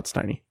your thoughts,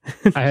 Tiny?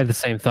 I had the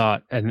same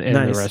thought in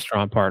Nice. the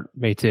restaurant part.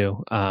 Me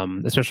too.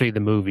 Especially the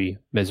movie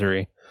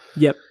Misery.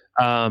 Yep.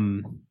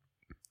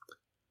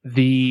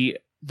 The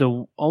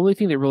only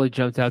thing that really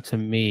jumped out to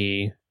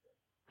me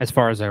as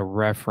far as a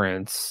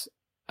reference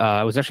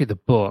was actually the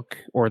book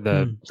or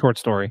the short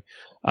story.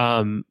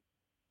 I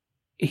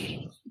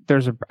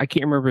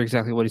can't remember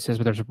exactly what he says,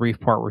 but there's a brief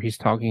part where he's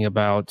talking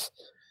about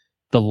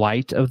the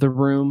light of the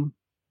room,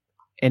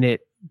 and it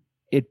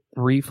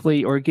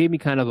briefly, or it gave me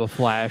kind of a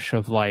flash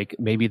of like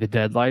maybe the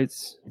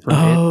deadlights.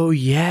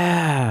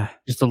 Yeah.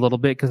 Just a little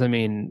bit. Cause I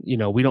mean,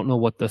 we don't know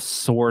what the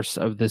source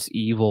of this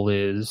evil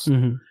is.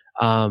 Mm-hmm.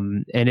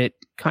 And it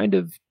kind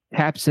of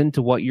taps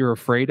into what you're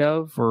afraid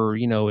of, or,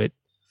 it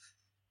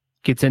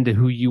gets into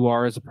who you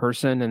are as a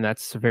person. And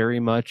that's very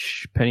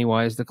much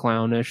Pennywise the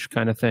Clownish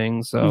kind of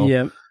thing. So,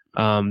 yep.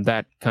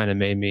 That kind of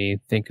made me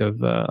think of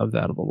that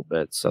a little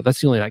bit. So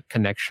that's the only like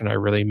connection I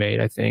really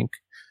made, I think.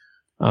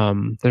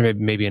 There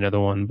may be another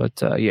one, but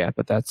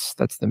but that's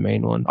the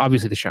main one.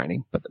 Obviously, The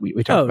Shining, but we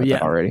talked about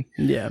that already.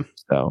 Yeah.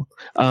 So,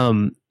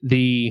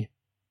 the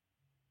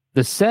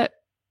set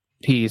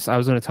piece I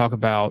was going to talk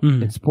about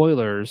in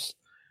spoilers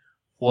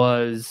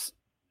was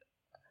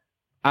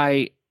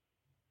the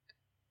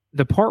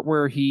part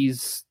where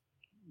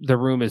the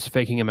room is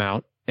faking him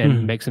out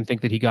and makes him think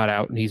that he got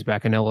out and he's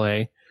back in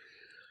LA.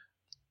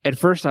 At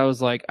first, I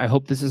was like, I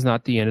hope this is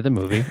not the end of the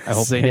movie. I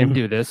hope they didn't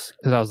do this,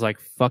 because I was like,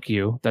 fuck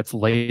you. That's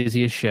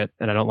lazy as shit,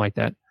 and I don't like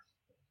that.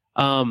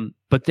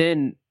 But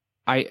then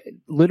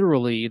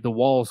the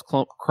walls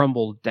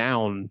crumbled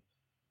down,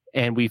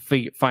 and we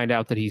find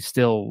out that he's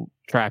still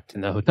trapped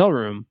in the hotel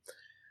room.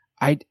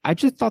 I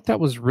just thought that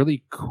was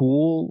really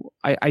cool.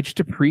 I just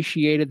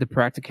appreciated the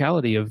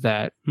practicality of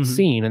that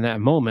scene and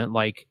that moment.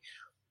 Like,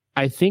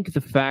 I think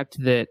the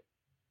fact that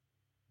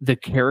the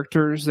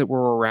characters that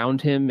were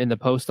around him in the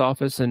post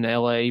office in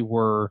LA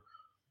were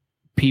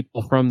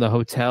people from the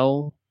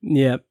hotel.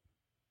 Yep.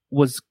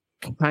 Was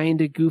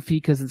kind of goofy,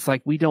 because it's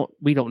like we don't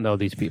know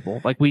these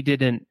people. Like,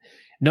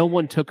 no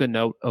one took a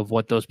note of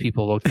what those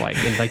people looked like,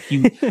 and like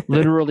you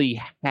literally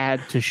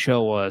had to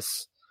show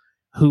us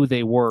who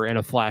they were in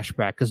a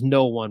flashback, because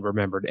no one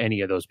remembered any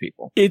of those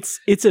people. It's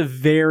a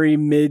very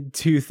mid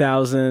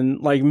 2000,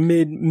 like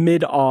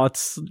mid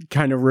aughts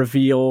kind of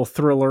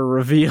thriller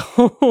reveal.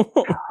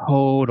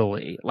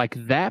 Totally. Like,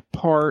 that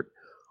part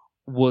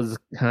was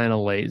kind of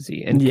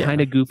lazy and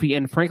kind of goofy,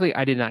 and frankly,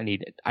 I did not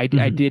need it. I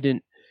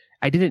didn't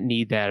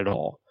need that at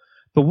all.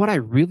 But what I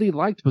really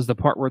liked was the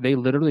part where they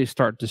literally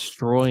start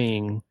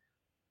destroying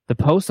the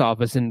post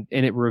office and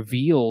it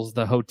reveals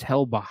the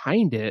hotel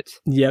behind it.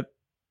 Yep.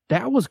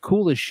 That was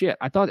cool as shit.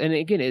 I thought, and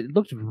again, it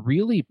looked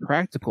really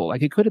practical.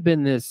 Like it could have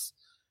been this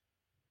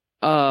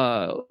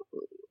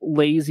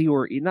lazy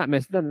or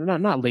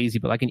not lazy,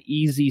 but like an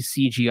easy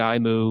CGI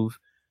move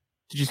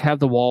to just have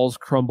the walls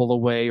crumble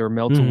away or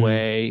melt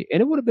away, and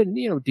it would have been,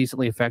 you know,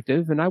 decently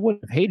effective, and I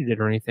wouldn't have hated it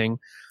or anything.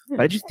 Yeah.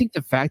 But I just think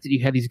the fact that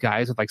you had these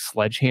guys with like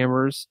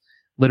sledgehammers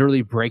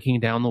literally breaking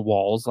down the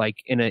walls like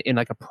in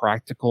like a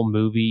practical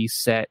movie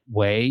set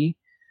way,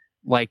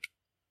 like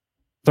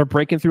they're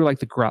breaking through like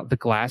the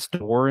glass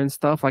door and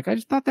stuff. Like I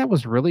just thought that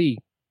was really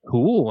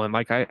cool, and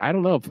like I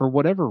don't know, for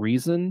whatever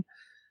reason,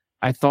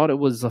 I thought it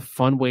was a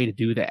fun way to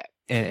do that,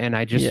 and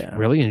I just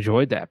really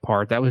enjoyed that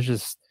part. That was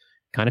just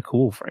kind of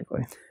cool,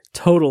 frankly.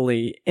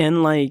 Totally.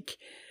 And like,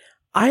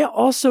 I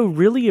also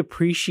really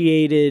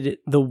appreciated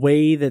the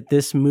way that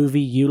this movie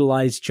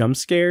utilized jump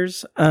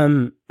scares.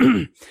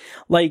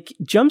 Like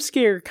jump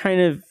scare kind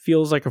of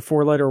feels like a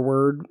 4-letter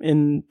word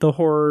in the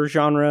horror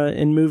genre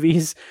in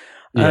movies.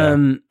 Yeah.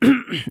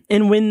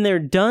 And when they're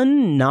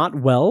done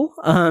not well,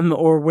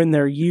 or when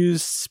they're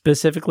used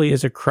specifically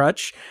as a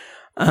crutch,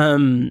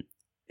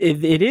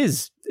 it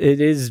is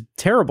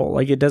terrible.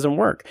 Like it doesn't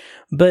work.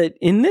 But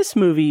in this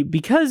movie,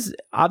 because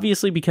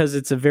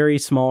it's a very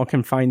small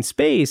confined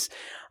space,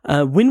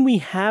 when we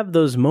have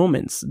those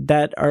moments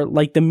that are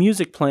like the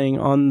music playing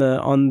on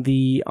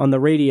the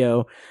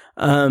radio,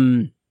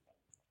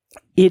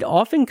 it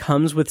often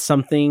comes with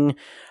something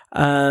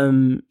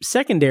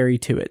secondary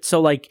to it. So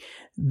like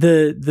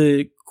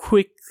the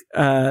quick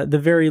the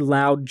very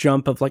loud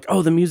jump of like,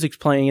 oh, the music's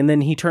playing, and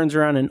then he turns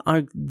around and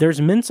there's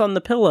mints on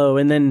the pillow,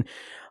 and then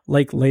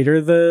like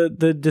later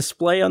the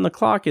display on the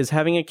clock is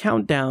having a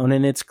countdown,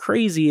 and it's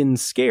crazy and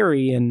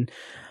scary and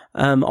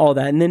all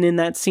that. And then in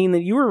that scene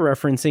that you were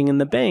referencing in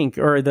the bank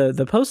or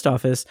the post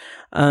office,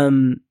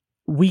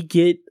 we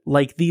get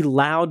like the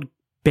loud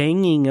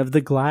banging of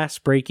the glass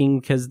breaking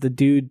because the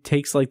dude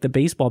takes like the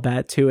baseball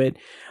bat to it,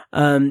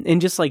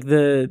 and just like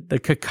the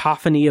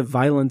cacophony of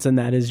violence in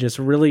that is just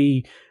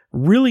really,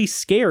 really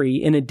scary,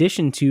 in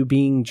addition to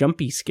being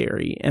jumpy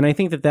scary. And I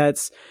think that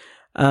that's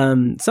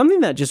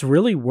something that just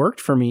really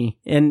worked for me,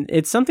 and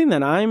it's something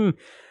that I'm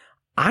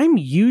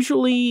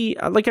usually,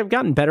 like, I've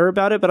gotten better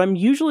about it, but I'm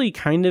usually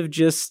kind of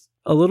just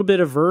a little bit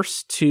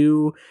averse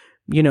to,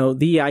 you know,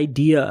 the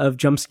idea of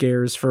jump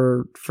scares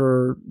for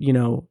you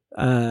know,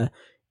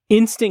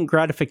 instant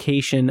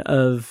gratification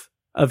of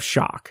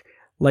shock,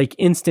 like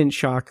instant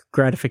shock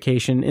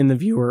gratification in the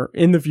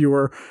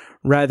viewer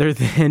rather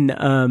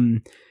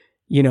than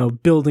you know,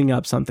 building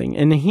up something.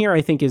 And here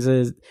I think is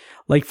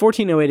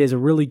 1408 is a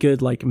really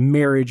good like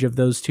marriage of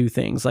those two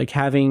things, like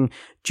having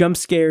jump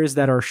scares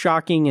that are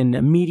shocking and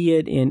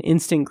immediate and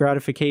instant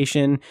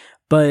gratification,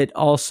 but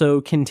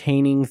also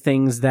containing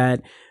things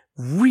that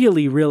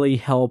really, really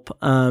help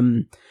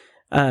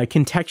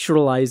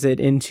contextualize it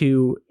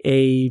into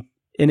an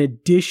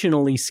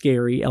additionally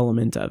scary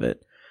element of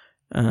it.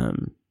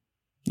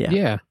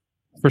 Yeah,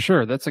 for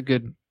sure. That's a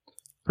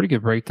pretty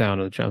good breakdown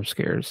of the jump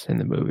scares in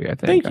the movie. I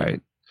think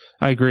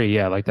I agree.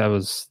 Yeah, like that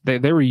was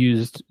they were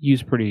used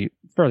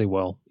fairly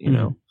well, you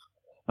know.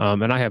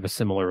 And I have a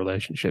similar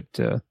relationship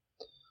to, I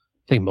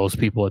think, most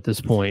people at this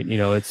point. You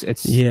know, it's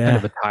kind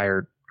of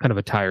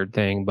a tired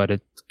thing, but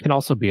it can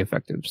also be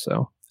effective.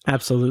 So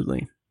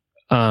absolutely.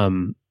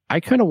 I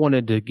kind of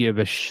wanted to give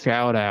a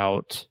shout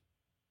out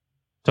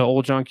to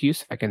old John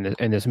Cusack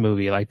in this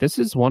movie. Like, this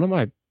is one of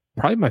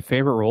probably my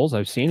favorite roles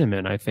I've seen him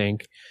in, I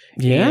think.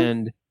 Yeah.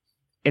 And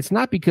it's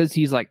not because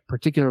he's like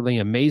particularly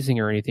amazing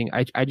or anything.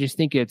 I just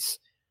think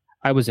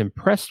I was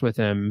impressed with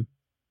him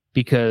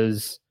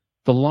because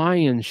the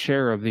lion's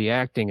share of the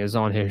acting is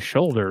on his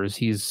shoulders.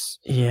 He's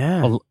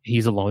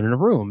alone in a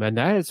room, and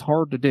that is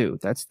hard to do.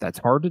 That's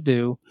hard to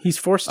do. He's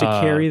forced to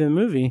carry the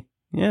movie.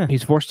 Yeah.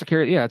 He's forced to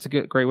carry. Yeah. It's a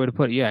great way to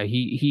put it. Yeah.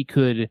 He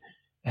could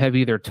have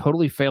either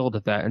totally failed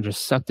at that and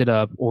just sucked it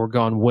up, or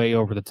gone way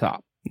over the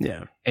top.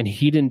 Yeah. And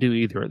he didn't do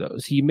either of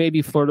those. He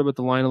maybe flirted with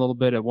the line a little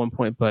bit at one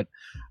point, but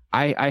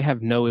I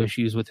have no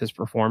issues with his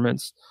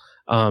performance.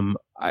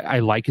 I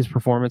like his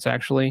performance,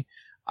 actually.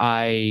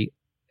 I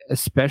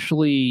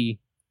especially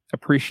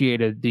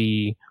appreciated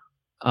the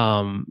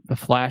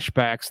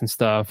flashbacks and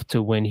stuff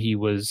to when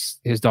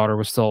his daughter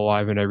was still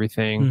alive and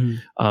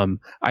everything. Mm-hmm.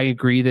 I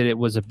agree that it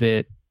was a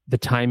bit, the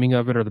timing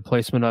of it or the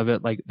placement of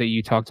it, like that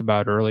you talked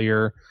about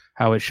earlier,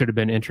 how it should have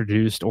been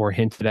introduced or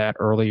hinted at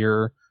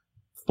earlier.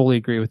 Fully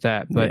agree with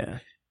that.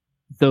 But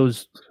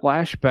those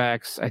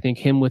flashbacks, I think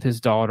him with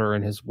his daughter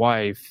and his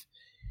wife,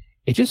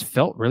 it just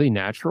felt really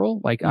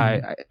natural. Like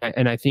I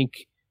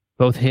think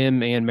both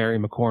him and Mary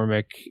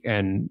McCormick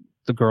and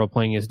the girl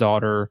playing his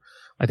daughter,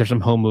 like there's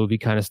some home movie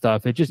kind of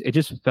stuff. It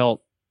just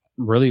felt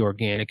really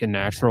organic and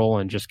natural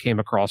and just came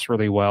across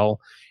really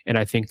well. And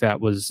I think that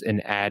was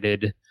an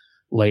added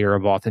layer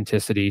of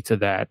authenticity to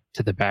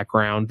the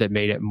background that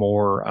made it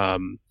more,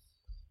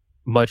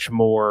 much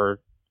more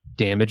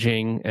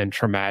damaging and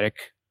traumatic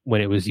when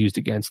it was used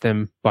against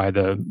him by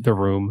the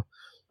room.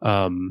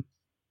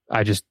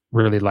 I just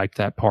really liked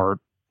that part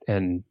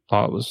and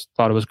thought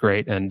it was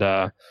great. And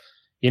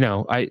you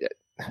know, I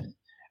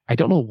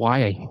don't know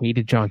why I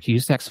hated John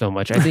Cusack so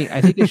much. I think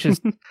it's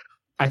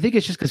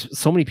just because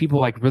so many people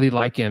like really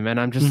like him, and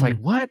I'm just like,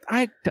 what?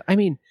 I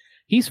mean,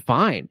 he's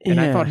fine. And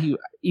I thought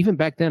even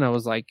back then I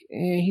was like,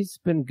 he's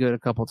been good a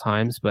couple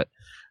times, but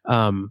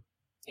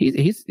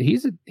he's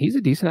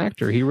a decent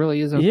actor. He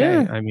really is okay.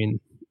 Yeah. I mean,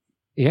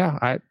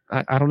 yeah,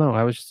 I don't know.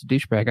 I was just a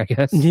douchebag, I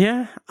guess.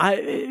 Yeah.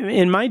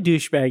 In my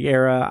douchebag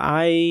era,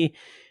 I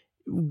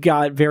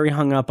got very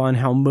hung up on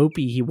how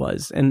mopey he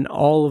was and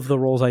all of the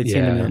roles I'd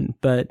seen him in.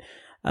 But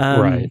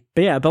right.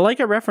 But yeah, but like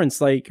I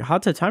referenced, like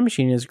Hot Tub Time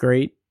Machine is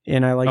great,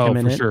 and I like him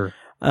in it. Sure.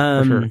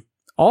 For sure.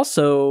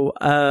 Also,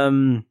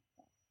 kind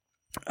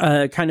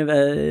of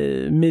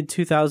a mid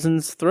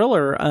 2000s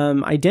thriller,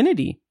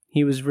 Identity.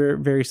 He was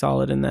very, very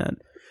solid in that.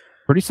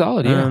 Pretty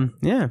solid, yeah.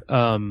 Yeah.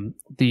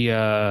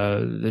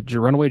 The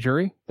Runaway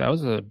Jury, that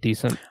was a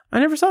decent. I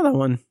never saw that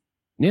one.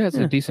 Yeah, it's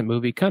a decent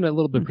movie. Kind of a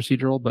little bit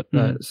procedural, but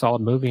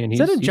solid movie. And is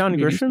that a John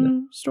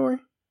Grisham story?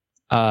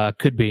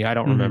 Could be. I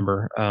don't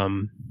remember.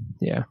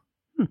 Yeah.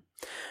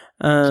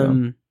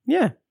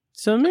 Yeah.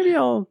 So maybe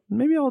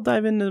I'll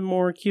dive into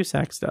more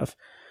Cusack stuff.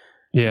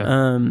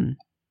 Yeah.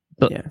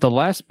 The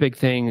last big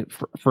thing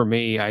for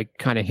me, I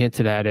kind of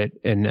hinted at it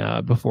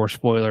in before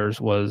spoilers,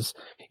 was,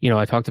 you know,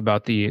 I talked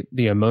about the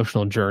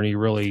emotional journey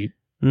really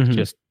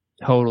just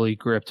totally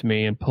gripped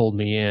me and pulled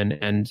me in.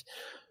 And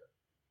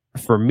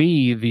for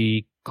me,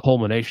 the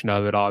culmination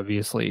of it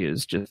obviously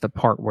is just the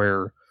part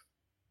where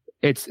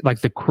it's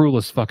like the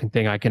cruelest fucking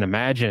thing I can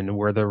imagine,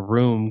 where the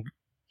room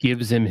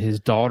gives him his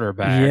daughter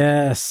back.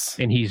 Yes.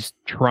 And he's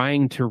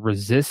trying to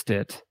resist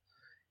it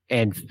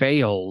and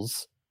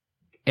fails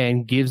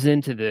and gives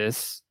into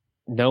this,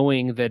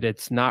 knowing that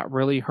it's not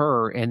really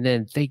her. And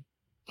then they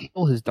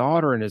kill his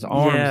daughter in his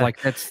arms. Yeah.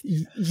 Like that's,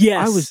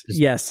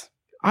 yes.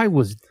 I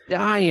was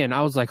dying.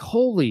 I was like,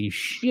 holy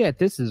shit,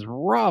 this is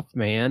rough,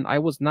 man. I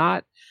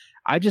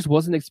just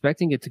wasn't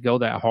expecting it to go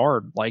that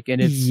hard. Like,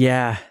 and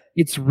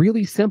it's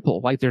really simple.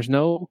 Like there's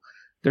no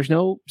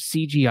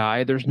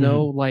CGI. There's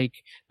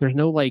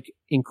no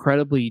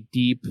incredibly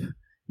deep,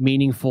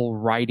 meaningful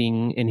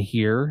writing in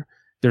here.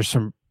 There's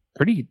some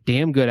pretty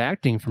damn good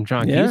acting from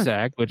John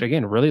Cusack, which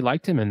again, really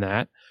liked him in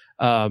that.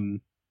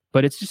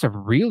 But it's just a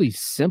really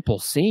simple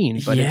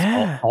scene, but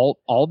it's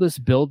all this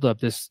build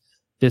up, this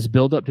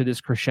build up to this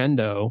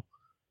crescendo,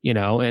 you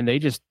know, and they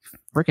just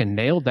freaking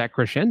nailed that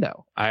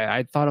crescendo.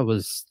 I thought it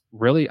was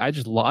really,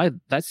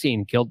 that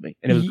scene killed me,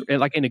 and it was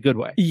like in a good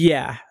way.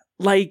 Yeah.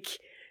 Like,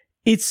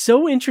 it's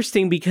so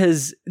interesting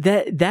because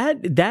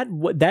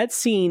that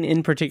scene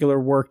in particular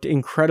worked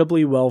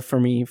incredibly well for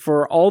me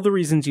for all the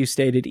reasons you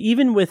stated,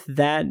 even with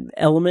that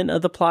element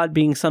of the plot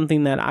being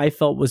something that I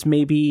felt was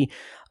maybe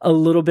a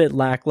little bit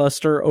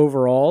lackluster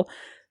overall.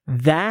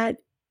 That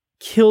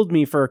killed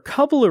me for a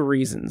couple of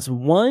reasons.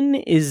 One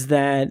is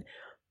that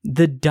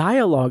the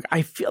dialogue,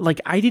 I feel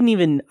like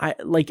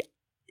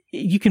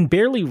you can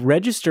barely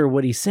register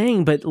what he's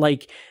saying, but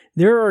like,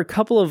 there are a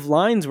couple of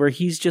lines where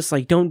he's just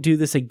like, don't do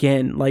this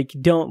again. Like,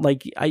 don't,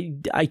 like,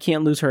 I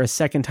can't lose her a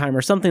second time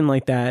or something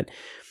like that.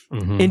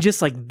 And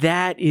just like,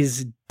 that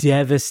is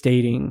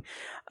devastating.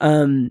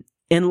 And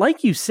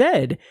like you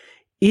said,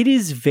 it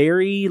is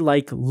very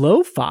like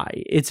lo-fi.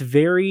 It's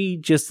very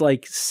just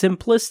like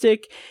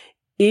simplistic.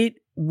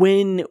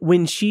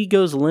 When she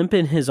goes limp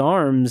in his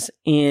arms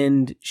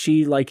and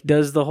she like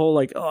does the whole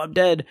like, oh, I'm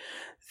dead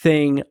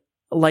thing,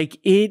 like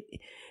it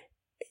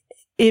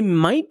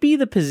might be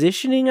the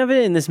positioning of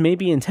it, and this may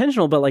be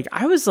intentional, but like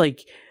I was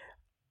like,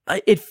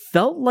 it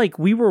felt like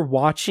we were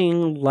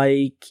watching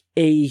like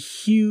a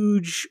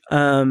huge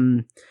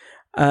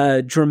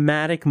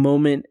dramatic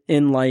moment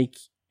in like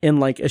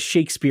a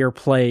Shakespeare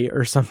play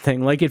or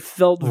something. Like it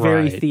felt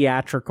very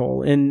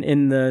theatrical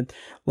in the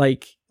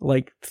like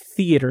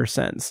theater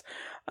sense.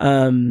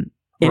 And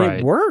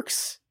it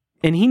works.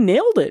 And he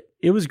nailed it.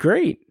 It was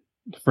great.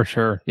 For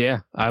sure. Yeah.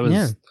 I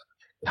was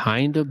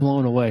kind of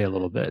blown away a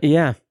little bit.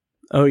 Yeah.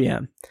 Oh yeah.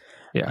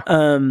 Yeah.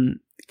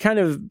 Kind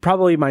of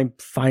probably my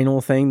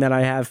final thing that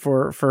I have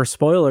for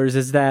spoilers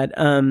is that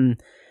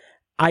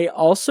I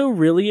also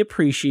really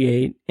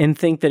appreciate and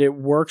think that it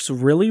works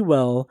really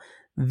well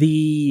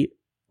the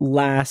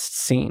last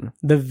scene,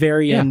 the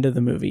very end of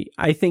the movie.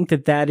 I think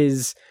that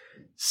is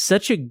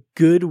such a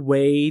good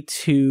way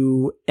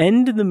to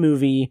end the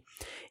movie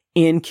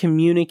and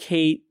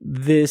communicate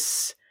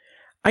this,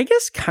 I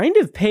guess, kind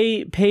of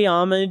pay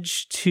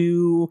homage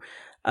to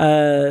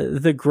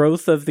the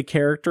growth of the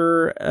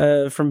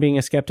character from being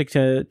a skeptic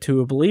to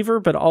a believer,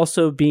 but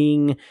also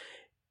being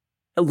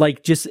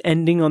like just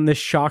ending on this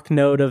shock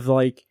note of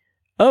like,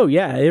 oh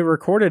yeah, it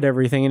recorded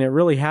everything and it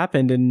really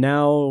happened, and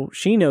now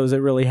she knows it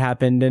really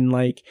happened, and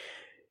like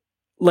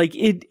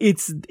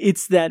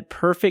it's that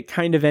perfect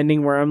kind of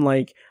ending where I'm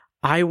like,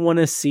 I want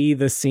to see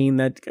the scene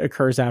that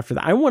occurs after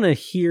that. I want to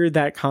hear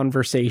that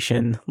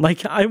conversation.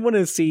 Like I want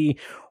to see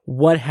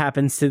what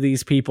happens to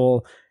these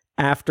people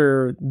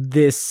after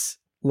this,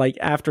 like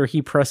after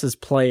he presses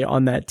play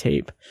on that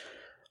tape.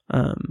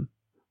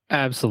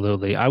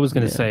 Absolutely. I was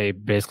going to say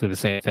basically the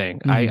same thing.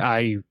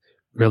 I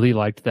really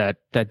liked that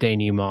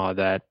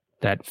denouement,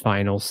 that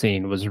final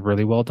scene was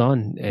really well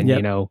done. And,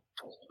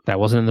 that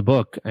wasn't in the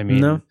book. I mean,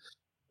 No.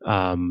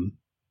 And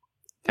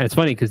it's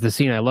funny because that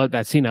scene I loved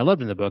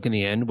in the book in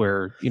the end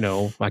where,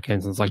 Mike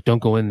Henson's like,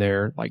 don't go in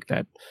there, like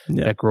that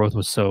growth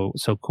was so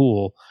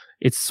cool.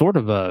 It's sort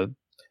of I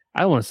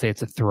don't want to say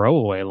it's a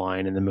throwaway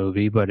line in the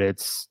movie, but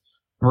it's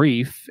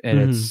brief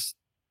and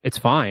it's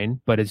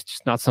fine, but it's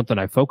just not something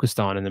I focused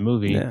on in the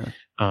movie. Yeah.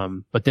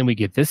 But then we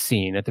get this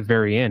scene at the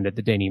very end, at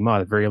the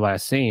denouement, the very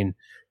last scene,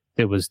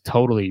 that was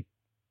totally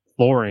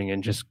flooring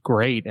and just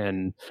great.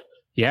 And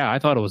I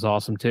thought it was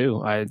awesome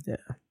too. I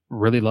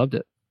really loved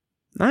it.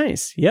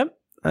 Nice. Yep.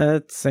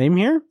 Same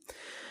here.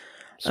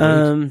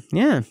 Sweet.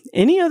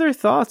 Any other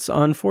thoughts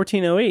on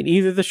 1408,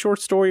 either the short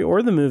story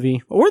or the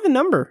movie or the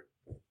number?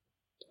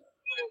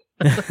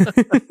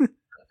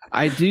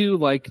 I do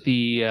like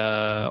the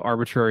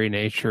arbitrary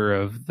nature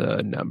of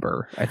the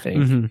number, I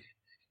think.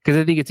 Because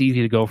I think it's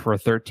easy to go for a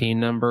 13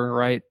 number,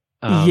 right?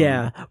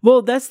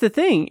 Well, that's the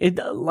thing.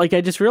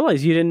 I just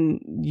realized you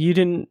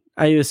didn't.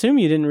 I assume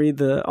you didn't read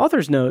the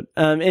author's note.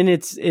 And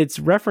it's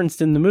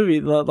referenced in the movie.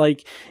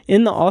 Like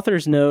in the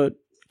author's note,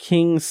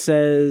 King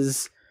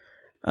says,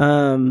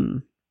 let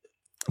me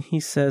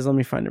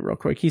find it real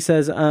quick. He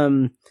says, I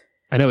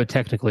know it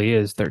technically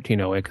is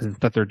 1308 because it's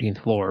the 13th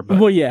floor. But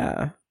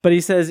But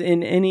he says,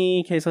 in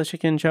any case, let's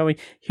check in, shall we?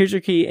 Here's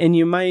your key, and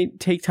you might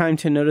take time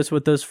to notice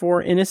what those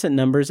 4 innocent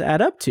numbers add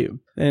up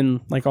to. And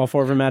like all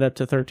 4 of them add up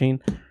to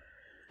 13.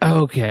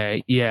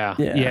 Okay. Yeah.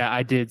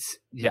 I did.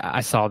 Yeah,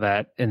 I saw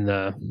that in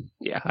the.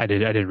 Yeah, I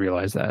did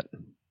realize that.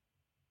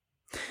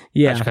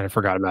 Yeah, I just kind of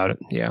forgot about it.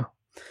 Yeah.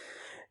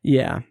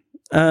 Yeah.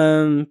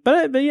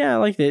 But I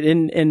liked it,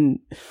 and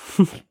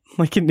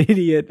like an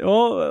idiot,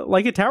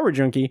 like a tower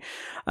junkie.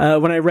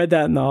 When I read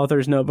that in the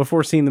author's note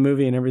before seeing the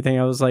movie and everything,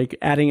 I was like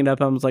adding it up.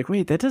 I was like,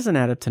 wait, that doesn't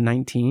add up to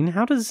 19.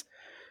 How does?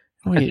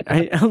 Wait,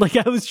 I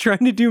was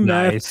trying to do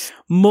math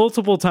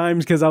multiple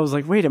times because I was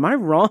like, wait, am I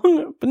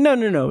wrong? But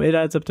no, it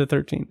adds up to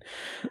 13.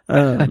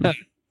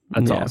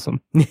 That's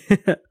awesome.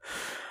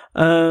 Okay,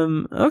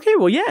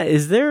 well,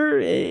 is there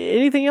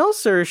anything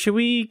else, or should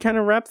we kind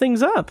of wrap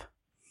things up?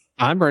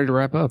 I'm ready to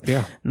wrap up,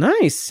 yeah.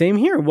 Nice, same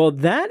here. Well,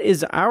 that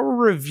is our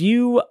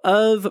review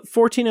of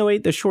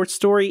 1408, the short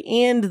story,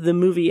 and the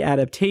movie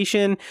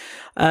adaptation.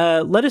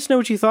 Let us know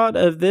what you thought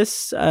of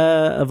this,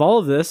 of all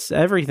of this,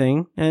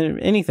 everything,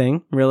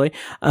 anything, really.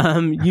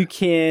 You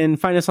can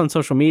find us on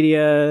social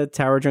media,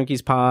 Tower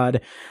Junkies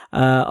Pod.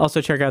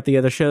 Also check out the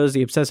other shows,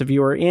 The Obsessive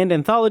Viewer and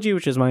Anthology,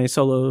 which is my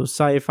solo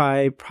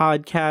sci-fi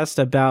podcast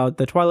about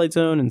the Twilight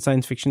Zone and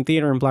science fiction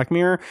theater and Black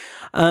Mirror.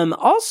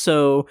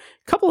 Also,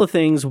 couple of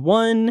things.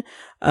 One,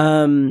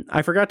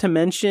 I forgot to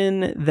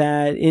mention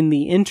that in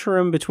the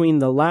interim between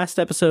the last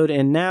episode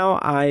and now,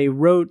 I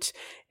wrote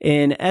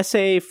an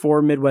essay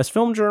for Midwest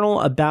Film Journal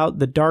about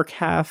the Dark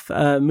Half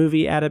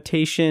movie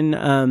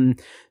adaptation.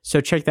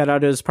 So check that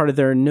out as part of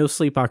their No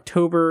Sleep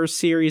October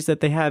series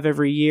that they have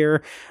every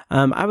year.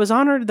 I was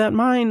honored that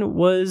mine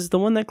was the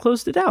one that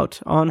closed it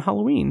out on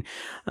Halloween.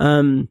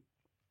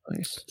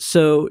 Nice.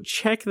 So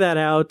check that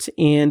out.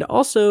 And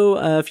also,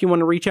 if you want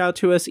to reach out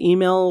to us,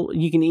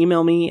 you can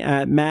email me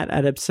at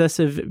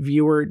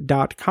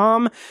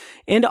matt@obsessiveviewer.com.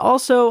 And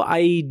also,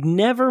 I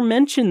never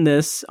mentioned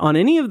this on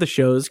any of the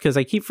shows because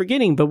I keep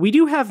forgetting, but we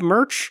do have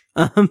merch.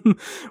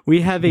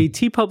 We have a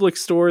TeePublic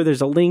store.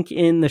 There's a link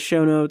in the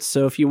show notes.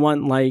 So if you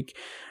want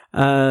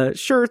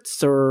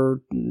shirts or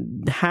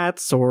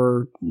hats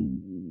or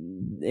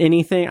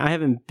anything. I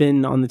haven't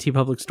been on the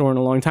TeePublic store in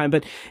a long time,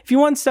 but if you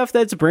want stuff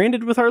that's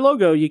branded with our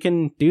logo, you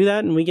can do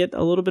that and we get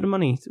a little bit of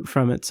money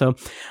from it. So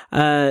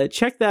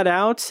check that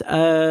out.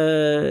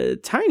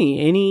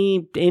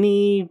 Tiny,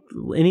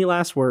 any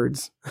last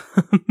words?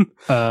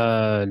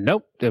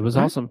 Nope. It was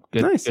awesome.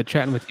 Good, nice. Good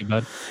chatting with you,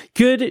 bud.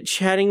 Good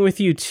chatting with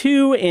you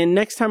too. And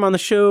next time on the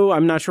show,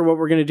 I'm not sure what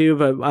we're going to do,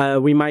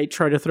 but we might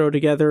try to throw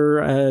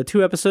together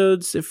 2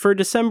 episodes for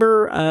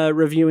December,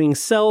 reviewing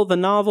Cell the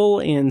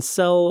novel and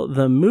Cell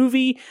the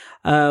movie.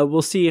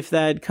 We'll see if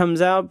that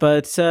comes out,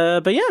 but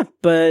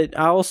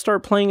I'll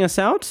start playing us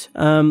out.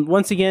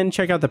 Once again,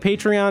 check out the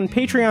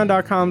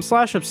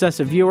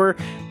patreon.com/obsessiveviewer.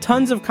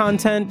 Tons of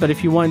content, but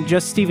if you want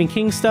just Stephen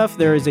King stuff,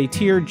 there is a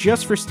tier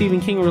just for Stephen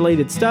King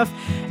related stuff.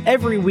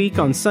 Every week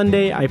on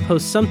Sunday, I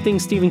post something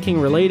Stephen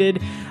King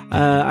related.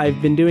 I've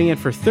been doing it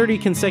for 30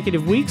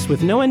 consecutive weeks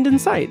with no end in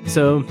sight.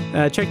 So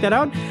check that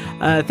out.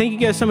 Thank you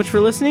guys so much for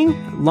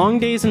listening. Long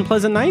days and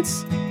pleasant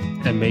nights.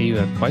 And may you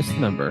have twice the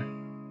number.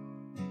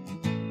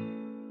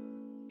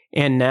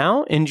 And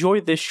now,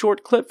 enjoy this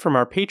short clip from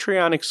our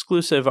Patreon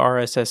exclusive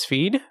RSS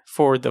feed.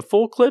 For the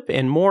full clip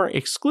and more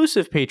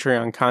exclusive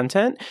Patreon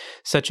content,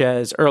 such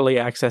as early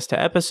access to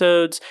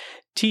episodes,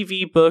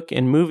 TV, book,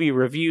 and movie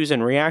reviews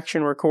and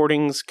reaction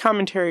recordings,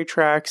 commentary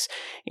tracks,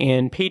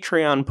 and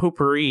Patreon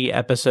potpourri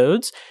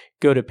episodes,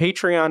 go to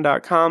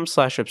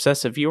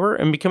patreon.com/obsessiveviewer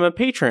and become a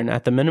patron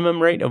at the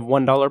minimum rate of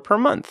 $1 per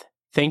month.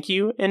 Thank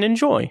you and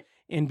enjoy.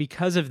 And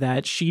because of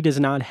that, she does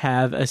not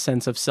have a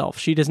sense of self.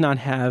 She does not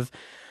have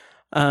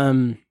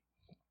her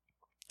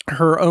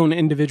own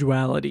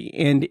individuality.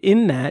 And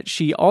in that,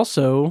 she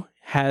also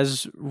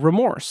has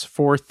remorse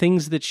for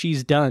things that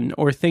she's done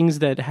or things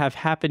that have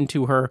happened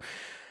to her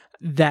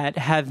that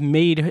have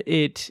made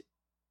it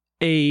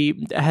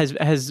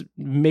has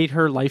made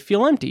her life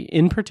feel empty.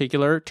 In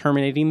particular,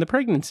 terminating the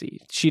pregnancy.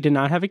 She did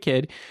not have a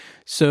kid,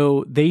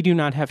 so they do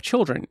not have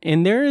children.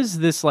 And there is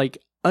this like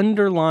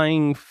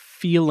underlying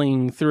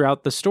feeling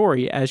throughout the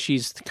story as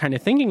she's kind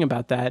of thinking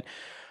about that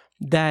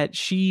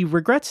she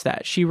regrets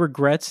that. She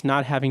regrets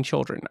not having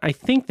children. I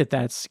think that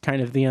that's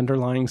kind of the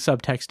underlying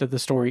subtext of the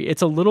story.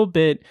 It's a little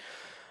bit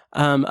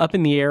up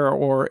in the air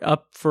or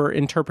up for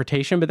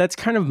interpretation, but that's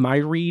kind of my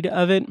read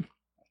of it.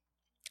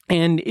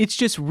 And it's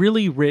just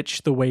really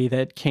rich the way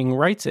that King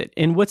writes it.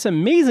 And what's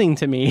amazing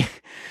to me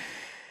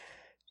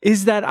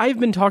is that I've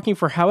been talking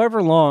for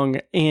however long,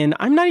 and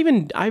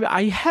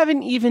I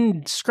haven't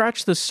even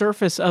scratched the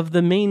surface of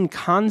the main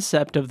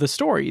concept of the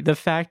story. The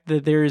fact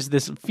that there's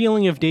this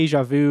feeling of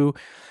deja vu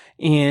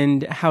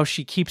and how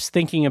she keeps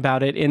thinking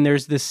about it, and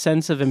there's this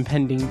sense of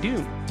impending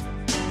doom.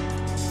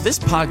 This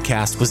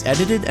podcast was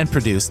edited and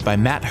produced by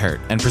Matt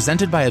Hurt and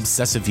presented by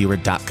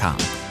ObsessiveViewer.com.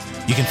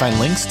 You can find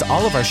links to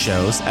all of our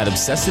shows at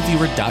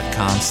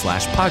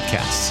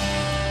ObsessiveViewer.com/podcasts.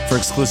 For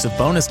exclusive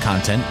bonus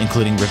content,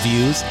 including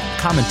reviews,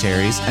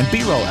 commentaries, and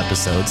B-roll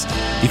episodes,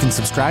 you can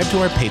subscribe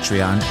to our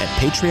Patreon at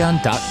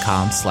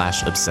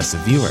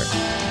patreon.com/ObsessiveViewer.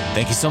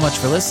 Thank you so much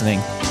for listening,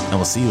 and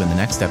we'll see you in the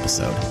next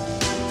episode.